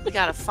 We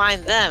gotta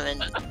find them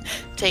and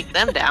take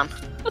them down.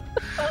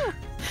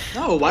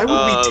 No, why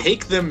would we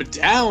take them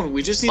down?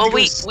 We just need to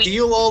go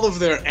steal all of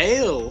their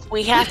ale.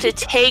 We have to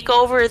take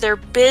over their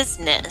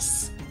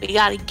business. We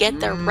gotta get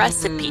their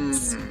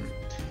recipes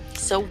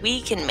so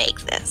we can make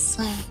this.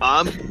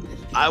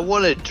 I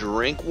want to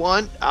drink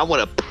one. I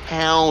want to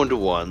pound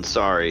one.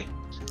 Sorry,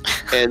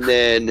 and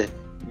then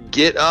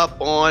get up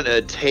on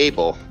a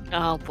table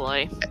Oh,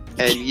 boy.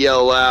 and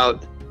yell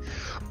out,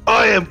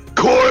 "I am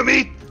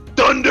Cormy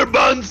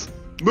Thunderbuns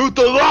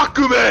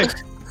Mutalakume!"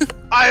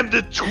 I am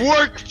the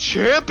twerk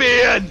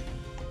champion,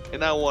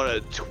 and I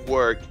want to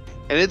twerk.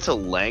 And it's a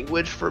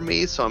language for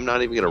me, so I'm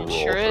not even gonna roll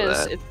Sure for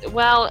is.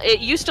 that.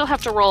 You still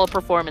have to roll a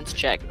performance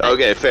check. but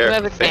Okay, fair. You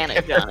have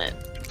advantage on it.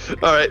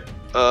 All right.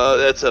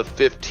 That's a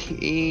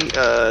 15.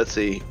 Let's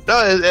see. No,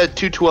 at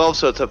 212,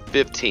 so it's a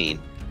 15.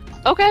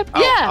 Okay.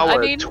 I I want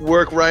mean, to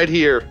twerk right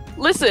here.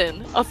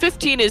 listen, a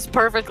 15 is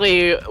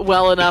perfectly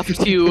well enough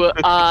to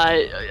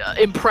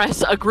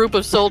impress a group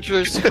of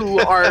soldiers who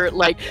are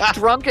like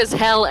drunk as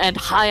hell and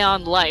high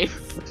on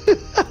life.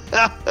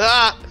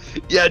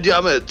 Yeah, dude,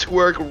 I'm gonna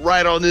twerk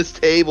right on this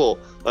table.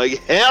 Like,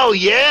 hell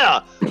yeah!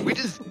 We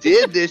just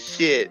did this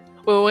shit.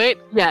 Wait.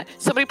 Yeah,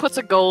 somebody puts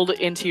a gold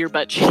into your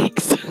butt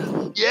cheeks.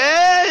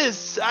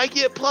 Yes! I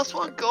get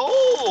 +1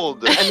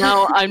 gold! And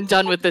now I'm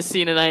done with this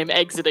scene and I am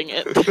exiting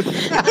it.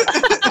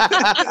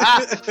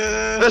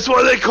 That's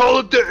why they call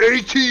it the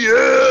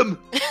ATM!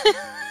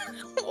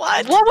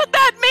 What? What would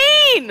that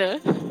mean?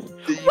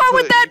 What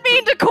would that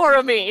mean to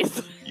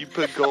Koramis? You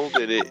put gold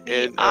in it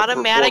and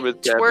Automatic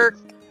performance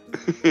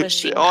twerk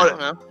machine. I don't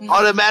know.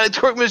 Automatic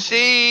twerk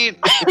machine!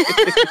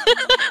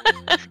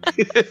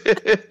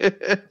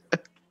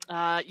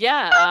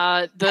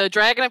 The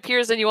dragon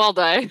appears and you all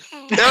die.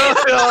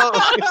 No!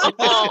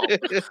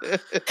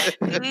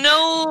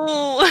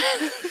 No.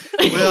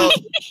 Well,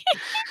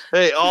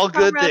 hey, all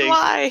good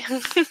Conrad,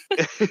 things.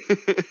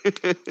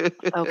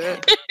 why? Okay.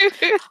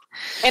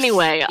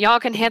 Anyway, y'all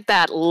can hit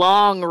that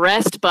long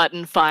rest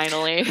button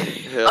finally.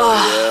 Hell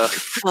Oh,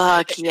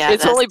 fuck yeah.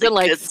 It's that's only the been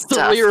like good 3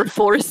 stuff. or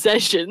 4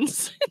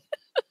 sessions.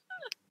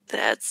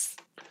 That's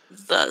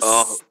the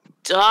Oh.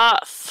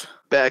 stuff.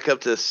 Back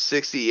up to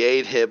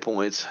 68 hit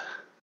points.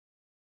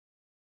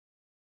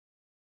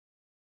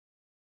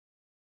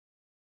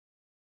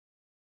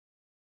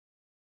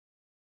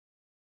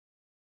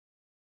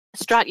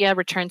 Stratya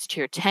returns to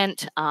your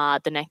tent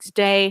the next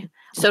day.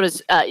 So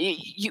does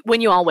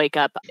when you all wake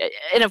up,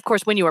 and of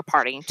course when you were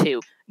partying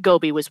too.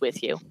 Gobi was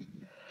with you.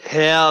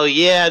 Hell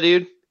yeah,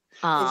 dude.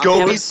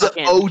 Gobi's the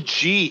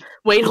OG.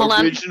 Wait, hold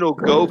on. Original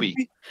Gobi.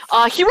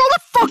 He rolled a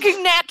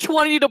fucking nat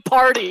 20 to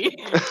party.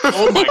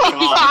 Oh my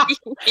god.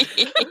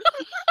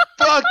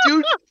 Fuck,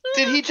 dude.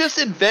 Did he just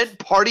invent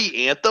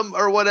Party Anthem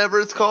or whatever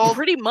it's called?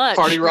 Pretty much.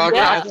 Party rock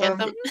Yeah.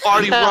 anthem.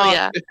 Party Hell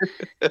Rock.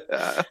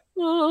 yeah.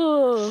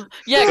 Oh.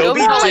 Yeah,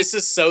 Gobi Gobi like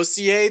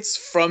disassociates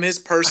from his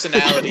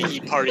personality. He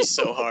parties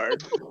so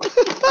hard.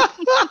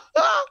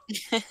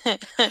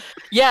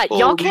 yeah,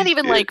 y'all Holy can't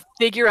even shit. like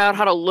figure out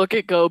how to look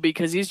at Gobi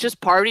because he's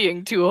just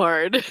partying too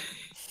hard.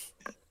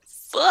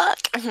 Fuck.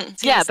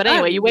 Yeah, but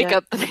anyway, you wake Yeah.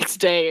 up the next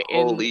day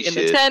Holy in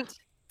the shit. tent,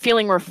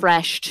 feeling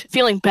refreshed,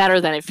 feeling better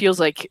than it feels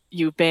like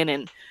you've been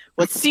in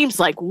what seems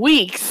like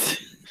weeks.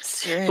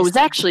 Seriously. It was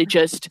actually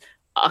just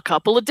a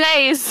couple of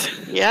days,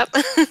 Yep.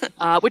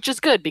 which is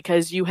good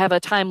because you have a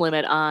time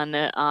limit on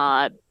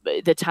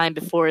the time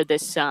before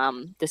this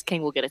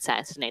king will get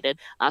assassinated.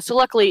 So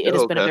luckily, it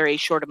has been a Okay. very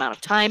short amount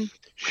of time.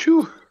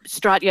 Shoo.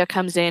 Stratya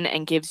comes in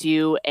and gives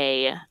you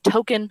a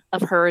token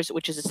of hers,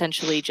 which is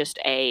essentially just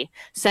a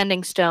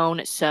sending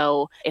stone.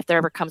 So if there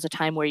ever comes a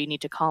time where you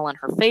need to call on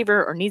her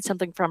favor or need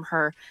something from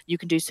her, you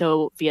can do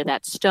so via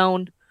that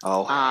stone.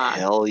 Oh, Uh,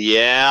 hell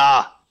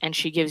yeah. And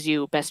she gives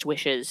you best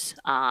wishes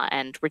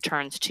and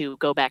returns to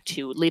go back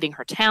to leading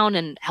her town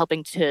and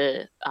helping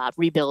to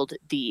rebuild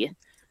the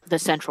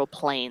Central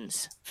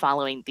Plains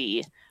following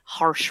the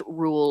harsh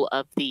rule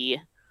of the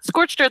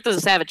Scorched Earth of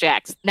the Savage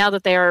Axe. Now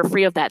that they are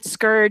free of that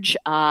scourge,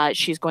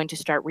 she's going to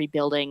start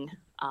rebuilding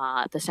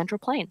the Central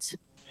Plains.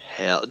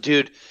 Hell,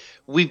 dude.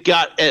 We've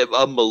got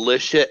a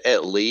militia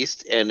at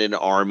least and an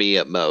army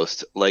at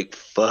most. Like,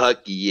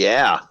 fuck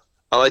yeah.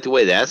 I like the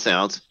way that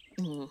sounds.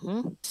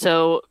 Mm-hmm.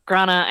 So,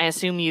 Grana, I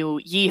assume you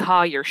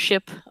yeehaw your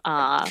ship.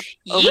 Over to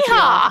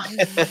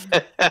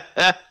Yeehaw!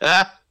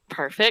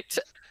 Perfect.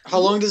 How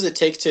long does it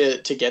take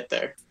to get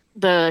there?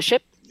 The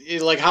ship,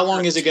 Like, how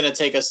long is it going to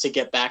take us to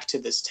get back to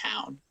this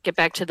town? get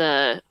back to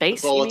the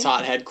base. you mean?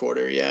 Volatot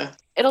headquarters, yeah.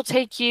 It'll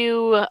take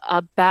you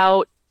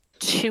about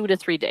 2 to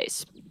 3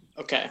 days.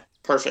 Okay,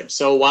 perfect.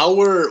 So while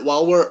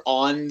we're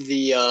on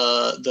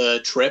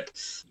the trip,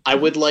 I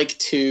would like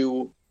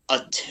to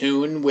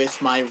attune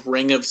with my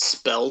ring of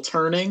spell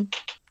turning.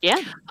 Yeah.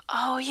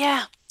 Oh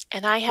yeah.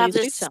 And I have Please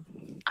do this so.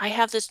 I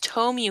have this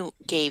tome you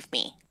gave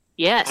me.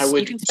 Yes, I you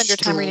would can spend your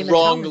time reading the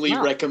tome as strongly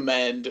well.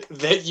 recommend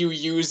that you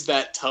use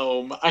that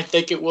tome. I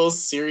think it will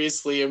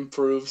seriously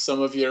improve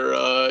some of your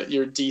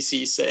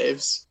DC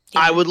saves.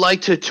 I would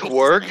like to Increases my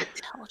twerk.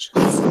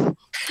 intelligence.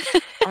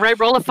 All right,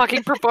 roll a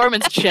fucking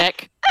performance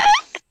check.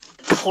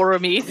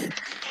 Koramis.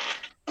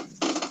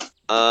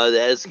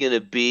 That's gonna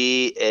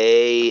be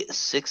a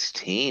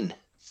 16.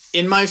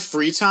 In my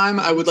free time,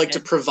 I would like to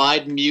Okay.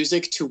 provide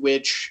music to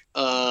which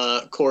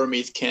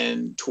Korameeth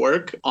can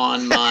twerk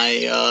on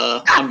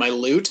my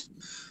lute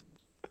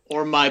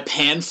or my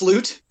pan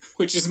flute,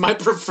 which is my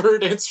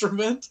preferred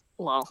instrument.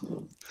 Well,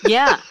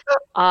 yeah.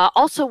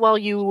 Also, while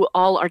you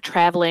all are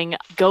traveling,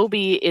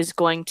 Gobi is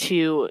going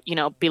to,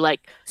 be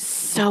like,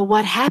 so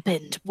what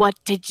happened? What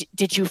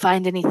did you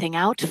find anything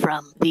out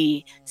from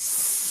the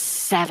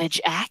Savage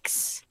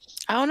Axe?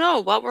 I don't know.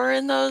 What were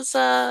in those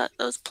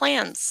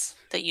plans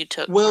that you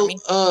took? Well,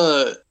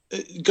 for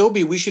me?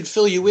 Gobi, we should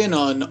fill you in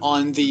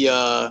on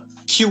the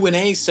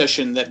Q&A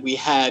session that we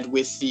had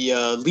with the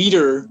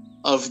leader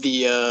of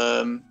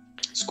the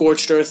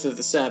Scorched Earth of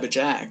the Savage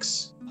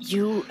Axe.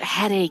 You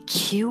had a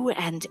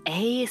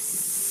Q&A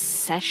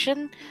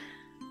session?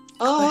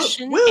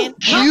 Question well, and-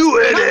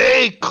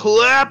 Q&A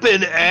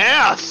clapping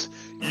ass.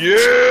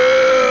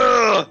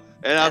 Yeah.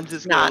 And I'm That's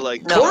just gonna not-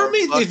 like. no.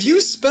 Cormith, fuck if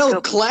you spell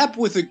Nope. clap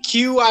with a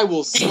Q, I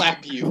will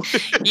slap you.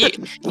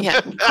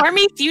 Yeah,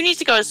 Cormith, you need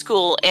to go to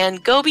school,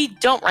 and Gobi,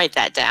 don't write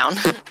that down.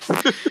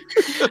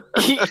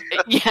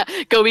 Yeah,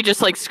 Gobi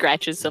just like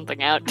scratches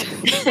something out.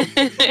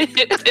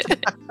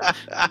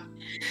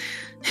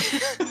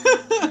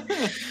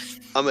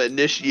 I'm gonna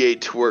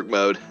initiate twerk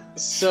mode.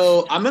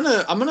 So I'm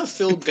gonna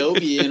fill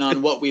Gobi in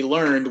on what we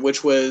learned,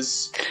 which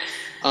was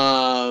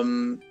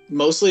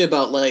mostly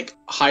about like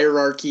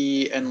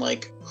hierarchy and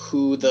like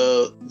who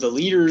the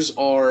leaders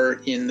are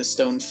in the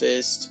Stone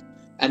Fist,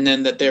 and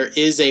then that there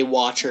is a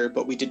Watcher,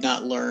 but we did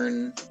not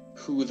learn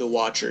who the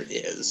Watcher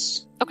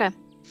is.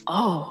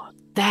 Oh,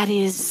 that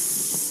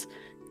is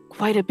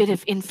quite a bit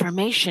of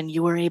information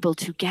you were able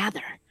to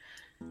gather.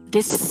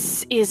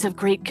 This is of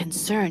great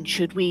concern.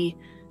 Should we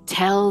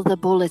tell the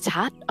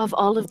Bolotat of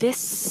all of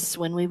this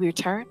when we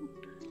return?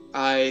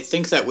 I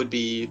think that would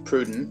be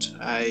prudent.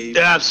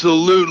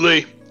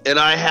 Absolutely. And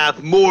I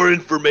have more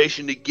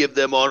information to give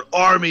them on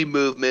army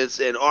movements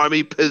and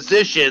army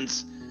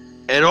positions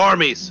and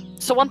armies.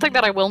 So one thing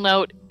that I will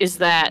note is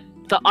that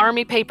the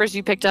army papers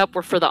you picked up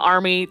were for the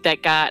army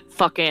that got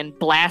fucking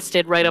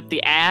blasted right up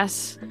the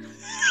ass.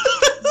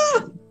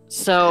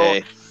 So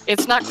Hey,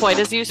 it's not quite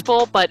as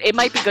useful, but it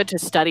might be good to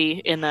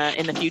study in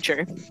the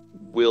future.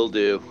 will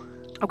do.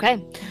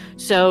 Okay,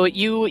 so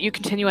you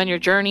continue on your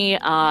journey.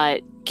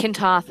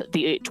 Kintoth,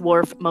 the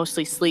dwarf,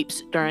 mostly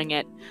sleeps during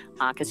it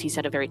because he's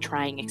had a very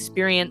trying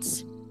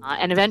experience.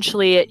 And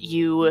eventually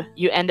you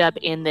end up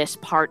in this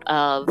part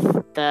of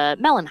the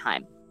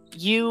Mellenheim.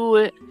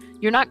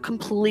 You're not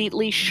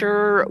completely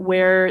sure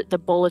where the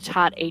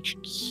Bolotat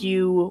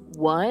HQ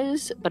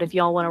was, but if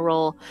y'all want to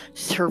roll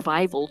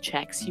survival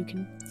checks, you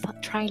can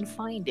try and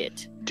find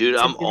it. Dude,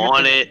 I'm Something you have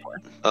on to it.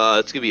 look for.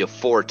 It's gonna be a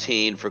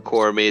 14 for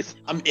Cormith.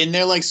 I'm in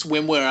there like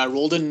swimwear. I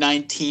rolled a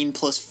 19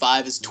 plus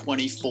 5 is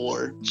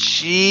 24.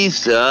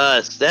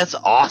 Jesus, that's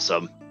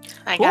awesome.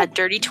 I got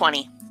dirty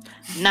 20.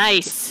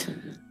 Nice.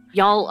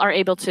 Y'all are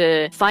able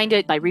to find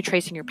it by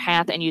retracing your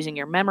path and using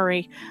your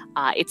memory.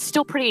 It's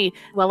still pretty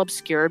well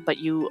obscured, but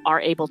you are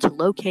able to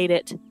locate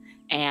it,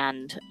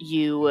 and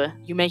you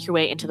make your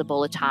way into the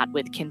Bolotat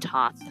with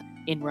Kintoth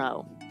in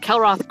row.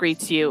 Kelroth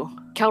greets you.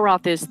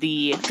 Kelroth is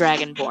the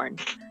Dragonborn.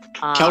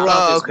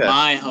 Kelroth okay. is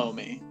my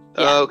homie.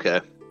 Yeah.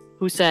 Okay.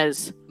 Who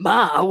says,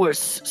 I was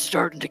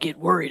starting to get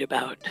worried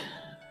about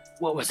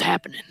what was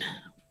happening.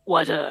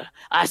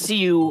 I see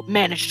you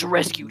managed to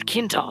rescue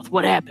Kintoth.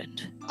 What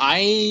happened?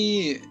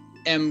 I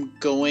am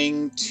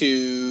going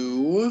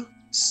to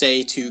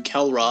say to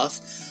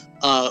Kelroth,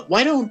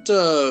 why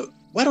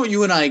don't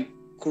you and I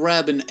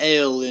grab an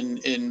ale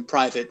in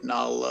private, and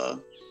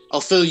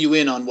I'll fill you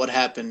in on what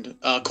happened.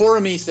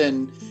 Coromith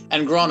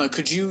and Grana,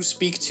 could you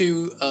speak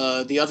to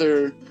the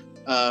other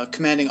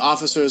commanding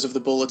officers of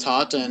the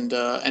Bolotat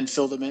and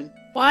fill them in?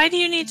 Why do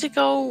you need to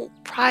go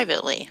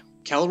privately?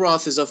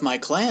 Kelroth is of my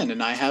clan,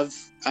 and I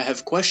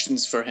have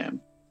questions for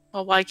him.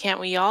 Well, why can't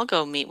we all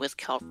go meet with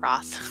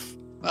Kelroth?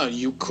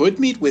 You could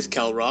meet with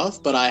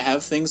Kelroth, but I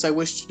have things I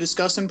wish to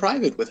discuss in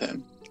private with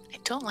him. I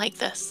don't like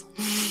this.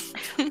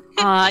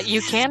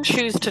 You can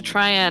choose to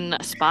try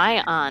and spy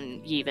on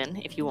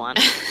Yevon if you want.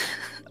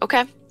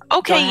 Okay. Go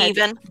Okay, ahead.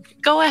 even.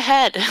 Go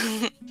ahead.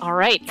 All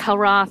right,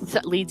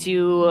 Kelroth leads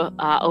you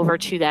over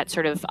to that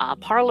sort of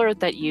parlor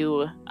that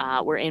you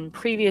were in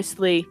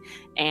previously,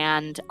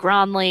 and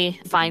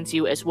Gronley finds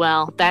you as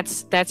well.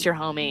 That's your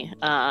homie.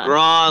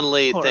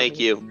 Gronley, Cormith. thank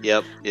you.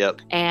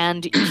 Yep.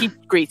 And he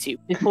greets you.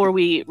 Before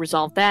we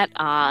resolve that,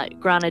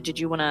 Grana, did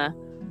you want to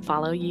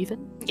follow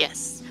Yevon?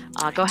 Yes.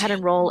 Go ahead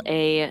and roll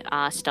a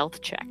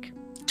stealth check.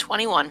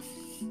 21.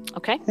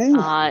 Okay. Ooh.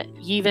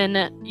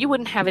 Yevon, you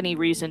wouldn't have any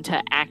reason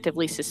to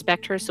actively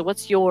suspect her, so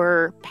what's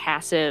your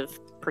passive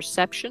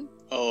perception?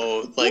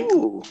 Oh, like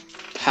Ooh.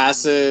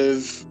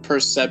 passive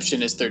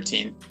perception is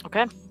 13.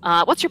 Okay.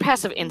 What's your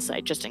passive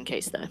insight, just in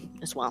case, though,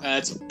 as well?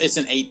 It's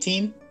an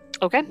 18.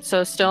 Okay,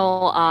 so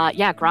still,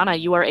 Grana,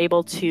 you are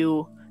able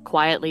to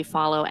quietly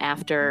follow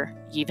after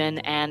Yevon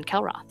and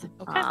Kelroth.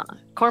 Okay.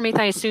 Cormith,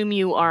 I assume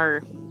you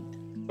are...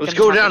 Let's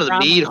Gonna go talk down to to the Gronley?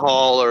 mead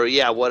hall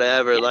or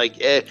whatever. Like,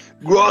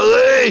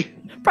 Gronley!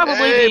 Probably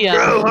Hey,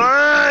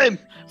 Broheim!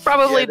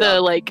 probably Yeah,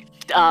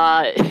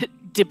 the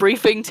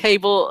debriefing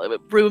table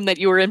room that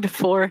you were in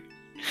before,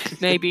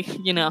 maybe.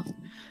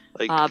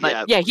 Like,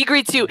 But yeah, he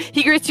greets you.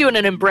 He greets you in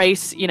an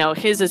embrace.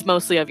 His is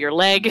mostly of your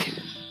leg,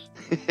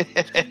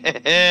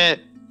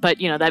 but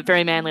that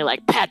very manly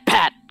like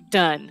pat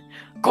done.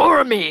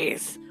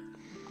 Cormith,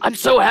 I'm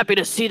so happy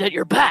to see that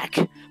you're back.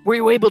 Were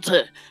you able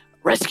to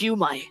rescue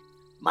my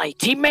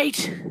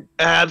teammate?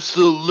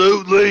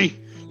 Absolutely.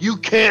 You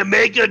can't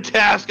make a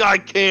task I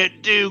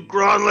can't do,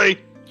 Grunley.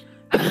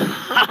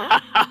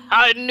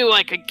 I knew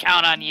I could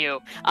count on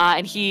you.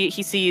 And he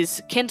sees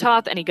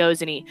Kintoth, and he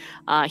goes and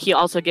he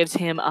also gives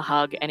him a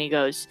hug, and he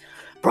goes,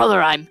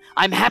 "Brother, I'm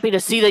happy to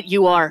see that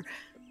you are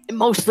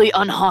mostly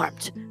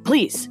unharmed.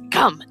 Please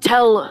come,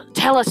 tell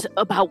us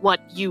about what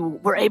you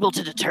were able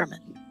to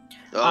determine."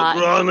 Oh,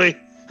 Grunley.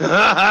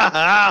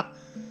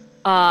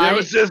 There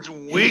was this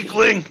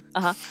weakling.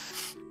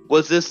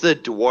 Was this the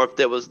dwarf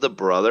that was the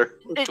brother?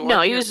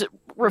 No, he was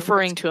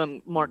referring to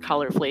him more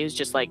colorfully. He was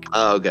just like,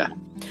 oh, okay.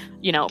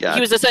 You know, Gotcha.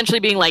 he was essentially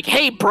being like,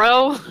 "Hey,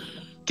 bro."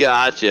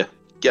 Gotcha.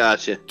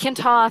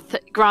 Kintoth,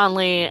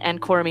 Gronley,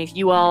 and Cormith,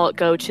 you all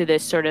go to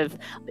this sort of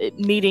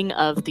meeting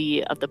of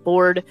the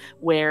board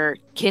where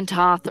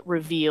Kintoth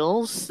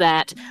reveals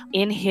that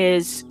in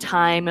his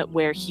time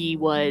where he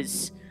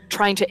was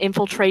trying to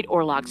infiltrate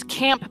Orlog's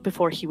camp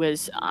before he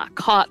was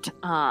caught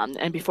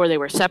and before they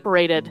were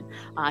separated,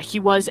 he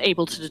was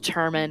able to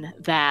determine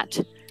that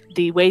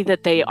the way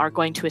that they are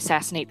going to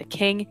assassinate the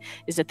king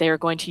is that they are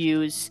going to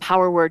use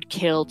power word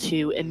kill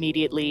to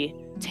immediately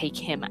take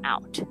him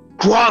out.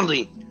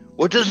 Grunley,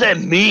 what does that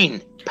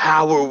mean?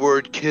 Power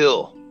word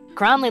kill.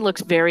 Gronley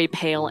looks very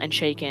pale and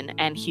shaken,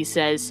 and he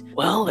says,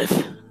 "Well,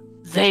 if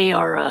they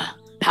are a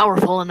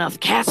powerful enough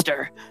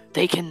caster,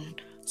 they can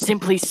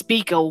simply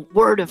speak a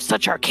word of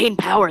such arcane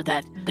power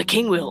that the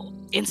king will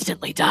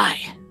instantly die."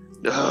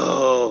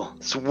 Oh,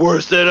 it's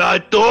worse than I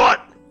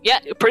thought. Yeah,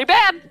 pretty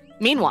bad.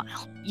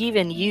 Meanwhile,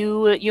 even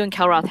you and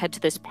Kelroth head to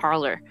this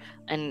parlor,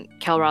 and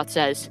Kelroth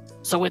says,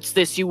 "So it's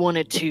this you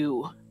wanted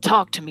to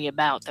talk to me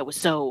about that was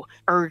so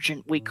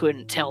urgent we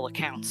couldn't tell the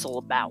council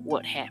about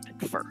what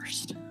happened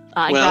first."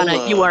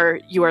 Grana,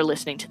 you are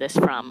listening to this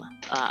from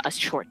a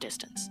short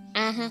distance.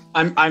 Mm-hmm.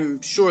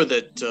 I'm sure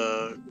that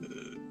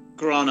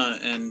Grana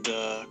and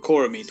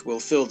Coromith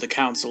will fill the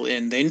council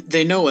in.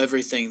 They know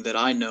everything that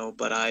I know,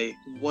 but I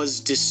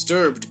was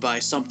disturbed by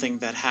something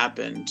that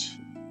happened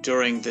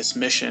during this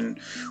mission.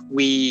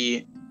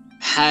 We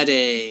had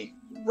a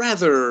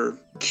rather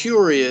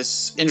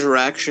curious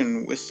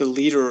interaction with the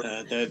leader.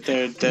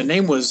 Their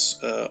name was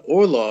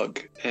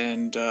Orlog,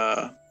 and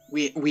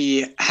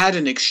we had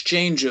an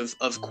exchange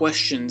of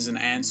questions and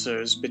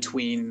answers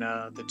between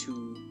the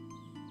two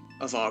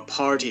of our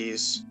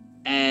parties,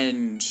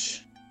 and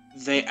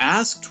they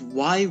asked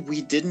why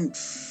we didn't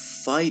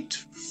fight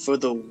for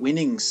the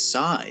winning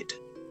side.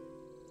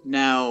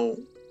 Now,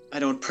 I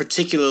don't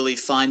particularly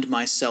find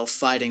myself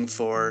fighting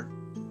for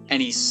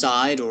any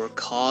side or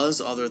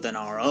cause other than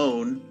our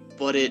own,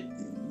 but it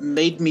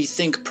made me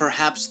think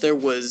perhaps there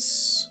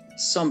was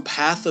some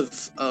path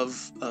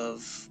of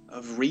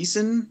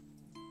reason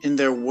in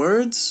their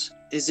words.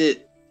 Is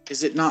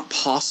it not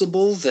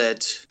possible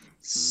that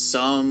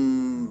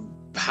some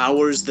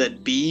powers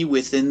that be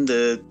within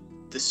the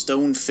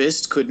Stone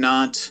Fist could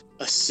not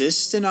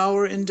assist in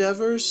our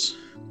endeavors?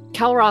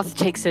 Kelroth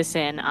takes this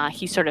in.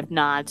 He sort of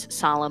nods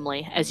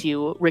solemnly as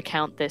you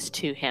recount this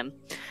to him,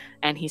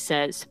 and he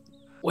says,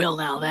 "Well,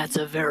 now that's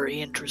a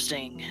very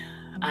interesting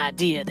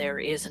idea there,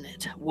 isn't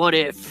it? What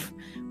if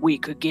we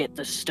could get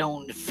the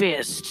Stone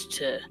Fist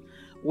to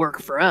work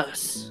for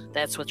us?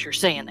 That's what you're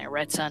saying there,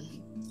 right, son?"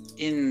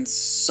 In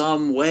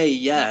some way,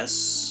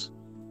 yes.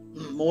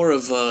 More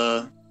of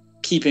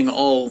keeping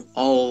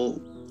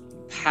all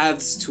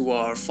paths to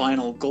our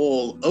final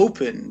goal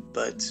open,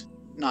 but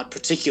not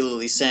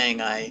particularly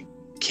saying I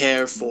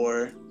care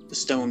for the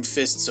Stone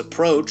Fist's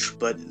approach,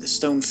 but the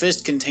Stone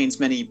Fist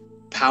contains many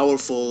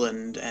powerful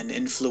and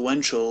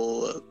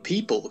influential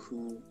people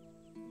who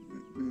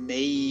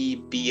may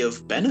be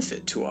of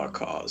benefit to our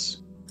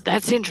cause.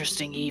 That's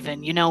interesting,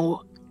 even. You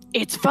know,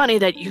 it's funny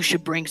that you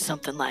should bring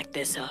something like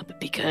this up,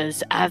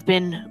 because I've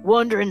been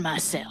wondering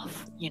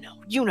myself.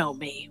 You know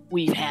me.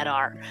 We've had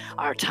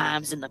our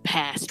times in the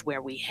past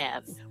where we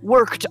have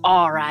worked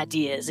our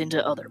ideas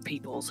into other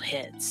people's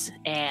heads.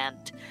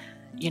 And,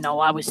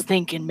 I was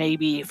thinking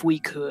maybe if we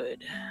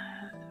could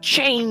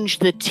change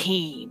the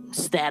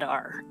teams that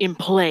are in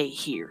play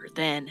here,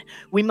 then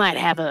we might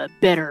have a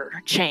better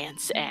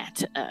chance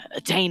at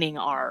attaining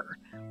our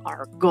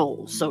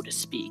goal, so to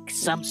speak.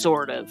 Some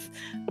sort of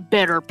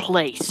better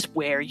place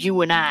where you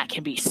and I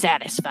can be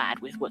satisfied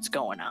with what's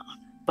going on.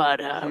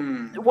 But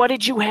what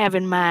did you have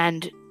in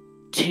mind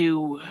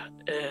to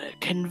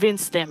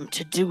convince them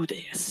to do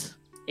this,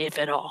 if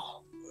at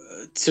all?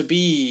 To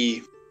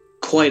be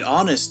quite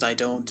honest, I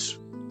don't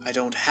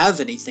have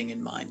anything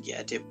in mind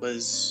yet. It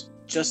was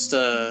just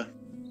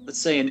let's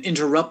say an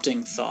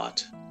interrupting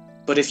thought.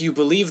 But if you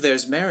believe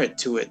there's merit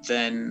to it,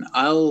 then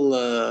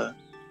I'll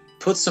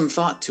put some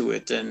thought to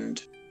it,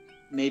 and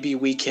maybe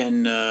we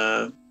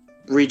can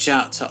reach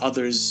out to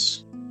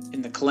others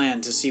in the clan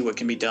to see what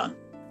can be done.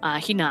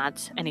 He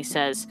nods and he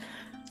says,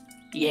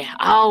 "Yeah,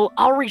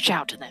 I'll reach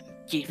out to them,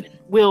 even.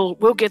 We'll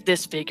get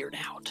this figured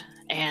out.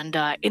 And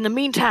in the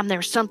meantime,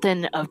 there's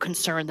something of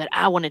concern that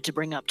I wanted to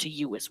bring up to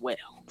you as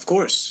well." Of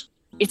course.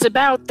 It's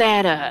about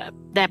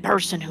that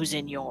person who's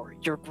in your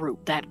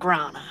group, that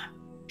Grana.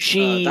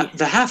 She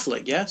the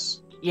halfling,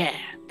 yes? Yeah,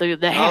 the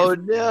Oh half.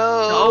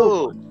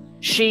 no!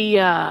 She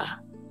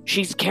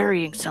she's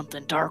carrying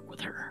something dark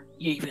with her.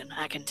 Even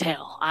I can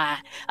tell.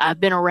 I've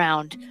been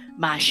around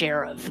my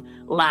share of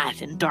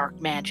light and dark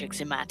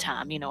magics in my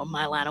time. In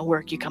my line of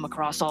work, you come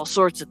across all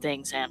sorts of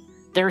things, and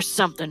there's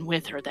something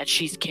with her that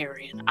she's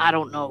carrying. I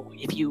don't know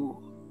if you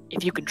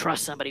can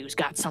trust somebody who's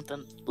got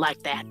something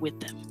like that with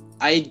them.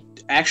 I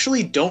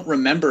actually don't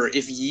remember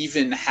if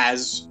Yevon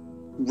has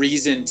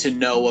reason to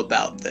know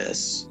about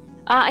this.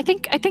 I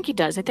think he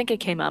does. I think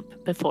it came up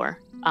before,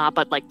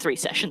 but like 3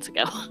 sessions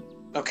ago.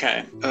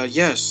 Okay.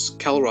 Yes,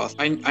 Kelroth.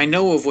 I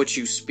know of what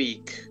you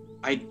speak.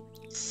 I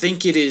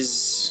think it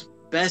is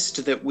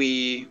best that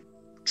we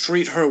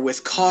treat her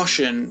with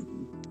caution,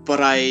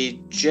 but I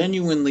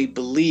genuinely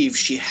believe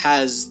she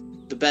has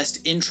the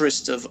best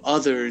interests of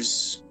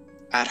others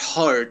at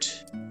heart.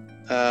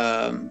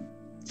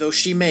 Though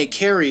she may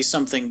carry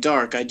something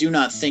dark, I do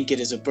not think it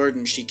is a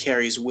burden she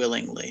carries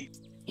willingly.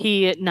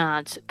 He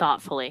nods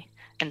thoughtfully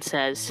and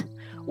says,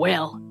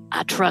 "Well,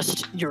 I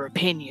trust your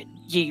opinion,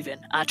 Yevon.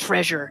 I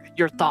treasure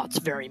your thoughts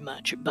very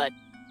much, but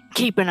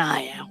keep an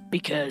eye out,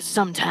 because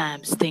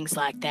sometimes things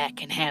like that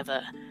can have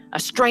a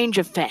strange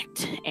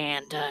effect,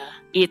 and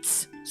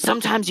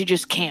sometimes you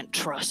just can't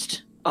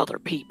trust other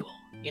people.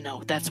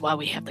 That's why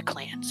we have the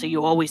clan, so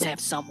you always have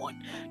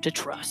someone to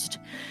trust.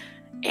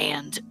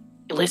 And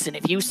listen,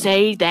 if you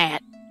say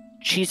that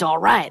she's all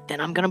right,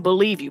 then I'm going to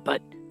believe you,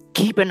 but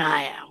keep an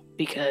eye out,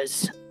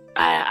 because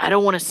I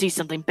don't want to see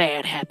something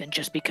bad happen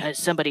just because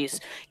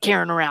somebody's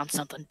carrying around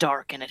something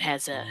dark and it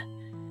has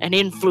an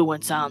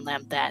influence on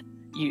them that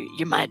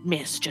you might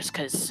miss just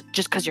because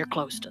you're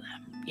close to them.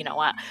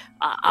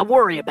 I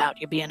worry about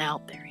you being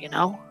out there,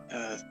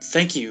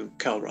 Thank you,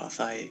 Kelroth.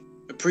 I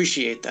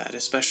appreciate that,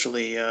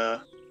 especially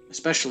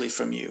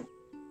from you.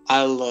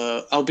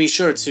 I'll be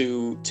sure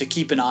to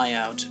keep an eye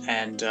out,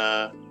 and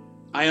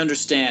I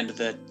understand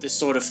that this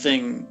sort of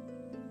thing,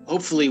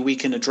 hopefully we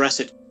can address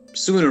it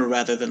sooner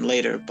rather than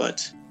later,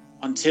 but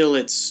until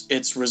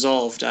it's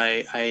resolved,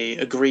 I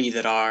agree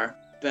that our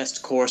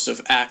best course of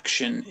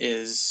action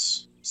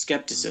is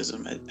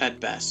skepticism at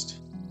best.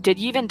 Did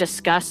you even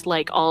discuss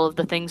all of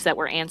the things that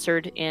were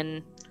answered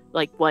in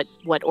what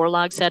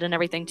Orlog said and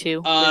everything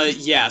too?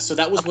 Yeah, so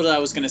that was what I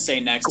was going to say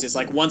next, is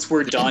once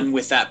we're done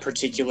with that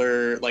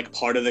particular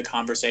part of the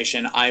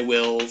conversation, I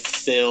will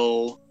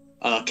fill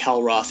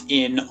Kelroth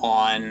in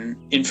on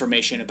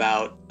information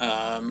about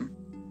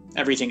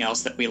everything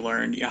else that we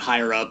learned,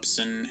 higher ups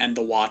and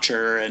the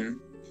Watcher and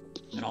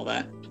all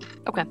that.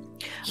 Okay.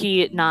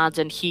 He nods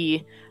and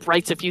he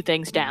writes a few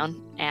things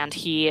down, and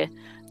he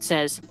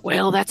says,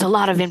 "Well, that's a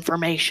lot of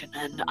information,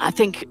 and I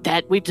think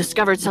that we've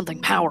discovered something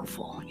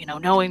powerful.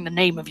 Knowing the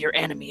name of your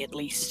enemy, at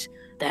least,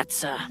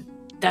 that's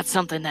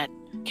something that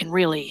can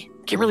really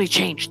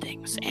change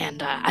things.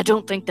 And I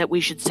don't think that we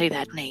should say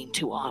that name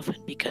too often,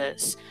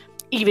 because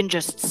even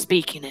just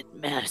speaking it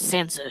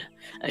sends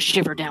a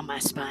shiver down my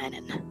spine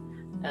and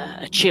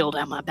a chill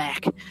down my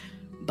back.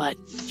 But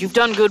you've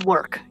done good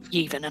work,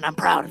 Yevon, and I'm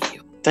proud of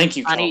you." Thank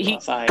you, He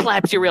Kelroth.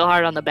 claps you real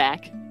hard on the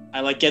back.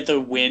 I get the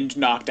wind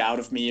knocked out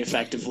of me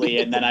effectively,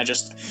 and then I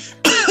just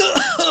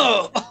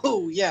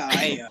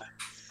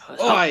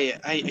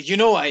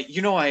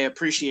I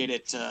appreciate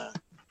it,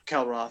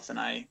 Kelroth, and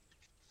I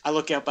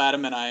look up at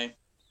him and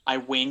I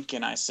wink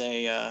and I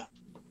say,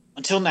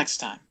 until next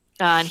time.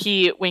 And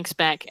he winks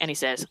back and he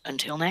says,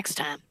 "Until next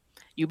time.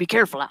 You be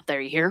careful out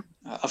there, you hear?"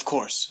 Of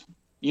course.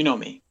 You know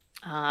me.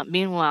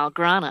 Meanwhile,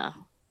 Grana,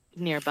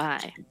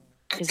 nearby.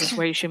 Is this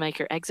where you should make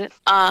your exit?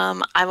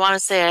 I want to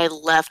say I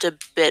left a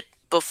bit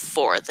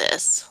before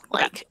this,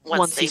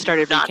 once he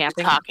started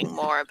recapping, talking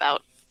more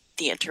about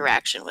the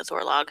interaction with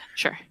Orlog.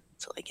 Sure.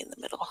 So in the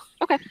middle.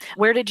 Okay.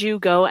 Where did you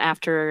go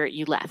after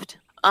you left?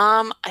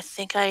 I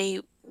think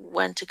I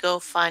went to go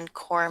find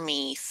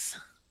Cormith.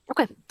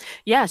 Okay.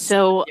 Yeah.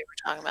 So what you were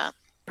talking about.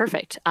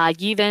 Perfect.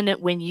 Yevon,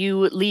 when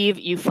you leave,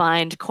 you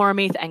find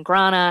Cormith and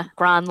Grana,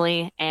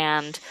 Gronley,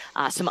 and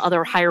some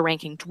other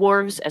higher-ranking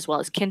dwarves, as well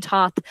as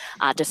Kintoth,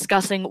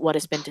 discussing what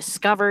has been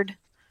discovered.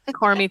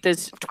 Cormith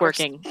is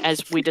twerking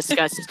as we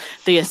discuss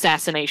the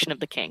assassination of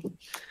the king.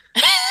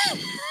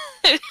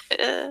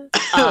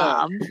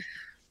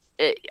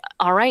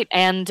 All right,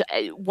 and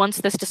once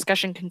this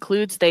discussion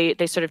concludes, they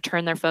sort of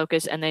turn their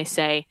focus and they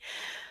say,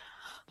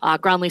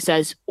 Gronley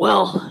says,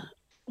 "Well,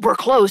 we're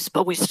close,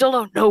 but we still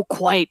don't know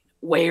quite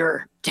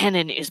where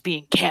Tenon is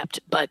being kept,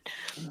 but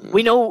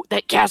we know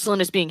that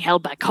Castellan is being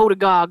held by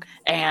Kodagog,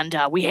 and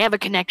we have a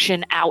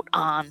connection out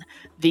on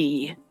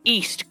the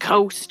East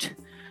Coast,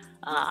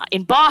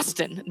 in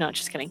Boston." No,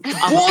 just kidding.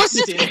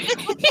 Boston?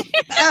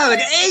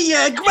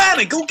 Hey,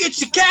 Grana, go get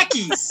your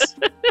khakis.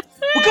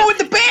 We're going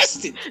to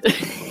Boston.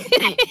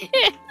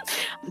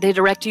 They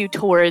direct you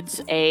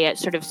towards a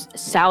sort of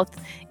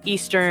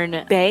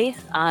southeastern bay,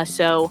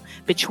 so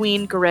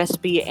between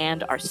Gillespie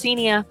and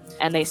Arsenia,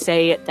 and they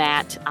say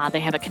that they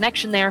have a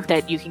connection there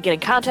that you can get in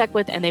contact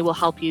with, and they will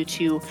help you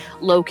to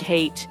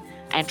locate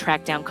and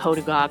track down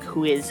Kodagog,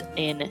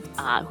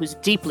 who's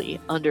deeply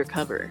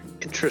undercover.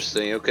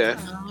 Interesting. Okay.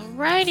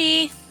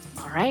 Alrighty.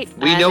 All right.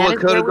 We know what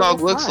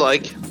Kodagog looks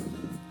like.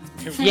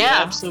 We Yeah.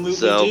 absolutely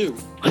So. do.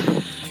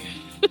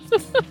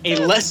 A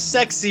less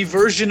sexy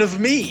version of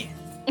me.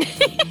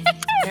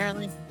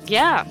 Apparently.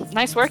 Yeah,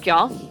 nice work,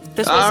 y'all.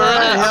 This was All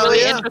right, a hell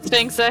really yeah.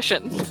 interesting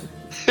session.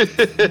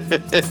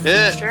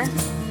 Sure.